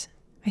yet.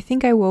 I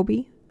think I will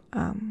be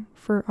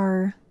for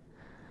our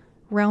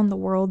Round the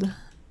World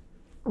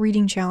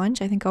reading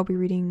challenge. I think I'll be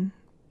reading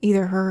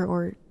either her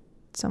or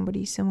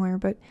somebody similar,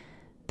 but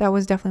that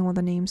was definitely one of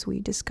the names we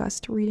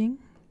discussed reading.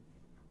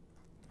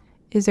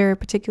 Is there a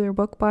particular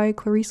book by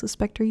Clarice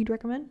Lispector you'd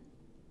recommend?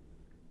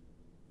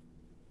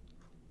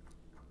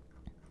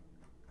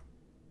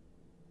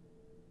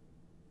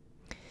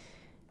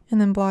 And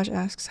then Blaj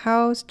asks,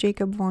 how's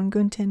Jacob von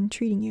Gunten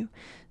treating you?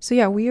 So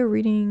yeah, we are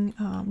reading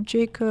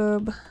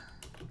Jacob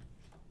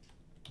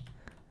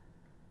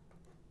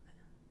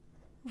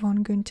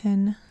von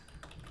Gunten,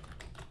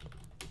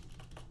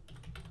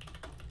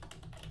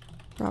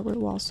 Robert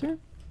Walser.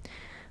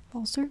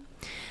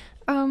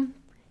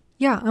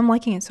 Yeah, I'm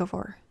liking it so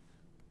far.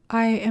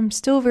 I am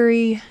still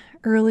very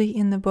early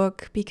in the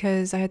book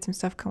because I had some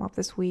stuff come up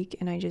this week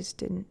and I just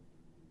didn't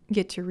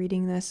get to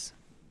reading this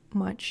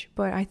much,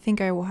 but I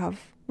think I'll have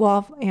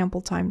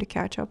ample time to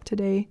catch up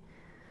today.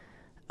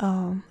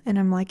 And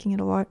I'm liking it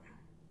a lot.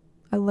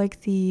 I like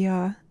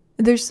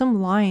there's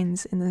some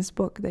lines in this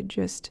book that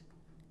just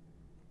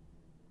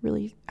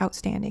really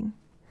outstanding.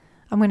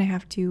 I'm going to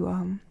have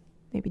to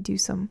maybe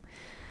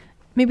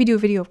do a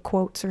video of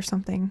quotes or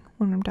something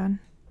when I'm done.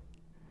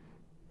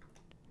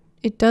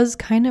 It does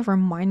kind of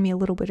remind me a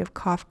little bit of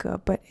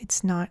Kafka, but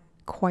it's not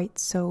quite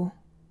so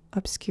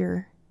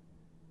obscure.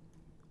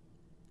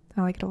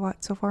 I like it a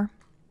lot so far.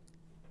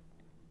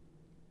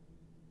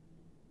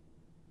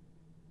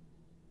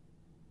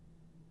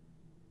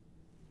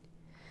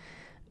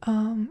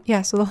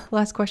 Yeah, so the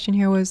last question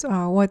here was,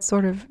 what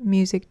sort of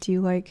music do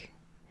you like?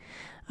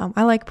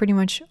 I like pretty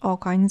much all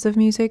kinds of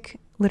music,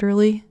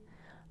 literally.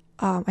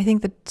 I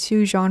think the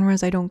two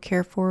genres I don't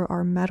care for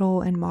are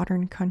metal and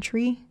modern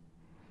country.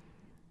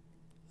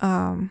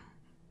 But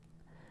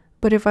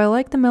if I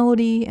like the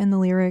melody and the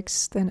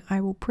lyrics, then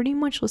I will pretty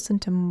much listen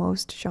to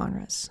most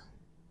genres.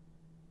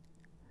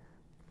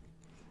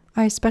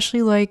 I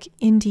especially like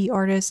indie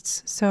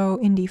artists, so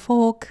indie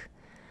folk,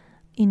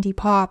 indie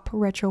pop,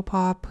 retro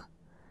pop,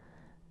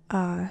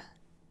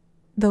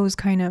 those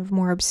kind of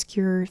more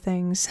obscure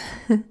things.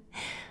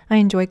 I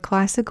enjoy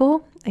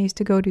classical. I used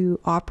to go to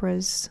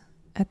operas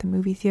at the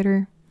movie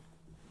theater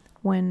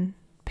when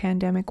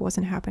pandemic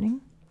wasn't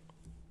happening.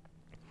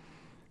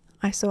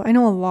 So I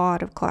know a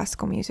lot of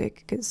classical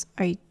music because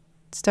I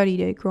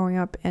studied it growing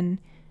up and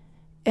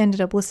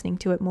ended up listening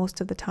to it most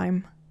of the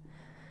time.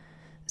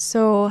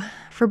 So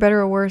for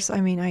better or worse,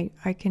 I mean,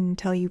 I can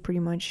tell you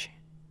pretty much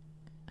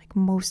like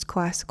most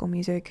classical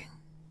music.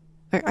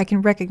 I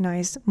can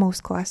recognize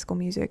most classical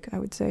music, I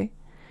would say.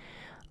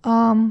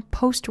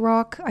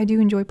 Post-rock, I do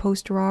enjoy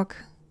post-rock,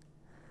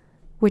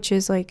 which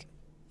is like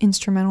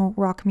instrumental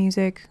rock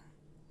music,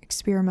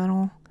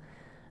 experimental.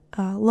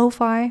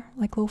 Lo-fi,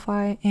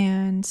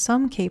 and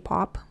some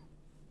K-pop.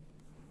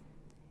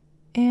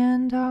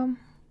 And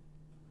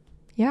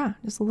yeah,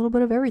 just a little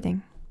bit of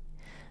everything.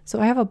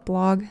 So I have a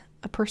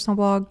personal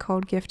blog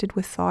called Gifted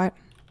with Thought,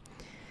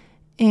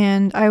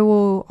 and I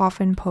will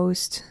often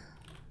post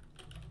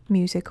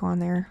music on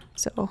there.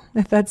 So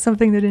if that's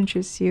something that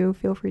interests you,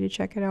 feel free to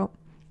check it out.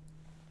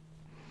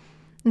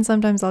 And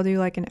sometimes I'll do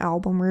like an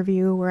album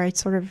review where I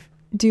sort of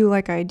do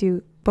like I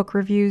do book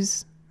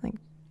reviews, like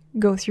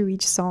go through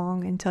each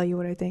song and tell you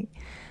what I think.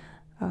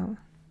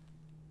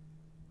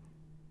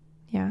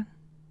 Yeah,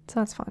 so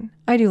that's fun.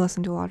 I do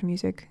listen to a lot of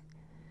music,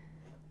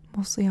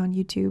 mostly on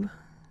YouTube.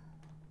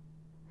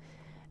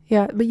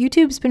 Yeah, but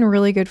YouTube's been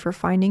really good for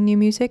finding new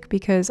music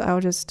because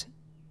I'll just,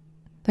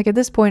 like at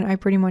this point, I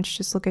pretty much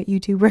just look at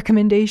YouTube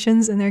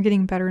recommendations and they're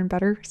getting better and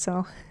better,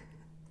 so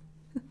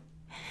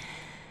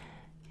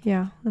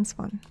yeah, that's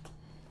fun.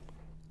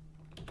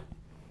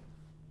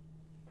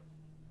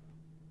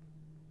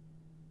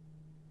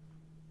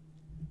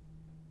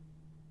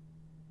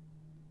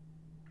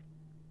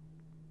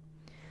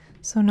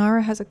 So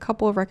Nara has a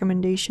couple of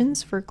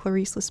recommendations for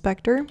Clarice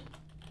Lispector.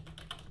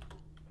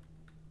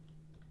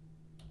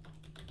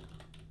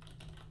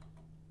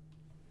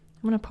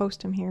 I'm going to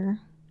post them here.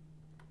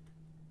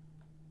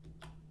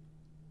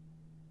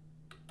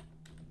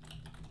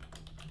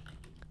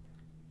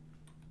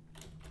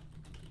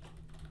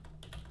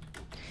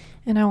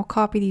 And I will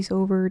copy these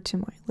over to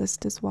my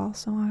list as well,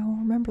 so I will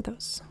remember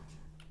those.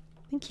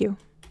 Thank you.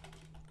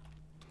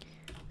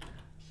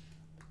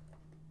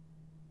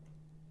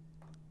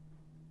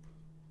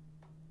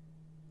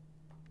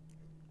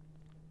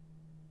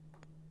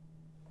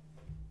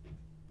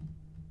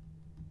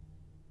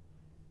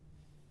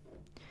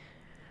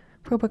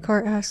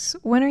 Probakar asks,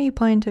 when are you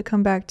planning to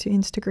come back to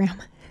Instagram?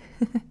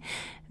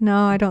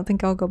 No, I don't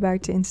think I'll go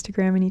back to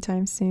Instagram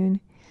anytime soon.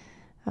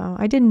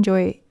 I did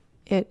enjoy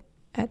it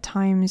at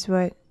times,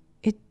 but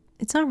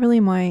it's not really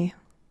my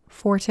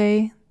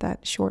forte,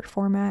 that short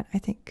format. I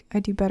think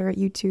I do better at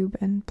YouTube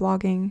and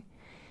blogging,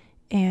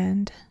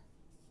 and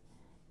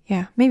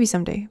yeah, maybe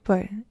someday,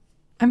 but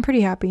I'm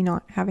pretty happy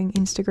not having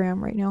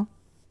Instagram right now.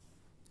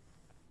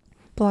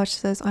 Bloch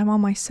says, I'm on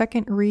my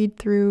second read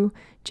through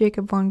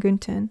Jacob von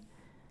Gunten.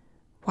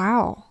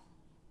 Wow.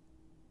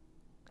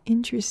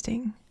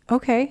 Interesting.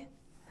 Okay.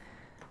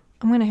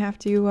 I'm going to have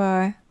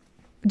to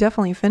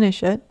definitely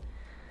finish it.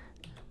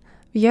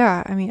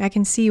 Yeah, I mean, I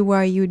can see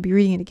why you would be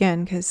reading it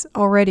again, because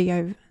already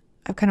I've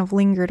kind of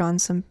lingered on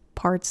some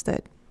parts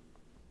that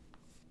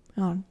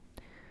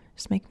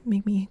just make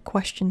me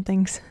question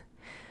things.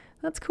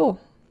 That's cool.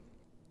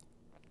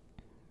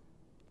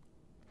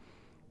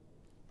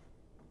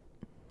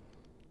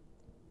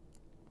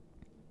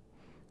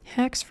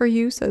 Hacks for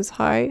You says,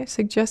 hi,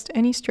 suggest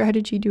any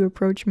strategy to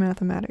approach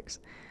mathematics.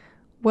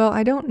 Well,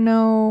 I don't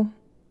know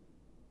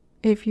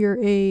if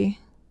you're a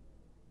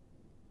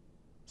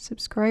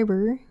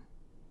subscriber.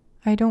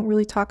 I don't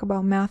really talk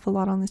about math a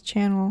lot on this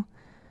channel,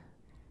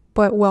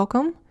 but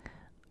welcome.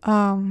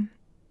 I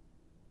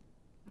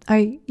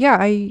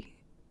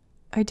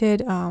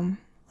did,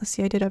 let's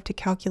see, I did up to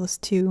calculus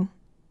 2.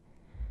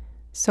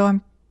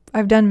 So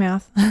I've done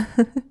math.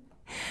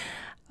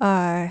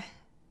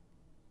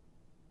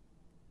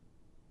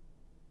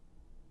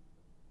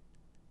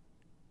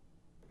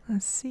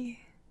 Let's see.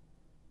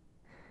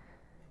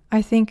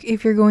 I think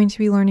if you're going to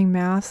be learning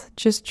math,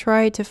 just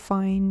try to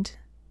find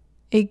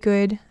a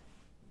good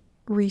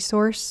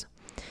resource.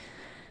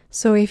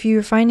 So if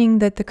you're finding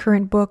that the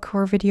current book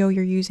or video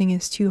you're using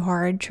is too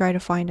hard, try to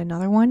find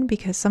another one,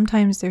 because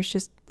sometimes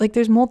there's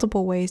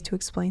multiple ways to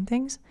explain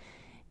things,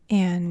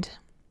 and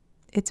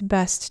it's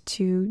best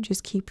to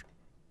just keep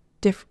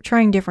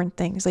trying different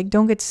things. Like,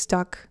 don't get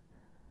stuck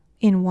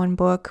in one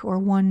book or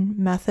one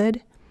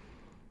method,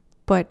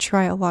 but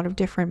try a lot of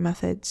different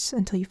methods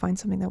until you find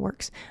something that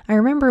works. I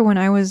remember when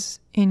I was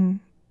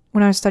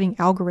studying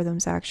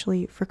algorithms,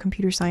 actually, for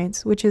computer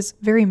science, which is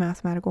very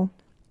mathematical,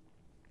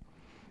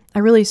 I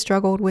really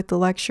struggled with the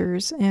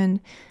lectures, and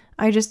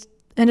I just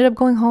ended up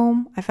going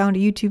home. I found a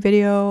YouTube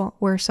video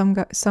where some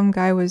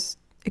guy was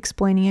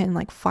explaining it in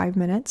like 5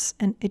 minutes,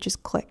 and it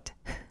just clicked.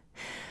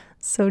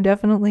 So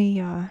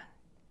definitely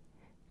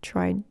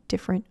try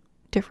different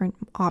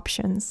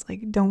options.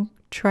 Like, don't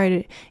try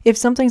to, if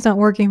something's not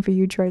working for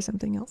you, try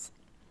something else.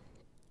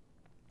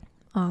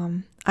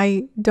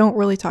 I don't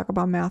really talk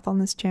about math on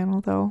this channel,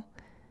 though.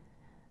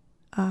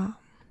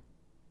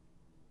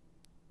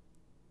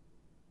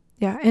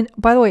 Yeah, and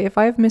by the way, if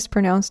I've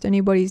mispronounced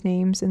anybody's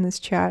names in this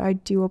chat, I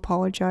do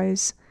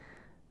apologize.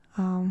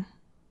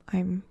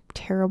 I'm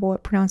terrible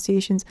at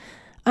pronunciations.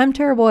 I'm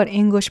terrible at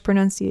English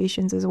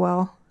pronunciations as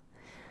well.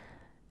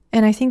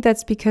 And I think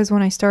that's because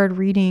when I started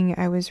reading,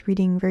 I was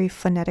reading very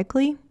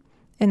phonetically,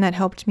 and that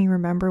helped me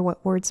remember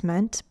what words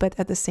meant. But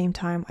at the same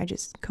time, I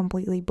just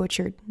completely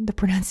butchered the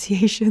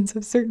pronunciations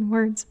of certain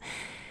words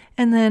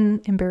and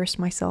then embarrassed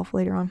myself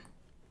later on.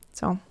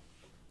 So,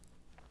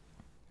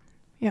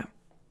 yeah.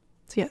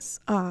 So yes,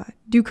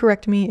 do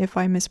correct me if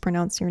I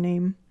mispronounce your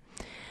name.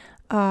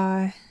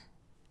 No,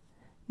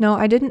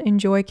 I didn't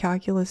enjoy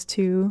Calculus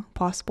 2,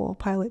 Possible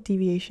Pilot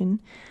Deviation,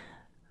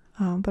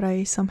 but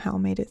I somehow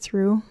made it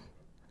through.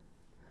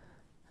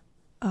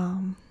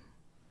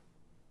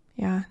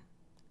 Yeah.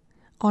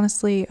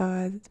 Honestly,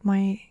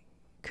 my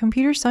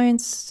computer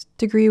science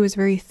degree was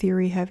very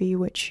theory heavy,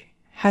 which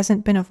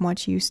hasn't been of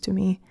much use to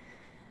me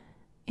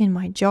in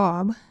my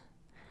job,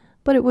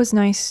 but it was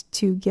nice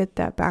to get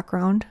that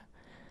background.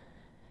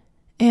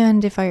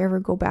 And if I ever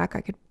go back,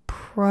 I could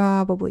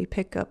probably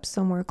pick up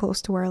somewhere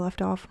close to where I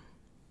left off.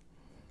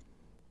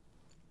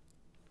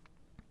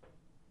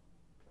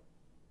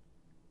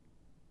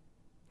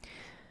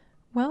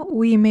 Well,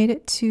 we made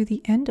it to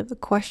the end of the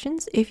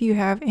questions. If you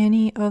have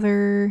any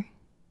other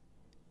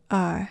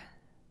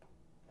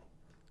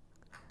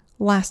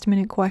last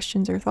minute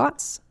questions or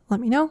thoughts, let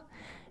me know.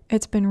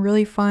 It's been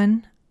really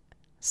fun.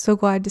 So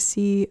glad to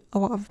see a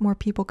lot of more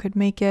people could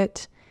make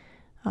it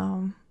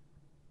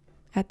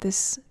at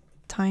this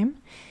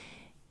time.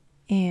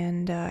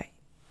 And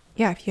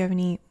yeah, if you have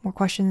any more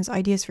questions,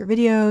 ideas for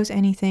videos,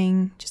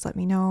 anything, just let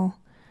me know.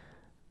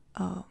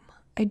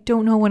 I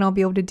don't know when I'll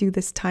be able to do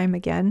this time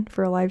again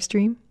for a live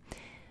stream,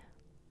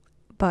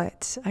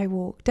 but I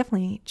will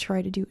definitely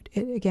try to do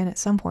it again at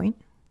some point.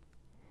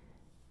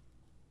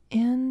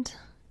 And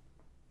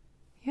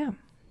yeah.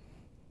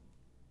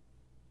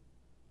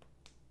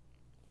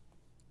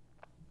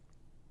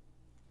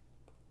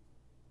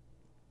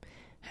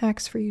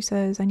 Hacks for You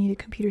says, I need a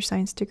computer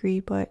science degree,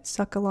 but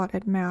suck a lot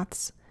at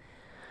maths.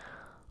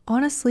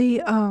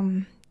 Honestly,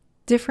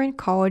 different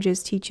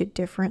colleges teach it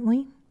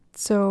differently.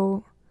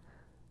 So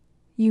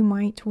you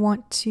might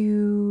want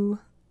to,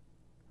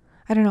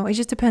 I don't know, it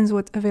just depends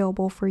what's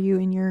available for you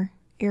in your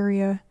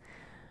area.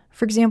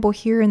 For example,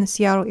 here in the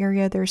Seattle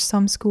area, there's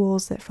some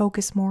schools that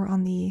focus more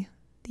on the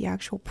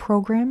actual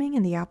programming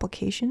and the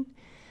application.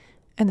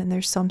 And then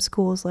there's some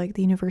schools like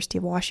the University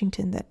of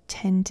Washington that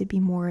tend to be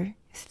more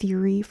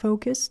theory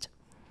focused.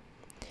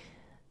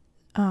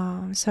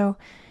 So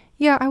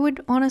Yeah, I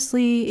would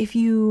honestly, if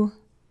you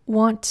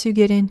want to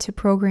get into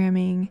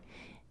programming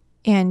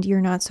and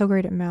you're not so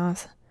great at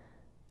math,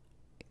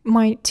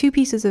 my 2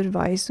 pieces of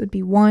advice would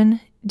be,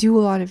 1, do a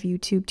lot of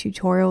YouTube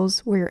tutorials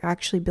where you're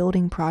actually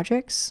building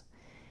projects,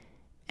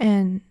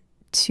 and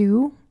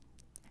 2,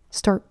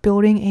 start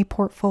building a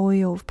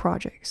portfolio of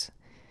projects.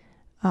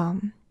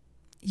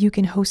 You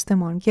can host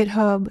them on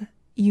GitHub,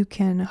 you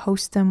can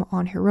host them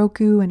on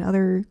Heroku and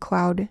other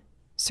cloud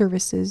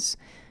services.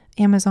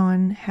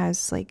 Amazon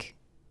has like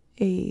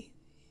a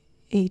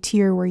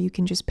tier where you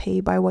can just pay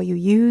by what you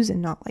use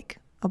and not like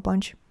a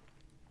bunch.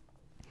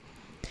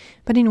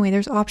 But anyway,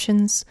 there's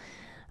options.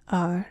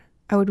 I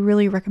would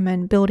really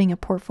recommend building a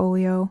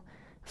portfolio,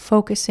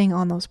 focusing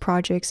on those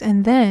projects,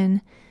 and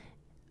then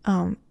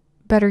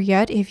better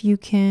yet, if you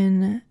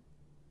can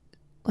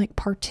like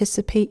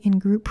participate in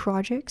group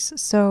projects.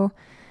 So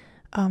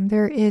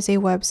there is a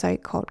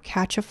website called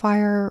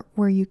Catchafire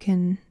where you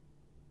can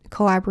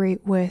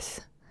collaborate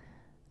with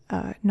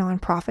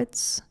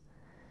nonprofits,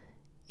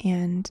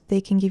 and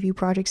they can give you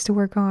projects to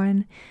work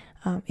on.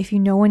 If you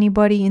know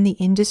anybody in the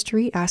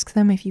industry, ask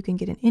them if you can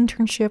get an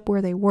internship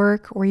where they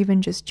work, or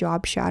even just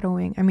job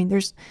shadowing. I mean,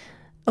 there's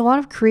a lot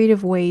of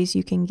creative ways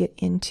you can get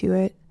into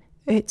it.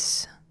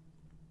 It's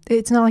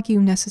not like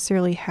you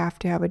necessarily have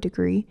to have a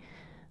degree.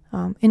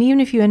 And even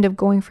if you end up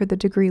going for the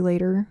degree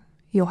later,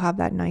 you'll have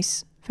that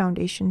nice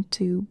foundation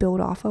to build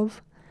off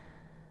of.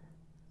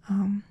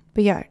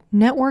 But yeah,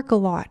 network a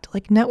lot.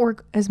 Like,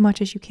 network as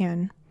much as you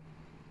can.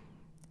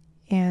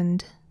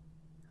 And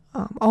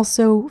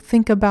also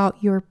think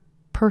about your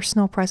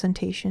personal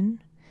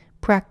presentation.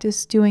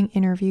 Practice doing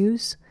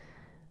interviews.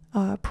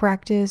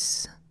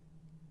 Practice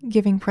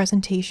giving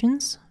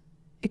presentations,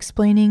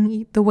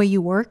 explaining the way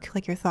you work,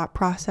 like your thought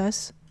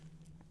process.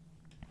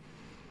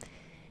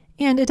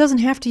 And it doesn't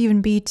have to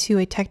even be to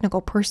a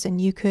technical person.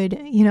 You could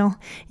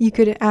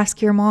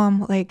ask your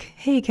mom, like,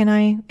 hey, can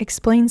I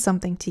explain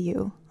something to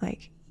you?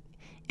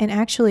 And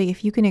actually,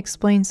 if you can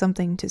explain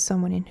something to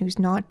someone who's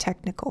not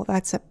technical,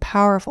 that's a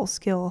powerful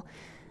skill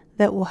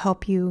that will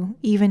help you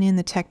even in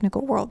the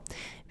technical world,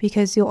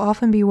 because you'll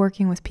often be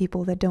working with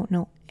people that don't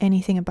know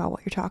anything about what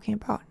you're talking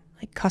about,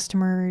 like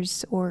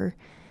customers or,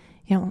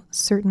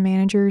 certain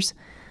managers.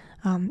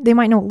 They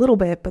might know a little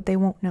bit, but they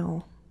won't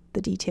know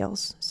the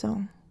details.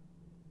 So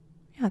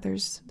yeah,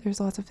 there's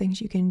lots of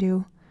things you can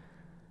do.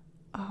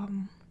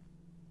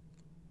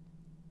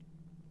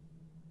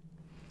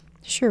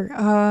 Sure.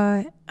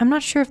 I'm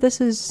not sure if this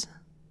is...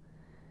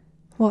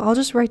 Well, I'll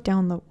just write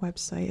down the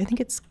website. I think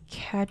it's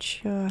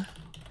catchafire.org.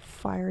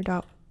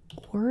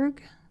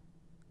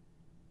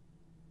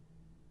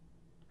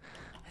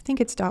 I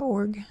think it's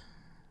 .org.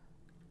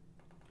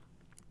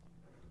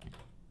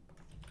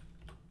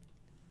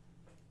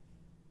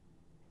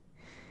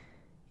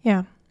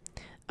 Yeah.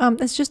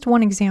 That's just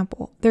one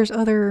example. There's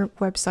other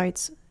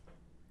websites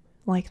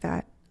like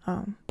that,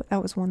 but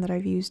that was one that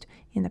I've used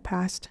in the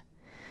past.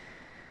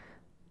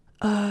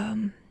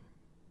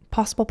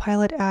 Possible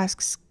Pilot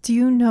asks, do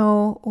you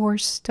know or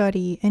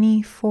study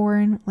any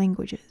foreign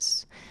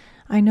languages?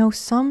 I know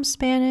some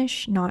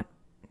Spanish, not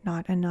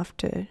enough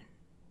to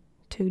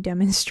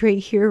demonstrate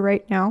here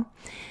right now,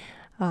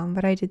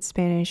 but I did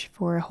Spanish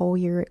for a whole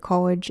year at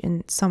college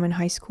and some in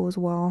high school as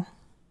well.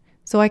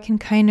 So I can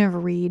kind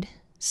of read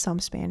some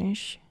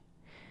Spanish.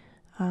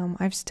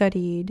 I've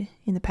studied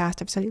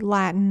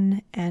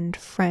Latin and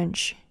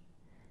French.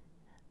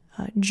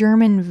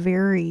 German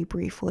very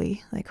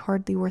briefly, like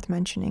hardly worth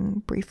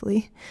mentioning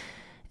briefly.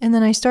 And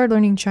then I started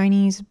learning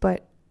Chinese,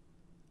 but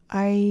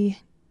I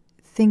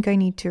think I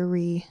need to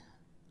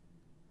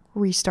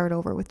restart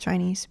over with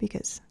Chinese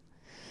because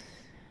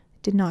I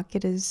did not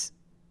get as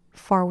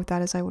far with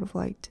that as I would have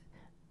liked.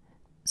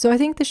 So I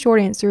think the short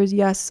answer is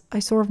yes, I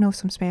sort of know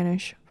some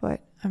Spanish,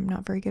 but I'm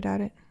not very good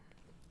at it.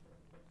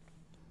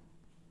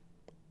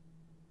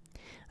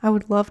 I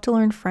would love to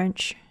learn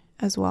French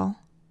as well,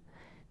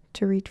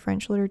 to read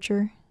French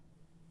literature.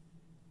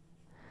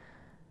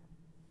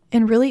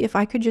 And really, if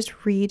I could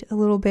just read a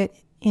little bit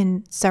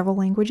in several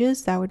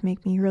languages, that would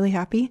make me really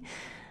happy.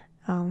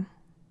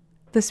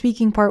 The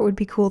speaking part would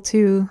be cool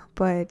too,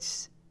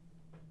 but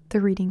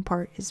the reading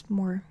part is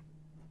more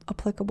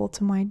applicable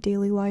to my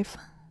daily life.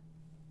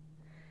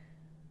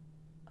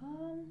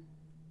 All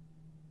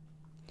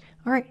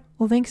right.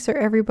 Well, thanks for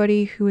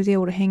everybody who was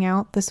able to hang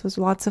out. This was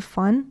lots of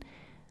fun.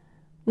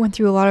 Went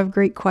through a lot of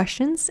great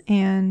questions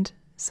and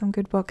some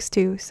good books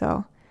too.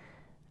 So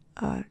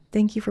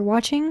thank you for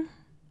watching,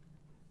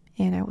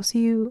 and I will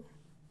see you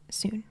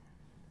soon.